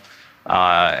myself,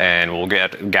 and we'll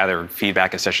gather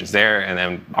feedback in sessions there. And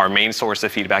then our main source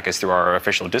of feedback is through our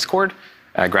official Discord,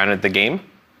 Grounded the Game.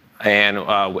 And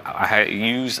I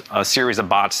use a series of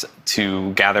bots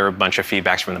to gather a bunch of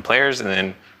feedbacks from the players, and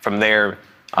then from there,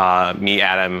 me,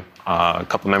 Adam, a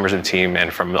couple members of the team,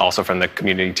 and also from the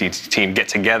community team get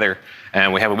together,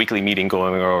 and we have a weekly meeting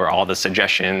going over all the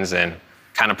suggestions and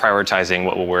kind of prioritizing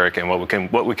what will work and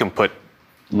what we can put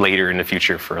later in the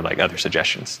future for like other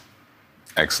suggestions.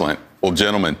 Excellent. Well,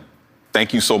 gentlemen,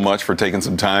 thank you so much for taking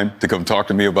some time to come talk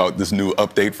to me about this new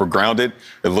update for Grounded.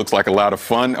 It looks like a lot of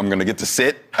fun. I'm going to get to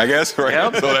sit, I guess, right?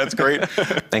 Yep. So that's great.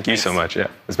 Thank you so much. Yeah,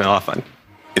 it's been a lot of fun.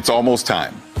 It's almost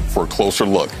time for a closer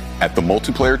look at the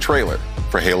multiplayer trailer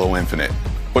for Halo Infinite.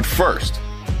 But first,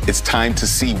 it's time to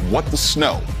see what the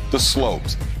snow, the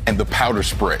slopes, and the powder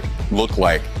spray look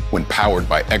like when powered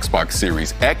by Xbox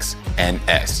Series X and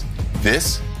S.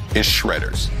 This is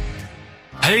Shredders.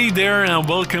 Hey there, and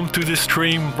welcome to this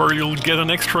stream where you'll get an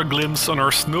extra glimpse on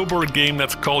our snowboard game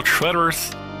that's called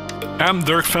Shredders. I'm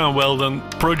Dirk van Welden,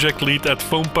 project lead at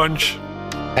Foam Punch.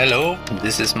 Hello,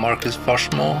 this is Marcus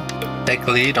Foshmo, tech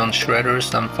lead on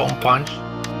Shredders and Foam Punch.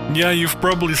 Yeah, you've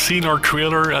probably seen our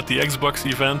trailer at the Xbox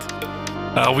event.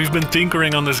 We've been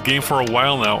tinkering on this game for a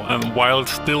while now, and while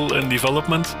it's still in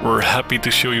development, we're happy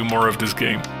to show you more of this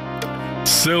game.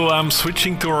 So I'm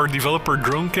switching to our developer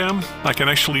drone cam. I can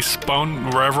actually spawn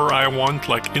wherever I want,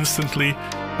 like instantly.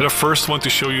 But I first want to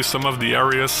show you some of the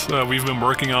areas we've been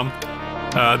working on.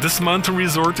 This mountain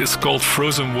resort is called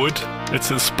Frozen Wood.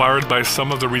 It's inspired by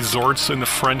some of the resorts in the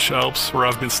French Alps where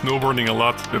I've been snowboarding a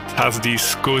lot. It has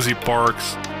these cozy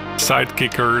parks, side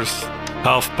kickers,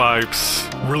 half pipes,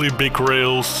 really big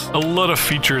rails, a lot of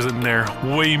features in there,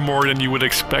 way more than you would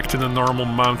expect in a normal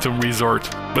mountain resort.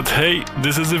 But hey,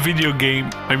 this is a video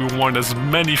game and we want as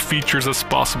many features as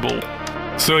possible.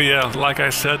 So yeah, like I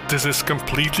said, this is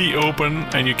completely open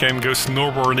and you can go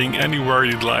snowboarding anywhere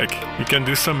you'd like. You can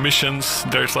do some missions,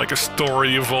 there's like a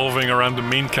story evolving around the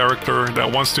main character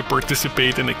that wants to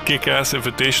participate in a kick-ass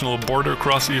invitational border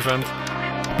cross event.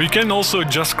 But you can also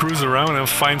just cruise around and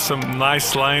find some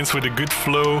nice lines with a good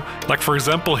flow, like for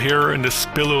example here in this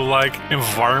pillow-like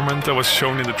environment that was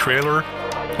shown in the trailer.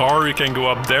 Or you can go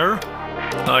up there,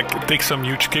 like take some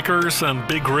huge kickers and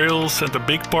big rails at the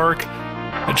big park.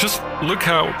 And just look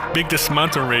how big this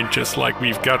mountain range is. Like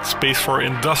we've got space for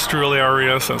industrial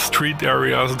areas and street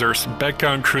areas, there's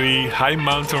backcountry, high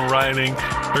mountain riding,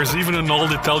 there's even an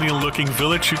old Italian looking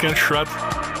village you can shred.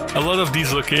 A lot of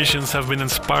these locations have been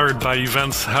inspired by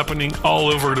events happening all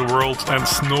over the world and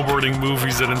snowboarding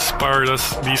movies that inspired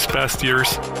us these past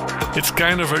years. It's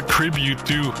kind of a tribute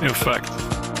to, in fact.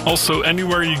 Also,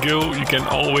 anywhere you go, you can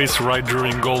always ride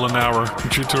during golden hour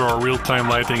due to our real-time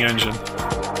lighting engine.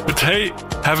 But hey,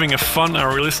 having a fun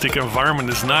and realistic environment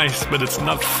is nice, but it's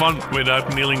not fun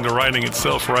without nailing the riding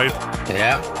itself, right?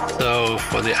 Yeah, so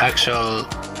for the actual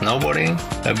snowboarding,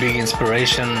 a big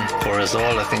inspiration for us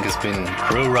all, I think, has been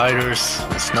pro riders,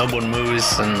 snowboard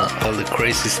movies, and all the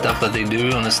crazy stuff that they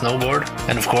do on a snowboard.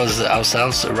 And of course,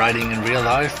 ourselves riding in real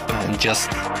life and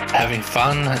just having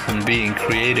fun and being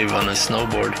creative on a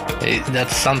snowboard.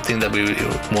 That's something that we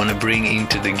want to bring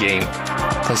into the game.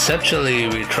 Conceptually,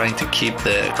 we're trying to keep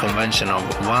the convention of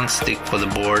one stick for the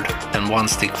board and one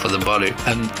stick for the body,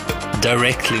 and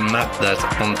directly map that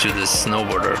onto the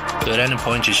snowboarder. So at any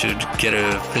point you should get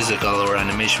a physical or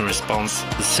animation response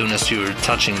as soon as you're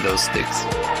touching those sticks.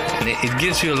 And it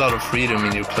gives you a lot of freedom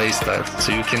in your playstyle,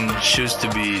 so you can choose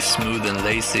to be smooth and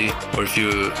lazy, or if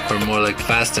you are more like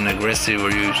fast and aggressive,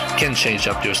 or you can change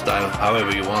up your style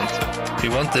however you want. You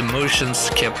want the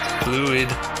motions kept fluid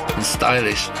and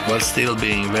stylish while still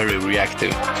being very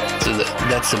reactive. So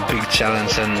that's a big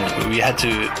challenge, and we had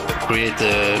to create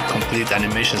a complete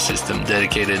animation system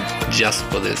dedicated just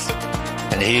for this.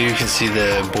 And here you can see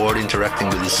the board interacting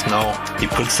with the snow. He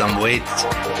puts some weight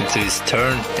into his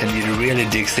turn and he really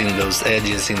digs in those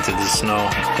edges into the snow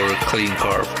for a clean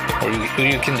carve. Or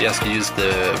you can just use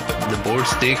the board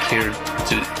stick here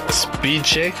to speed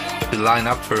check, to line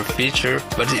up for a feature.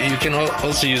 But you can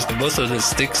also use both of the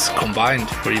sticks combined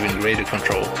for even greater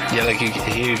control. Yeah, like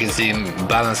here you can see him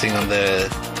balancing on the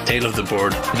tail of the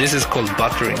board. This is called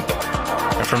buttering.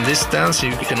 And from this stance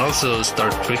you can also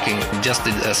start tricking just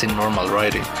as in normal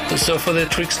riding. So for the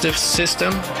trick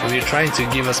system, we're trying to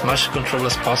give as much control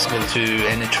as possible to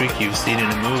any trick you've seen in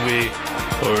a movie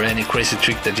or any crazy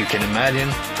trick that you can imagine,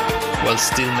 while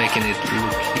still making it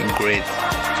look great.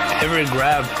 Every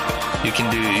grab you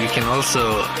can do, you can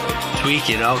also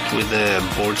tweak it out with the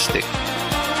board stick.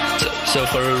 So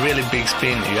for a really big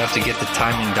spin, you have to get the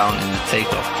timing down in the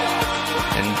takeoff.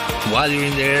 And while you're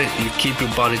in there, you keep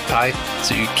your body tight,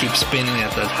 so you keep spinning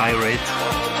at that high rate.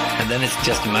 And then it's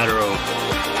just a matter of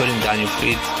putting down your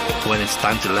feet when it's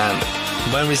time to land.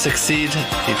 When we succeed,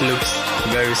 it looks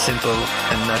very simple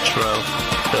and natural.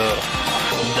 So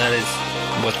that is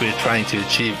what we're trying to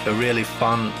achieve, a really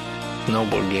fun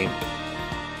snowboard game.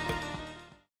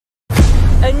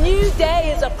 A new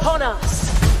day is upon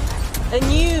us. A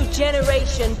new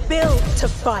generation built to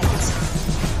fight.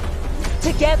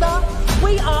 Together,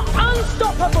 we are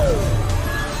unstoppable!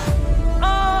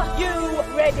 Are you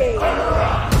ready?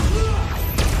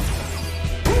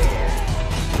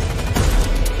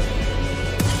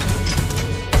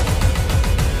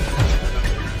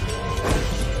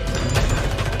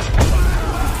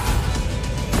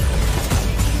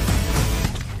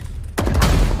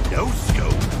 No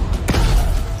scope.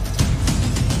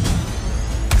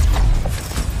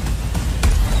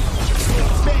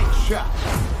 Big shot.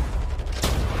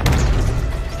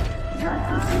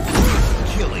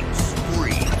 Killing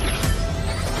spree.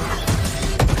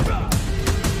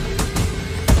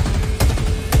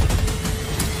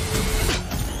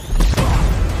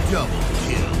 Double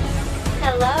kill.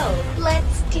 Hello,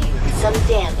 let's do some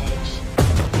damage.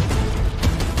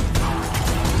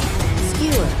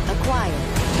 Skewer acquired.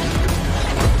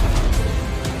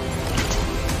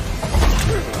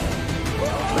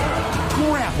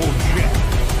 Grapple jet.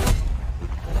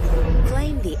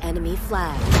 Claim the enemy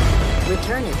flag.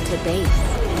 Return it to base.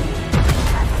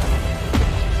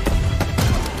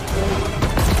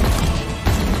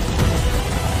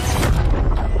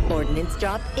 Ordnance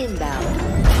drop inbound.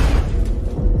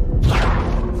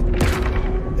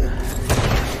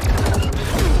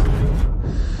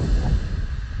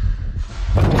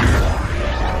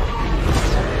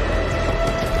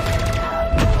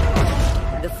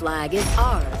 The flag is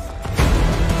ours.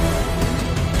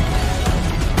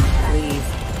 Please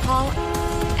call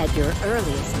at your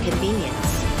earliest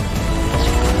convenience.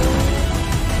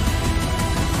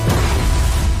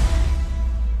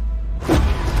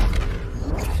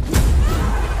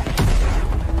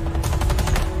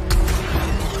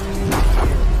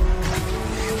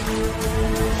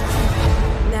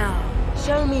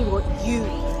 Show me what you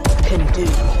can do.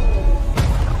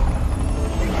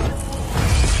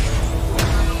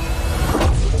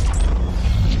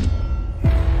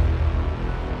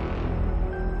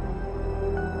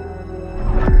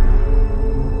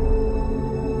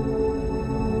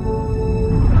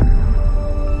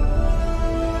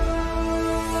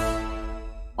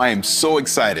 I am so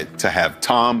excited to have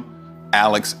Tom,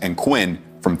 Alex, and Quinn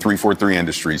from 343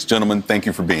 Industries. Gentlemen, thank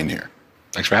you for being here.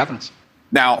 Thanks for having us.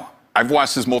 Now, I've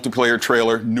watched this multiplayer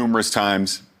trailer numerous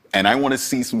times, and I want to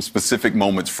see some specific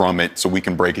moments from it so we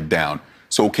can break it down.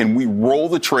 So can we roll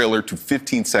the trailer to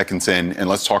 15 seconds in, and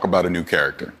let's talk about a new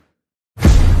character.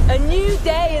 A new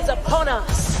day is upon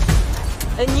us.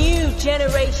 A new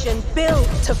generation built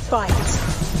to fight.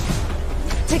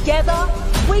 Together,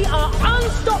 we are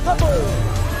unstoppable.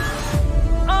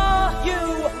 Are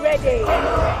you ready?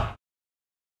 All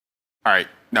right,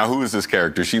 now who is this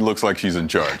character? She looks like she's in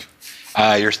charge.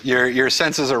 Your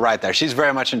senses are right there. She's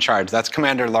very much in charge. That's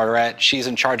Commander Laurette. She's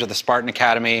in charge of the Spartan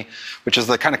Academy, which is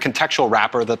the kind of contextual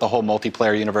wrapper that the whole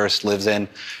multiplayer universe lives in.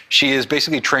 She is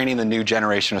basically training the new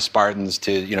generation of Spartans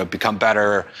to, you know, become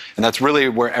better, and that's really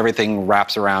where everything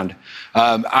wraps around.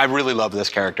 I really love this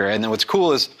character, and then what's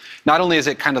cool is not only is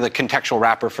it kind of the contextual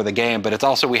wrapper for the game, but it's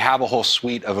also we have a whole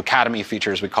suite of academy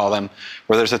features, we call them,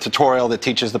 where there's a tutorial that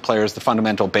teaches the players the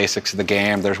fundamental basics of the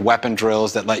game. There's weapon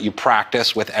drills that let you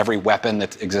practice with every weapon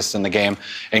that exists in the game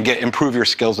and improve your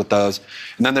skills with those.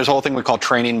 And then there's a whole thing we call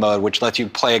training mode, which lets you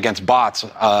play against bots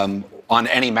on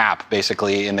any map,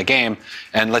 basically, in the game,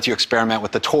 and lets you experiment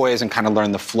with the toys and kind of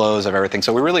learn the flows of everything.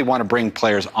 So we really want to bring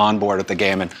players on board with the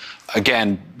game, and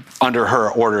again, under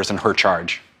her orders and her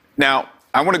charge. Now,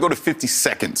 I want to go to 50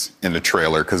 seconds in the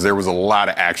trailer because there was a lot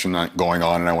of action going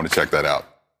on, and I want to check that out.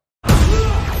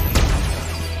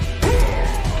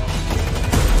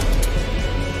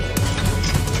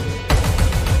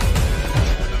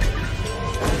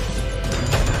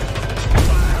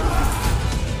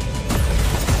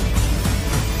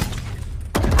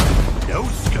 No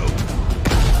scope.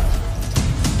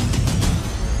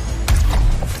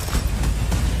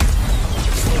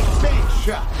 Big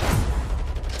shot.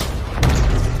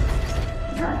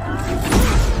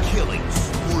 Killing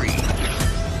spree.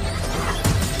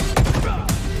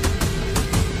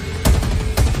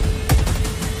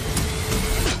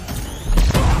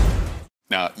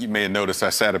 Now, you may have noticed I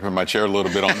sat up in my chair a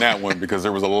little bit on that one because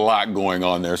there was a lot going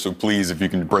on there. So please, if you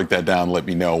can break that down, let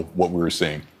me know what we were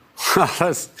seeing.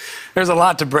 There's a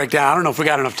lot to break down. I don't know if we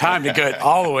got enough time to get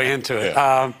all the way into it.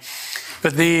 Yeah.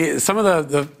 But some of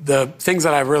the things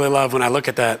that I really love when I look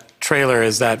at that trailer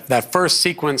is that first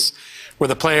sequence where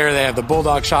the player, they have the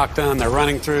bulldog shotgun, they're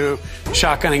running through,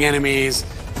 shotgunning enemies,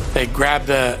 they grab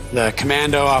the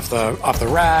commando off the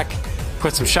rack,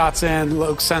 put some shots in,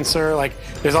 low sensor, like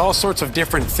there's all sorts of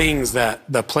different things that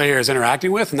the player is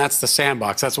interacting with, and that's the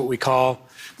sandbox. That's what we call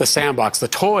the sandbox, the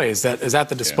toys that is at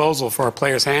the disposal for our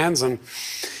players' hands. And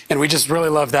we just really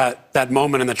love that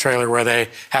moment in the trailer where they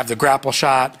have the grapple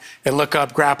shot, they look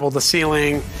up, grapple the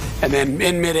ceiling, and then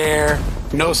in midair,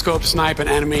 no scope snipe an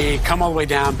enemy, come all the way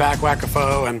down, back whack a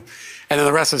foe, and then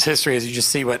the rest is history as you just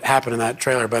see what happened in that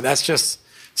trailer. But that's just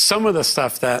some of the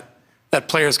stuff that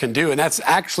players can do, and that's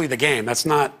actually the game. That's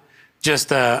not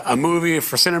just a movie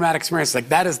for cinematic experience. Like,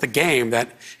 that is the game that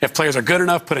if players are good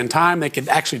enough, put in time, they can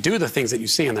actually do the things that you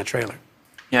see in that trailer.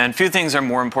 Yeah, and few things are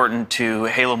more important to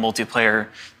Halo multiplayer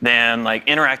than like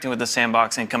interacting with the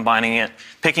sandbox and combining it,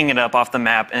 picking it up off the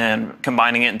map and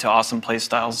combining it into awesome play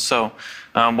styles. So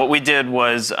what we did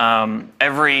was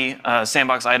every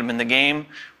sandbox item in the game,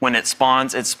 when it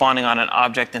spawns, it's spawning on an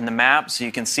object in the map, so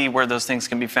you can see where those things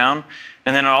can be found.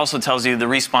 And then it also tells you the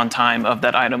respawn time of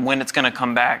that item, when it's going to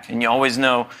come back. And you always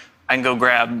know, I can go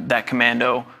grab that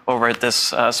commando over at this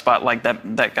spot like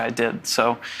that guy did.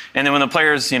 So, and then when the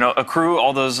players, accrue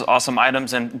all those awesome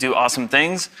items and do awesome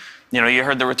things, you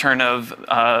heard the return of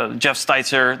Jeff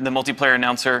Steitzer, the multiplayer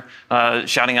announcer,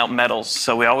 shouting out medals.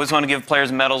 So we always want to give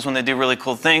players medals when they do really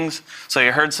cool things. So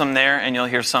you heard some there, and you'll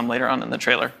hear some later on in the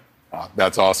trailer. Oh,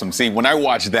 that's awesome. See, when I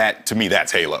watch that, to me,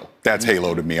 that's Halo. That's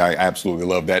Halo to me. I absolutely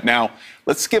love that. Now,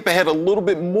 let's skip ahead a little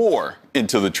bit more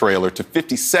into the trailer to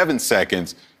 57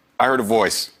 seconds. I heard a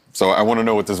voice, so I want to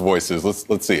know what this voice is.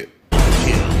 Let's see it.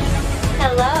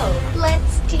 Hello,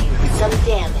 let's do some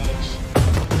damage.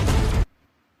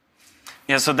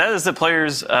 Yeah, so that is the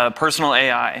player's personal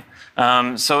AI.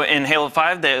 So in Halo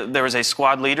 5, there was a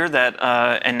squad leader that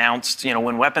announced,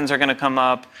 when weapons are going to come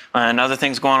up and other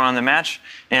things going on in the match.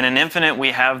 And in Infinite, we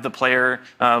have the player,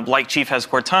 like Chief has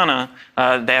Cortana,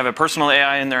 they have a personal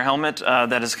AI in their helmet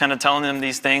that is kind of telling them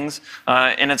these things.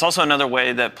 And it's also another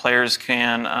way that players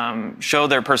can show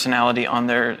their personality in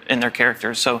their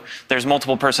characters. So there's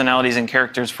multiple personalities and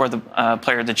characters for the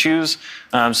player to choose,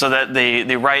 so that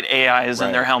the right AI is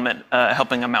in their helmet,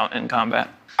 helping them out in combat.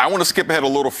 I want to skip ahead a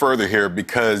little further here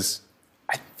because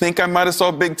I think I might have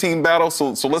saw Big Team Battle.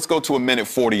 So let's go to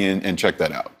 1:40 and check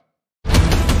that out.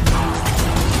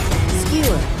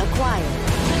 Skewer acquired.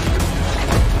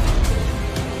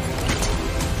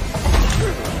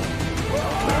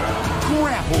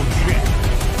 Grapple jet.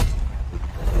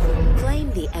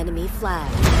 Claim the enemy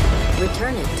flag.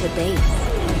 Return it to base.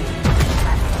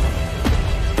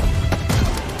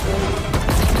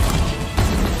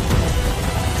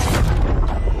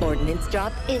 Ordnance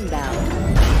drop inbound.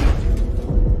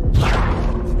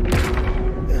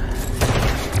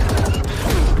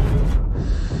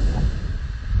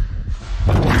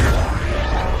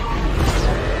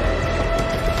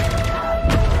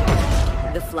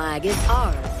 The flag is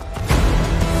ours.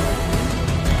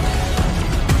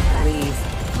 Please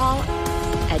call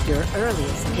at your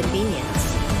earliest convenience.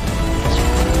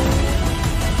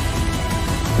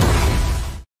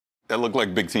 That looked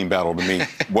like Big Team Battle to me.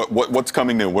 What's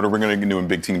coming new? What are we going to do in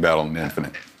Big Team Battle in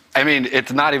Infinite? I mean,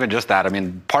 it's not even just that. I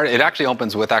mean, it actually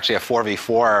opens with actually a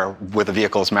 4v4 with a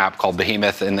vehicles map called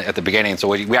Behemoth at the beginning. So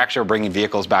we actually are bringing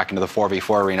vehicles back into the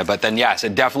 4v4 arena. But then, yes,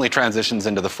 it definitely transitions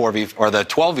into the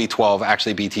 12v12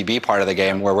 actually BTB part of the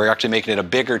game, where we're actually making it a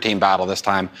bigger team battle this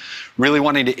time, really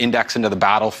wanting to index into the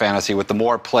battle fantasy with the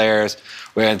more players.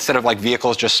 Where instead of like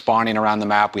vehicles just spawning around the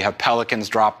map, we have pelicans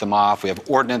drop them off. We have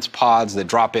ordnance pods that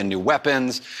drop in new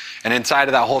weapons. And inside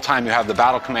of that whole time, you have the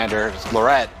battle commander,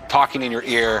 Lorette, talking in your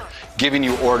ear, giving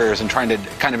you orders and trying to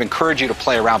kind of encourage you to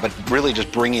play around, but really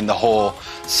just bringing the whole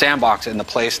sandbox and the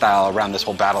play style around this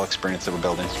whole battle experience that we're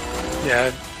building.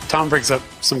 Yeah, Tom brings up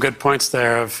some good points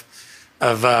there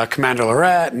of Commander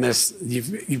Lorette, and this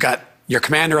you've got your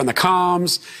commander on the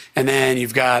comms, and then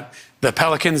you've got the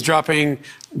pelicans dropping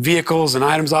vehicles and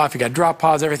items off. You got drop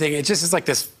pods, everything. It just is like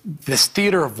this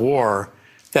theater of war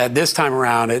that this time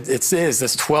around it is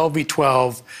this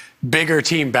 12v12 bigger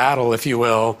team battle, if you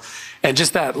will. And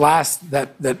just that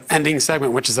that ending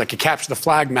segment, which is like a capture the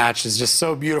flag match, is just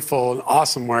so beautiful and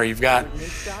awesome, where you've got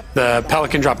the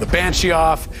Pelican drop the Banshee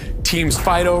off, teams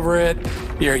fight over it.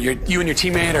 You and your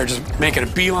teammate are just making a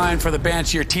beeline for the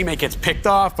Banshee. Your teammate gets picked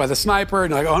off by the sniper,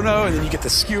 and you're like, oh no, and then you get the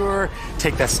skewer,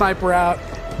 take that sniper out,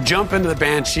 jump into the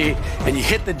Banshee, and you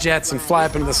hit the jets and fly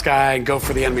up into the sky and go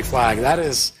for the enemy flag.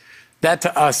 That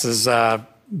to us is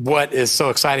what is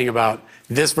so exciting about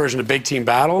this version of Big Team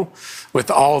Battle,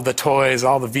 with all of the toys,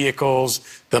 all the vehicles,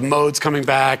 the modes coming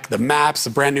back, the maps, the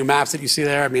brand new maps that you see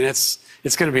there. I mean, it's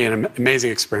going to be an amazing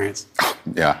experience.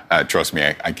 Yeah, trust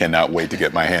me, I cannot wait to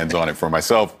get my hands on it for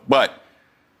myself. But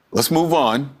let's move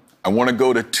on. I want to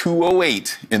go to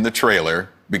 208 in the trailer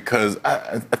because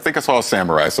I think I saw a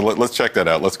samurai. So let's check that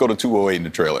out. Let's go to 208 in the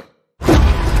trailer.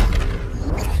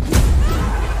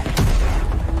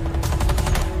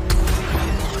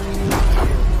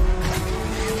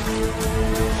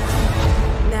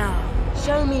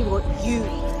 Show me what you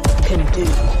can do.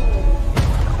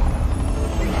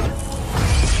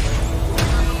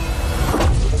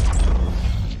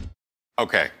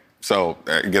 Okay, so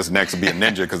I guess next will be a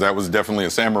ninja, because that was definitely a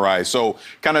samurai. So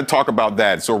kind of talk about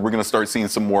that. So we're going to start seeing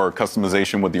some more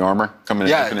customization with the armor coming in.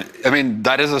 Yeah, I mean,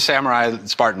 that is a samurai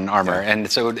Spartan armor. Yeah.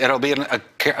 And so it'll be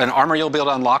an armor you'll be able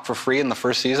to unlock for free in the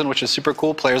first season, which is super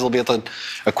cool. Players will be able to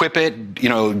equip it,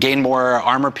 gain more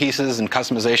armor pieces and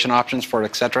customization options for it,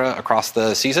 et cetera, across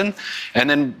the season. And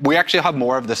then we actually have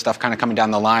more of this stuff kind of coming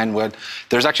down the line.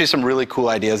 There's actually some really cool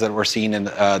ideas that we're seeing in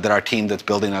that our team that's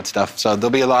building that stuff. So there'll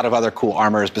be a lot of other cool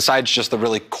armors besides just the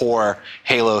really core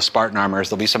Halo Spartan armors.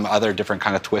 There'll be some other different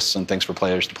kind of twists and things for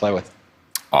players to play with.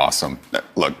 Awesome.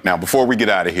 Look, now before we get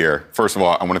out of here, first of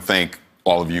all, I want to thank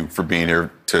all of you for being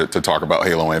here to talk about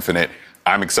Halo Infinite.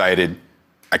 I'm excited.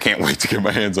 I can't wait to get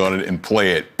my hands on it and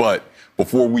play it. But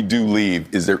before we do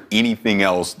leave, is there anything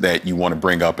else that you want to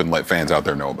bring up and let fans out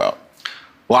there know about?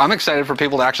 Well, I'm excited for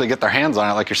people to actually get their hands on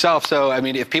it like yourself. So, I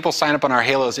mean, if people sign up on our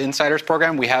Halo's Insiders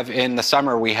program, we have in the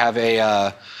summer, we have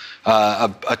a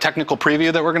technical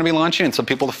preview that we're going to be launching, and so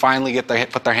people to finally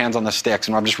put their hands on the sticks.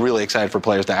 And I'm just really excited for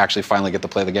players to actually finally get to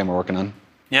play the game we're working on.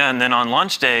 Yeah, and then on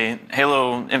launch day,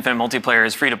 Halo Infinite Multiplayer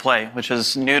is free to play, which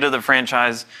is new to the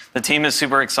franchise. The team is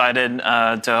super excited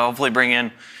to hopefully bring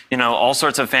in, all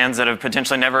sorts of fans that have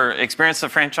potentially never experienced the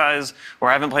franchise or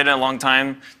haven't played it in a long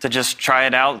time to just try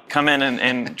it out. Come in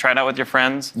and try it out with your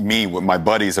friends. Me, with my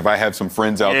buddies, if I have some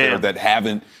friends out there that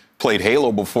haven't played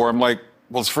Halo before, I'm like,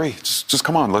 well, it's free. Just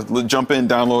come on. Let's jump in,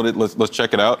 download it. Let's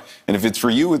check it out. And if it's for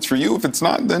you, it's for you. If it's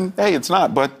not, then hey, it's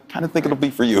not. But kind of think it'll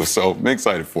be for you. So I'm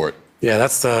excited for it. Yeah,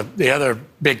 that's the other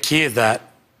big key of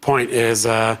that point is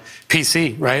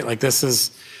PC, right? Like this is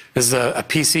a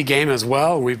PC game as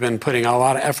well. We've been putting a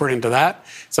lot of effort into that.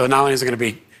 So not only is it going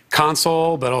to be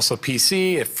console, but also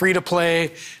PC, free to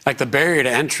play. Like the barrier to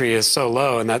entry is so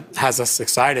low, and that has us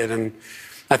excited. And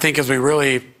I think as we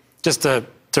really, just to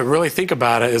really think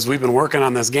about it, is we've been working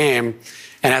on this game.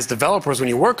 And as developers, when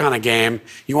you work on a game,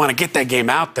 you want to get that game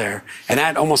out there. And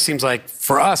that almost seems like,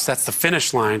 for us, that's the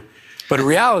finish line. But in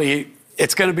reality,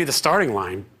 it's going to be the starting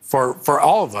line for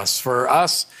all of us, for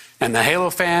us and the Halo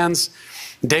fans.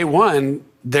 Day one,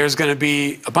 there's going to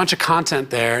be a bunch of content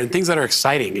there and things that are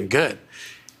exciting and good.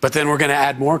 But then we're going to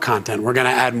add more content. We're going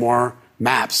to add more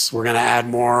maps. We're going to add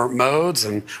more modes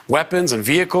and weapons and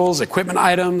vehicles, equipment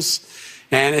items.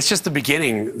 And it's just the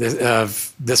beginning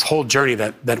of this whole journey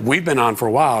that we've been on for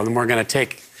a while. And we're going to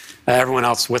take everyone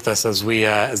else with us as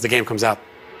the game comes out.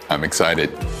 I'm excited.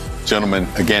 Gentlemen,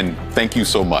 again, thank you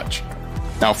so much.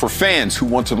 Now, for fans who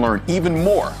want to learn even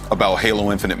more about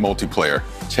Halo Infinite Multiplayer,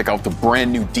 check out the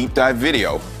brand new deep dive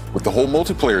video with the whole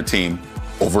multiplayer team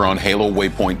over on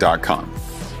HaloWaypoint.com.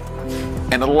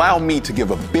 And allow me to give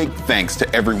a big thanks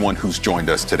to everyone who's joined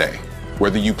us today.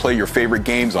 Whether you play your favorite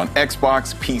games on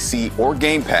Xbox, PC, or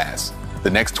Game Pass,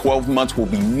 the next 12 months will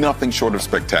be nothing short of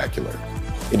spectacular.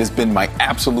 It has been my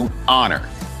absolute honor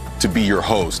to be your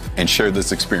host and share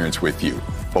this experience with you.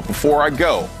 But before I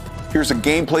go, here's a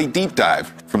gameplay deep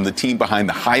dive from the team behind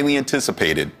the highly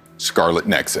anticipated Scarlet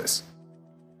Nexus.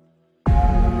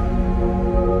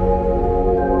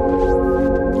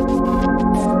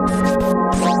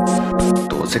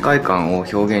 世界観を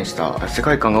表現した世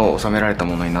界観が収められた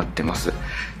ものになってます。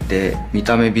で、見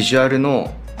た目ビジュアル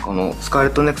のこのスカーレ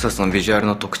ットネクサスのビジュアル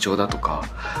の特徴だとか、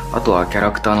あとはキャ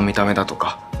ラクターの見た目だと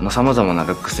か、様々な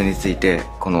ルックスについて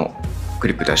このク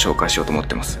リップでは紹介しようと思っ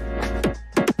てます。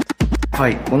は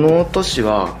い、この都市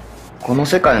はこの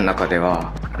世界の中で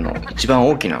は一番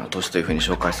大きな都市というふうに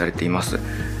紹介されています。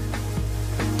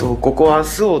ここは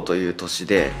スオという都市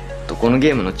で、この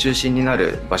ゲームの中心にな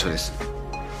る場所です。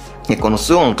でこの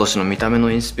スオの都市の見た目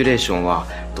のインスピレーションは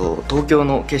東京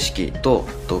の景色と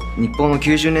日本の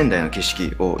90年代の景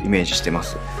色をイメージしてま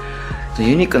す。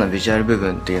ユニークなビジュアル部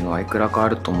分っていうのはいくらかあ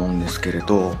ると思うんですけれ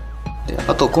ど、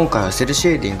あと今回はセルシ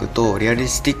ェーディングとリアリ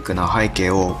スティックな背景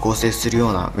を合成するよ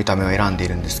うな見た目を選んでい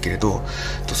るんですけれど、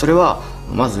それは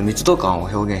まず密度感を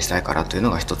表現したいからという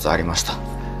のが一つありました。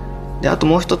であと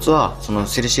もう一つはその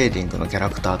セルシェーディングのキャラ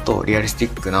クターとリアリステ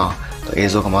ィックな映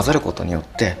像が混ざることによっ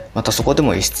てまたそこで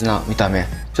も異質な見た目、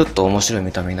ちょっと面白い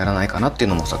見た目にならないかなっていう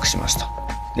のも模索しました。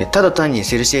でただ単に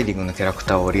セルシェーディングのキャラク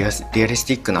ターをリアリス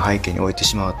ティックな背景に置いて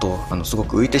しまうとすご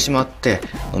く浮いてしまって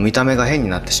見た目が変に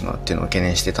なってしまうっていうのを懸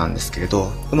念してたんですけれ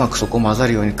ど、うまくそこを混ざ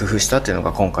るように工夫したっていうの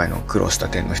が今回の苦労した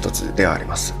点の一つではあり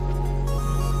ます。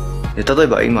で例え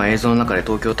ば今映像の中で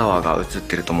東京タワーが映っ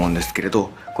てると思うんですけれ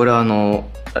ど、これは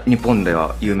日本で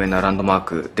は有名なランドマー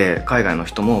クで海外の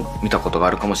人も見たことが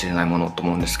あるかもしれないものと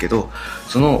思うんですけど、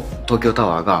その東京タ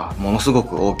ワーがものすご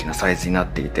く大きなサイズになっ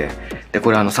ていて、で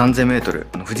これ3000m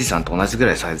富士山と同じぐ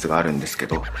らいサイズがあるんですけ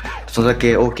ど、それだ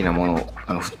け大きなもの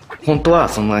本当は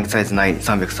そんなサイズない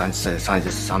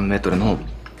333メートルの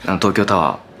東京タ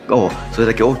ワーをそれ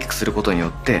だけ大きくすることによ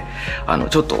って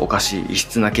ちょっとおかしい異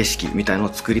質な景色みたいの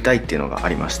を作りたいっていうのがあ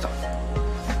りました。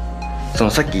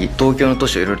さっき東京の都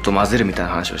市をいろいろと混ぜるみたい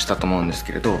な話をしたと思うんです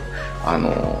けれど、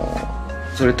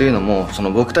それというのも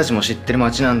僕たちも知ってる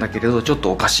街なんだけれどちょっ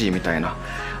とおかしいみたいな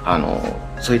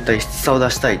そういった異質さを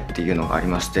出したいっていうのがあり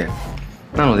まして、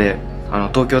なので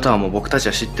東京タワーも僕たち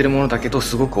は知ってるものだけど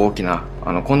すごく大きな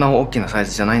こんな大きなサイ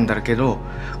ズじゃないんだけど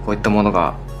こういったもの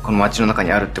がこの街の中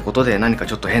にあるってことで何か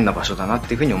ちょっと変な場所だなっ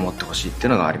ていうふうに思ってほしいっていう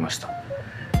のがありました。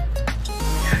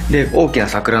で大きな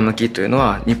桜の木というの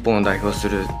は日本を代表す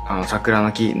る桜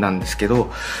の木なんですけど、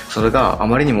それがあ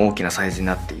まりにも大きなサイズに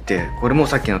なっていて、これも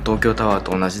さっきの東京タワー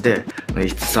と同じで異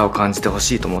質さを感じてほ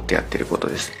しいと思ってやっていること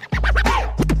です。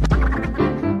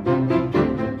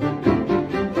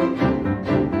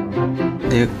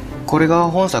でこれが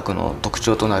本作の特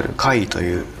徴となる怪異と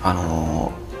いう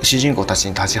主人公たち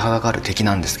に立ちはだかる敵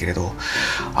なんですけれど、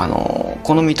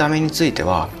この見た目について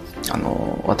は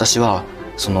私は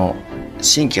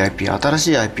新規 IP、新し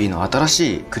い IP の新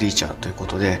しいクリーチャーというこ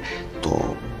とで、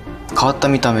変わった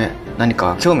見た目、何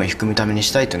か興味を引く見た目に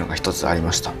したいというのが一つあり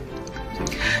ました。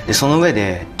でその上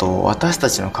で、私た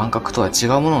ちの感覚とは違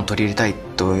うものを取り入れたい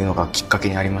というのがきっかけ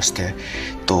にありまして、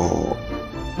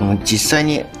実際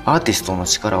にアーティストの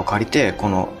力を借りてこ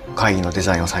の会議のデ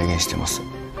ザインを再現しています。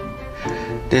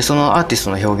でそのアーティス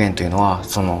トの表現というのは、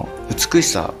その美し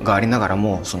さがありながら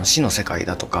も、その死の世界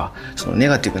だとか、そのネ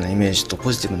ガティブなイメージと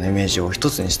ポジティブなイメージを一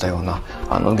つにしたような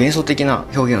幻想的な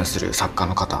表現をする作家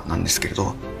の方なんですけれ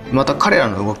ど、また彼ら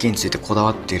の動きについてこだ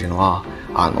わっているのは、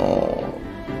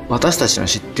私たちの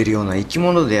知っているような生き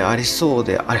物でありそう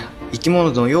で生き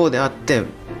物のようであって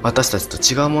私たち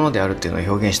と違うものであるっていうのを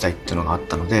表現したいっていうのがあっ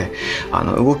たので、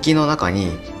動きの中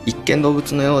に一見動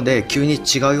物のようで急に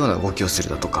違うような動きをする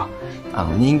だとか、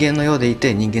人間のようでい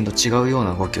て人間と違うよう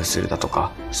な動きをするだと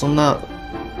か、そんな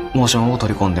モーションを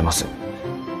取り込んでます。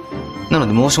なの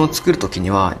でモーションを作る時に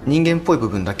は人間っぽい部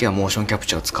分だけはモーションキャプ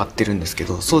チャーを使ってるんですけ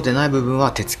ど、そうでない部分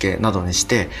は手付けなどにし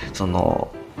て、そ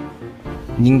の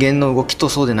人間の動きと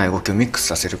そうでない動きをミックス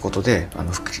させることで不思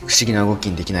議な動き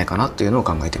にできないかなというのを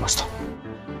考えていました。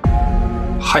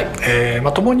はい、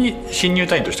共に新入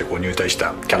隊員として入隊し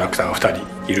たキャラクターが2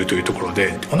人いるというところ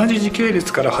で、同じ時系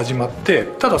列から始まって、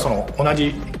ただその同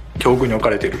じ境遇に置か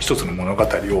れている一つの物語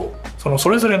をそ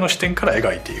れぞれの視点から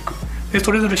描いていく。で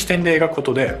それぞれ視点で描くこ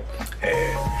とで、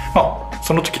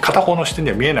その時片方の視点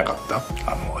では見えなかった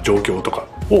状況とか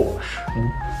を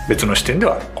別の視点で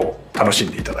は楽し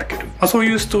んでいただける、そう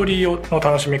いうストーリーの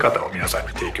楽しみ方を皆さんに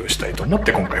提供したいと思っ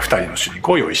て、今回2人の主人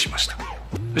公を用意しました。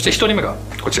そして1人目が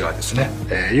こちらですね、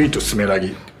ゆいとすめら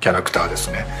ぎキャラクターで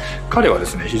すね。彼はで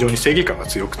すね、非常に正義感が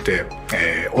強くて、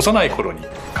幼い頃に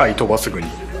貝飛ばすぐに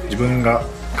自分が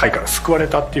貝から救われ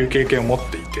たっていう経験を持っ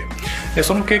ていて、で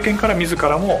その経験から自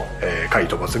らも貝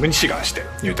飛ばすぐに志願して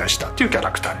入隊したっていうキャ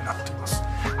ラクターになっています。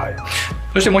はい、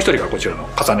そしてもう一人がこちらの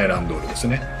カサネランドールです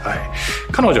ね。はい、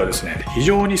彼女はですね、非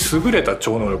常に優れた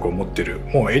超能力を持っている、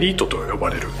もうエリートと呼ば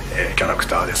れる、キャラク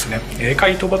ターですね。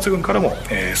海討伐軍からも、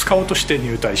スカウトして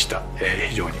入隊した、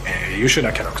非常に、優秀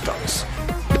なキャラクターです。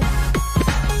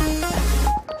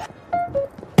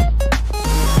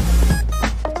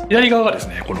左側がです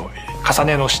ね、この重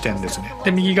ねの視点ですね。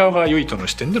で右側がユイトの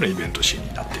視点でのイベントシーン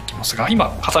になっていきますが、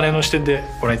今重ねの視点で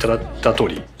ご覧いただいた通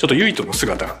り、ちょっとユイトの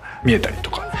姿が見えたり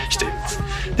とかしています。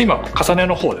で今重ね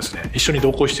の方ですね、一緒に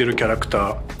同行しているキャラクタ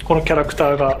ー、このキャラク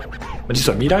ターが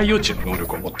実は未来予知の能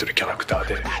力を持っているキャラクター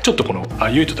で、ちょっとこの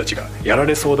ユイトたちがやら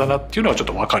れそうだなっていうのはちょっ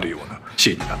と分かるような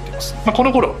シーンになっています。こ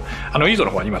の頃ユイト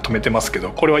の方は今止めてますけど、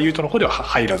これはユイトの方では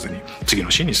入らずに次の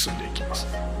シーンに進んでいきます。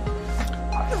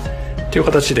という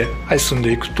形で、進ん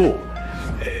でいくと、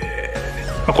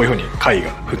こういうふうに貝が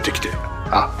降ってきて、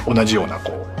同じような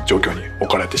状況に置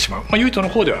かれてしまう。ユイトの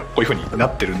方ではこういうふうにな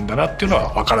ってるんだなっていうの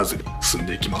は分からずに進ん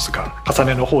でいきますが、重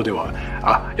ねの方では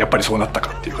やっぱりそうなった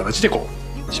かっていう形で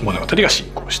物語が進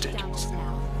行していきますね。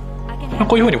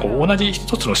こういうふうに同じ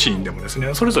一つのシーンでもです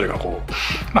ね、それぞれが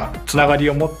つながり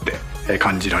を持って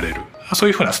感じられる、そう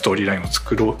いうふうなストーリーラインを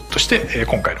作ろうとして、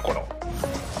今回のこの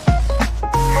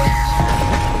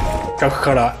企画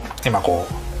から今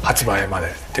発売までっ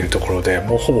ていうところで、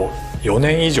もうほぼ4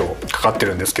年以上かかって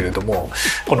るんですけれども、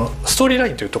このストーリーラ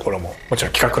インというところももち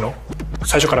ろん企画の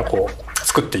最初から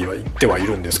作っていってはい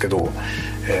るんですけど、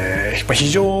非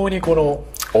常に多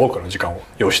くの時間を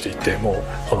要していて、もう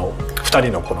この2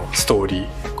人のこのストーリー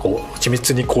緻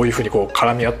密にこういうふうに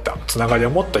絡み合ったつながりを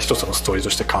持った一つのストーリー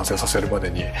として完成させるまで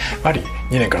に、やはり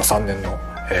2年から3年の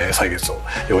歳月を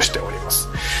要しております。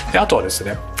であとはです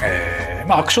ね、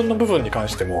アクションの部分に関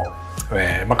しても、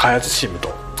開発チーム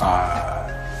と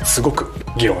すごく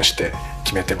議論して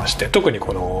決めてまして、特に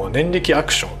この念力ア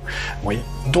クションも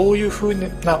どういうふう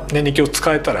な念力を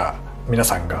使えたら皆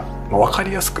さんが分か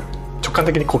りやすく直感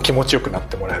的に気持ちよくなっ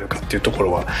てもらえるかっていうとこ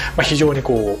ろは、非常に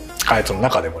開発の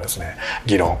中でもですね、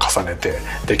議論を重ねて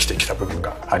できてきた部分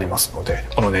がありますので、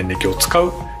この念力を使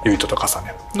うユイトと重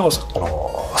ねのこ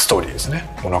のストーリーですね、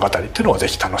物語っていうのをぜ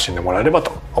ひ楽しんでもらえれば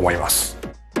と思います。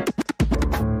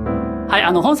はい、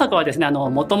本作はですね、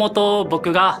もともと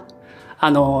僕がサ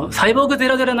イボーグ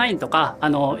009とか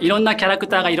いろんなキャラク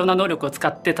ターがいろんな能力を使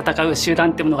って戦う集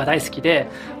団っていうものが大好きで、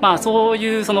そう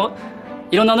いう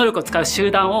いろんな能力を使う集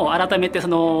団を改めてゲ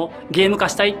ーム化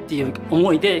したいっていう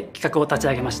思いで企画を立ち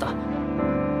上げました。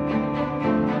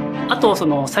あと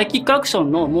サイキックアクショ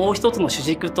ンのもう一つの主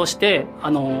軸として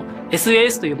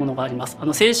SAS というものがあります。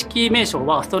正式名称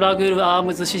はストラグルアー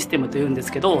ムズシステムというんで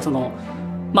すけど、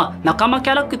仲間キ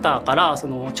ャラクターから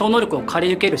超能力を借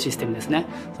り受けるシステムですね。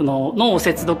脳を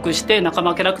接続して仲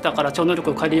間キャラクターから超能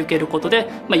力を借り受けることで、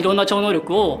いろんな超能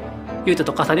力をユイト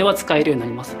と重ねは使えるようにな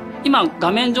ります。今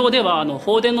画面上では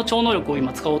放電の超能力を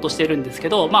今使おうとしてるんですけ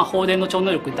ど、放電の超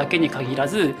能力だけに限ら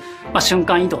ず、瞬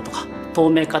間移動とか透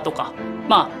明化とか、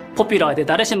ポピュラーで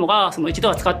誰しもがその一度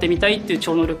は使ってみたいっていう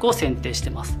超能力を選定して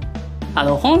ます。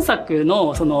本作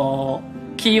のその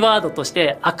キーワードとし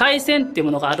て赤い線っていう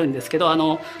ものがあるんですけど、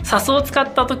サスを使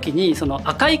った時にその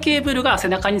赤いケーブルが背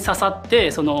中に刺さっ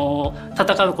てその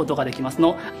戦うことができます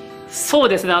の。そう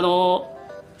ですね、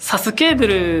サスケーブ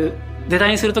ルデザ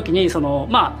インする時に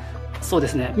そうで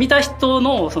すね、見た人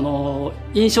のその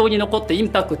印象に残ってイン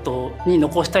パクトに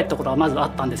残したいところはまずあ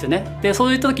ったんですよね。でそ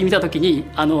ういう時見た時に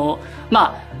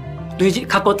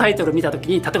過去タイトル見た時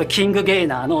に例えばキングゲイ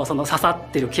ナーのその刺さ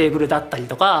ってるケーブルだったり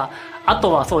とか、あ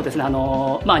とはそうですね、日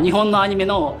本のアニメ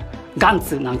のガン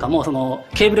ツなんかもその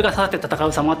ケーブルが刺さって戦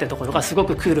う様っていうところがすご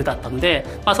くクールだったので、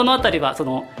そのあたりはそ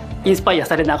のインスパイア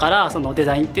されながらそのデ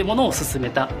ザインっていうものを進め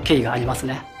た経緯があります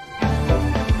ね。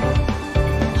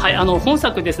はい、本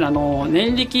作ですね、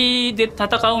念力で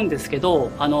戦うんですけど、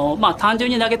単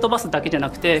純に投げ飛ばすだけじゃな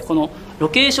くて、このロ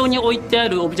ケーションに置いてあ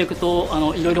るオブジェクト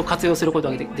をいろいろ活用すること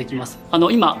ができます。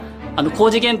今工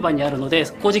事現場にあるので、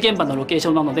工事現場のロケーシ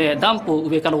ョンなのでダンプを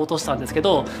上から落としたんですけ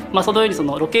ど、そのようにそ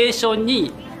のロケーション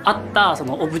に合ったそ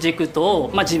のオブジェクト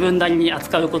を、自分なりに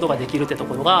扱うことができるってと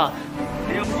ころが、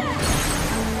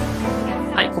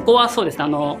はい、ここはそうですね、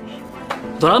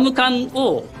ドラム缶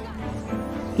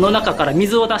の中から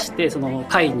水を出してその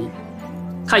貝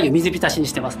を水浸しに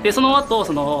してます。でその後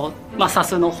そのサ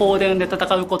スの放電で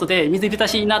戦うことで水浸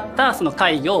しになったその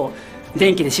貝を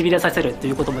電気でしびれさせると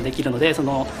いうこともできるので、そ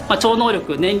の超能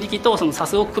力念力とそのサ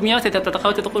スを組み合わせて戦うと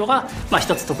いうところが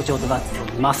一つ特徴となってお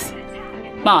ります。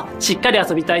しっかり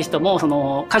遊びたい人もそ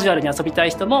のカジュアルに遊びたい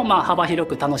人も幅広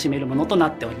く楽しめるものとな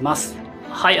っております。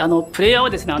はい、プレイヤーは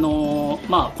ですね、こ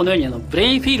のようにブレ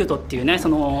インフィールドっていうね、そ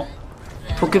の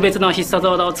特別な必殺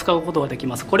技を使うことができ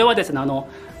ます。これはですね、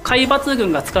海抜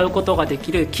軍が使うことがで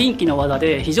きる近畿の技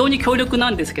で非常に強力な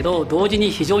んですけど、同時に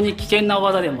非常に危険な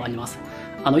技でもあります。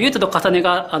ユートと重ね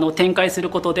が展開する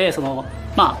ことでその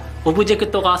オブジェク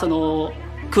トがその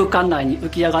空間内に浮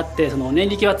き上がってその念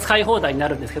力は使い放題にな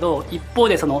るんですけど、一方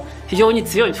でその非常に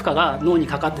強い負荷が脳に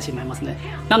かかってしまいますね。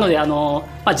なので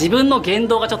自分の言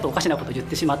動がちょっとおかしなことを言っ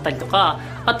てしまったりとか、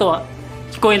あとは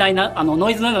聞こえないノ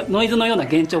イズのような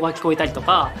幻聴が聞こえたりと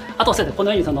か、あとこ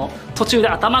のようにその途中で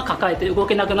頭抱えて動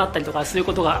けなくなったりとか、そういう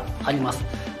ことがあります。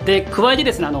で加えて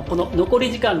ですね、この残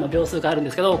り時間の秒数があるん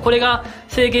ですけど、これが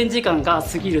制限時間が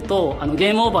過ぎるとゲ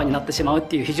ームオーバーになってしまうっ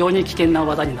ていう非常に危険な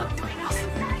技になっております。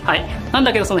はい、なん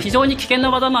だけどその非常に危険な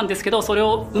技なんですけど、それ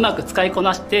をうまく使いこ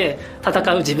なして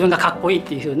戦う自分がかっこいいっ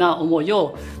ていう風な思い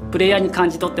をプレイヤーに感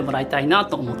じ取ってもらいたいな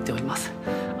と思っております。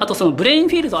あとそのブレイン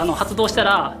フィールド発動した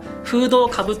らフードを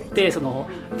かぶってその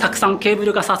たくさんケーブ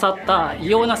ルが刺さった異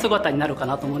様な姿になるか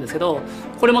なと思うんですけど、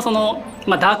これもその、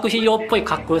ダークヒーローっぽい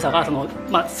かっこよさがその、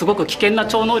すごく危険な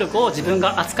超能力を自分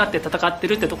が扱って戦って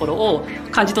るってところを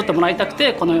感じ取ってもらいたく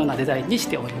て、このようなデザインにし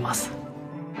ております。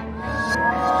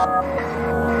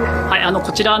はい、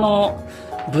こちら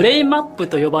ブレインマップ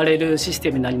と呼ばれるシス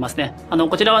テムになりますね。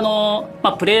こちらは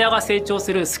プレイヤーが成長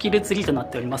するスキルツリーとなっ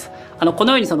ております。こ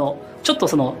のようにちょっと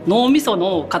その脳みそ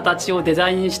の形をデザ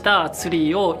インしたツリ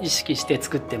ーを意識して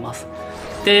作ってます。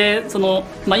で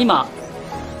今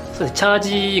チャ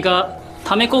ージが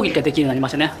ため攻撃ができるようになりま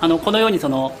したね。このように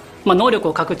能力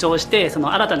を拡張して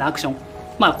新たなアクション、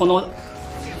この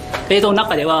映像の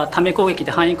中ではため攻撃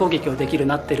で範囲攻撃をできるように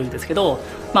なってるんですけど、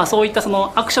そういった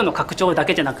アクションの拡張だ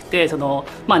けじゃなくて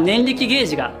念力ゲー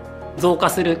ジが増加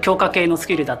する強化系のス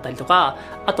キルだったりとか、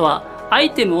あとはア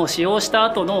イテムを使用した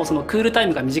後のクールタイ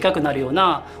ムが短くなるよう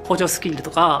な補助スキルと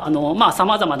かさ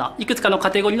まざまないくつかの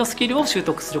カテゴリーのスキルを習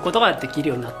得することができる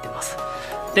ようになってます。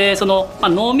で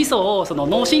脳みそを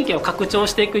脳神経を拡張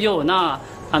していくような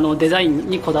デザイン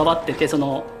にこだわってて、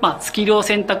スキルを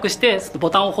選択してボ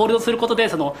タンをホールドすることで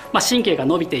神経が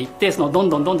伸びていってどん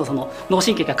どん脳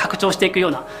神経が拡張していくよ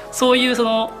うな、そういう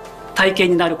体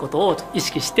験になることを意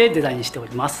識してデザインしてお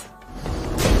ります。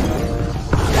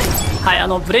は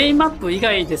い、ブレインマップ以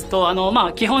外ですと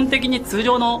基本的に通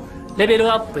常のレベ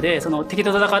ルアップで敵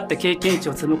と戦って経験値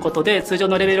を積むことで通常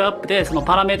のレベルアップで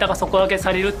パラメータが底上げ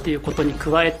されるっていうことに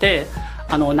加えて、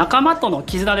仲間との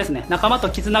絆ですね、仲間と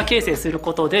絆形成する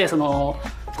ことで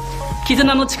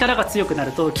絆の力が強くな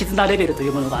ると絆レベルとい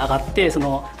うものが上がって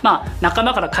仲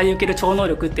間から買い受ける超能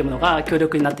力っていうものが強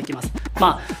力になってきます。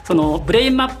ブレイ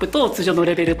ンマップと通常の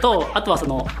レベルと、あとは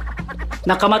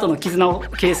仲間との絆を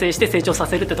形成して成長さ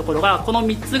せるってところが、この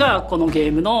3つがこのゲ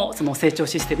ームの成長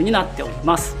システムになっており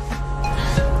ます。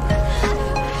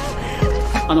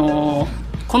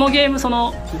このゲームそ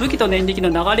の武器と念力の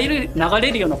流れ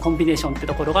るようなコンビネーションって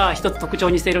ところが一つ特徴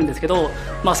にしているんですけど、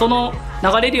その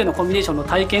流れるようなコンビネーションの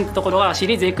体験ってところがシ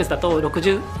リーズ X だと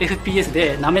 60fps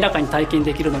で滑らかに体験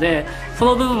できるので、そ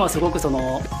の部分はすごくそ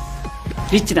の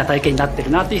リッチな体験になってる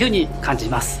なというふうに感じ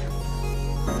ます。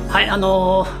はい、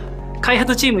開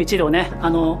発チーム一同ね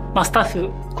スタッフ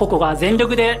個々が全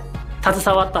力で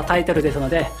携わったタイトルですの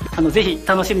で、ぜひ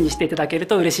楽しみにしていただける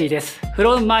と嬉しいです。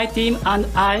From my team and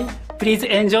I, please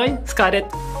enjoy Scarlet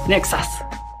Nexus.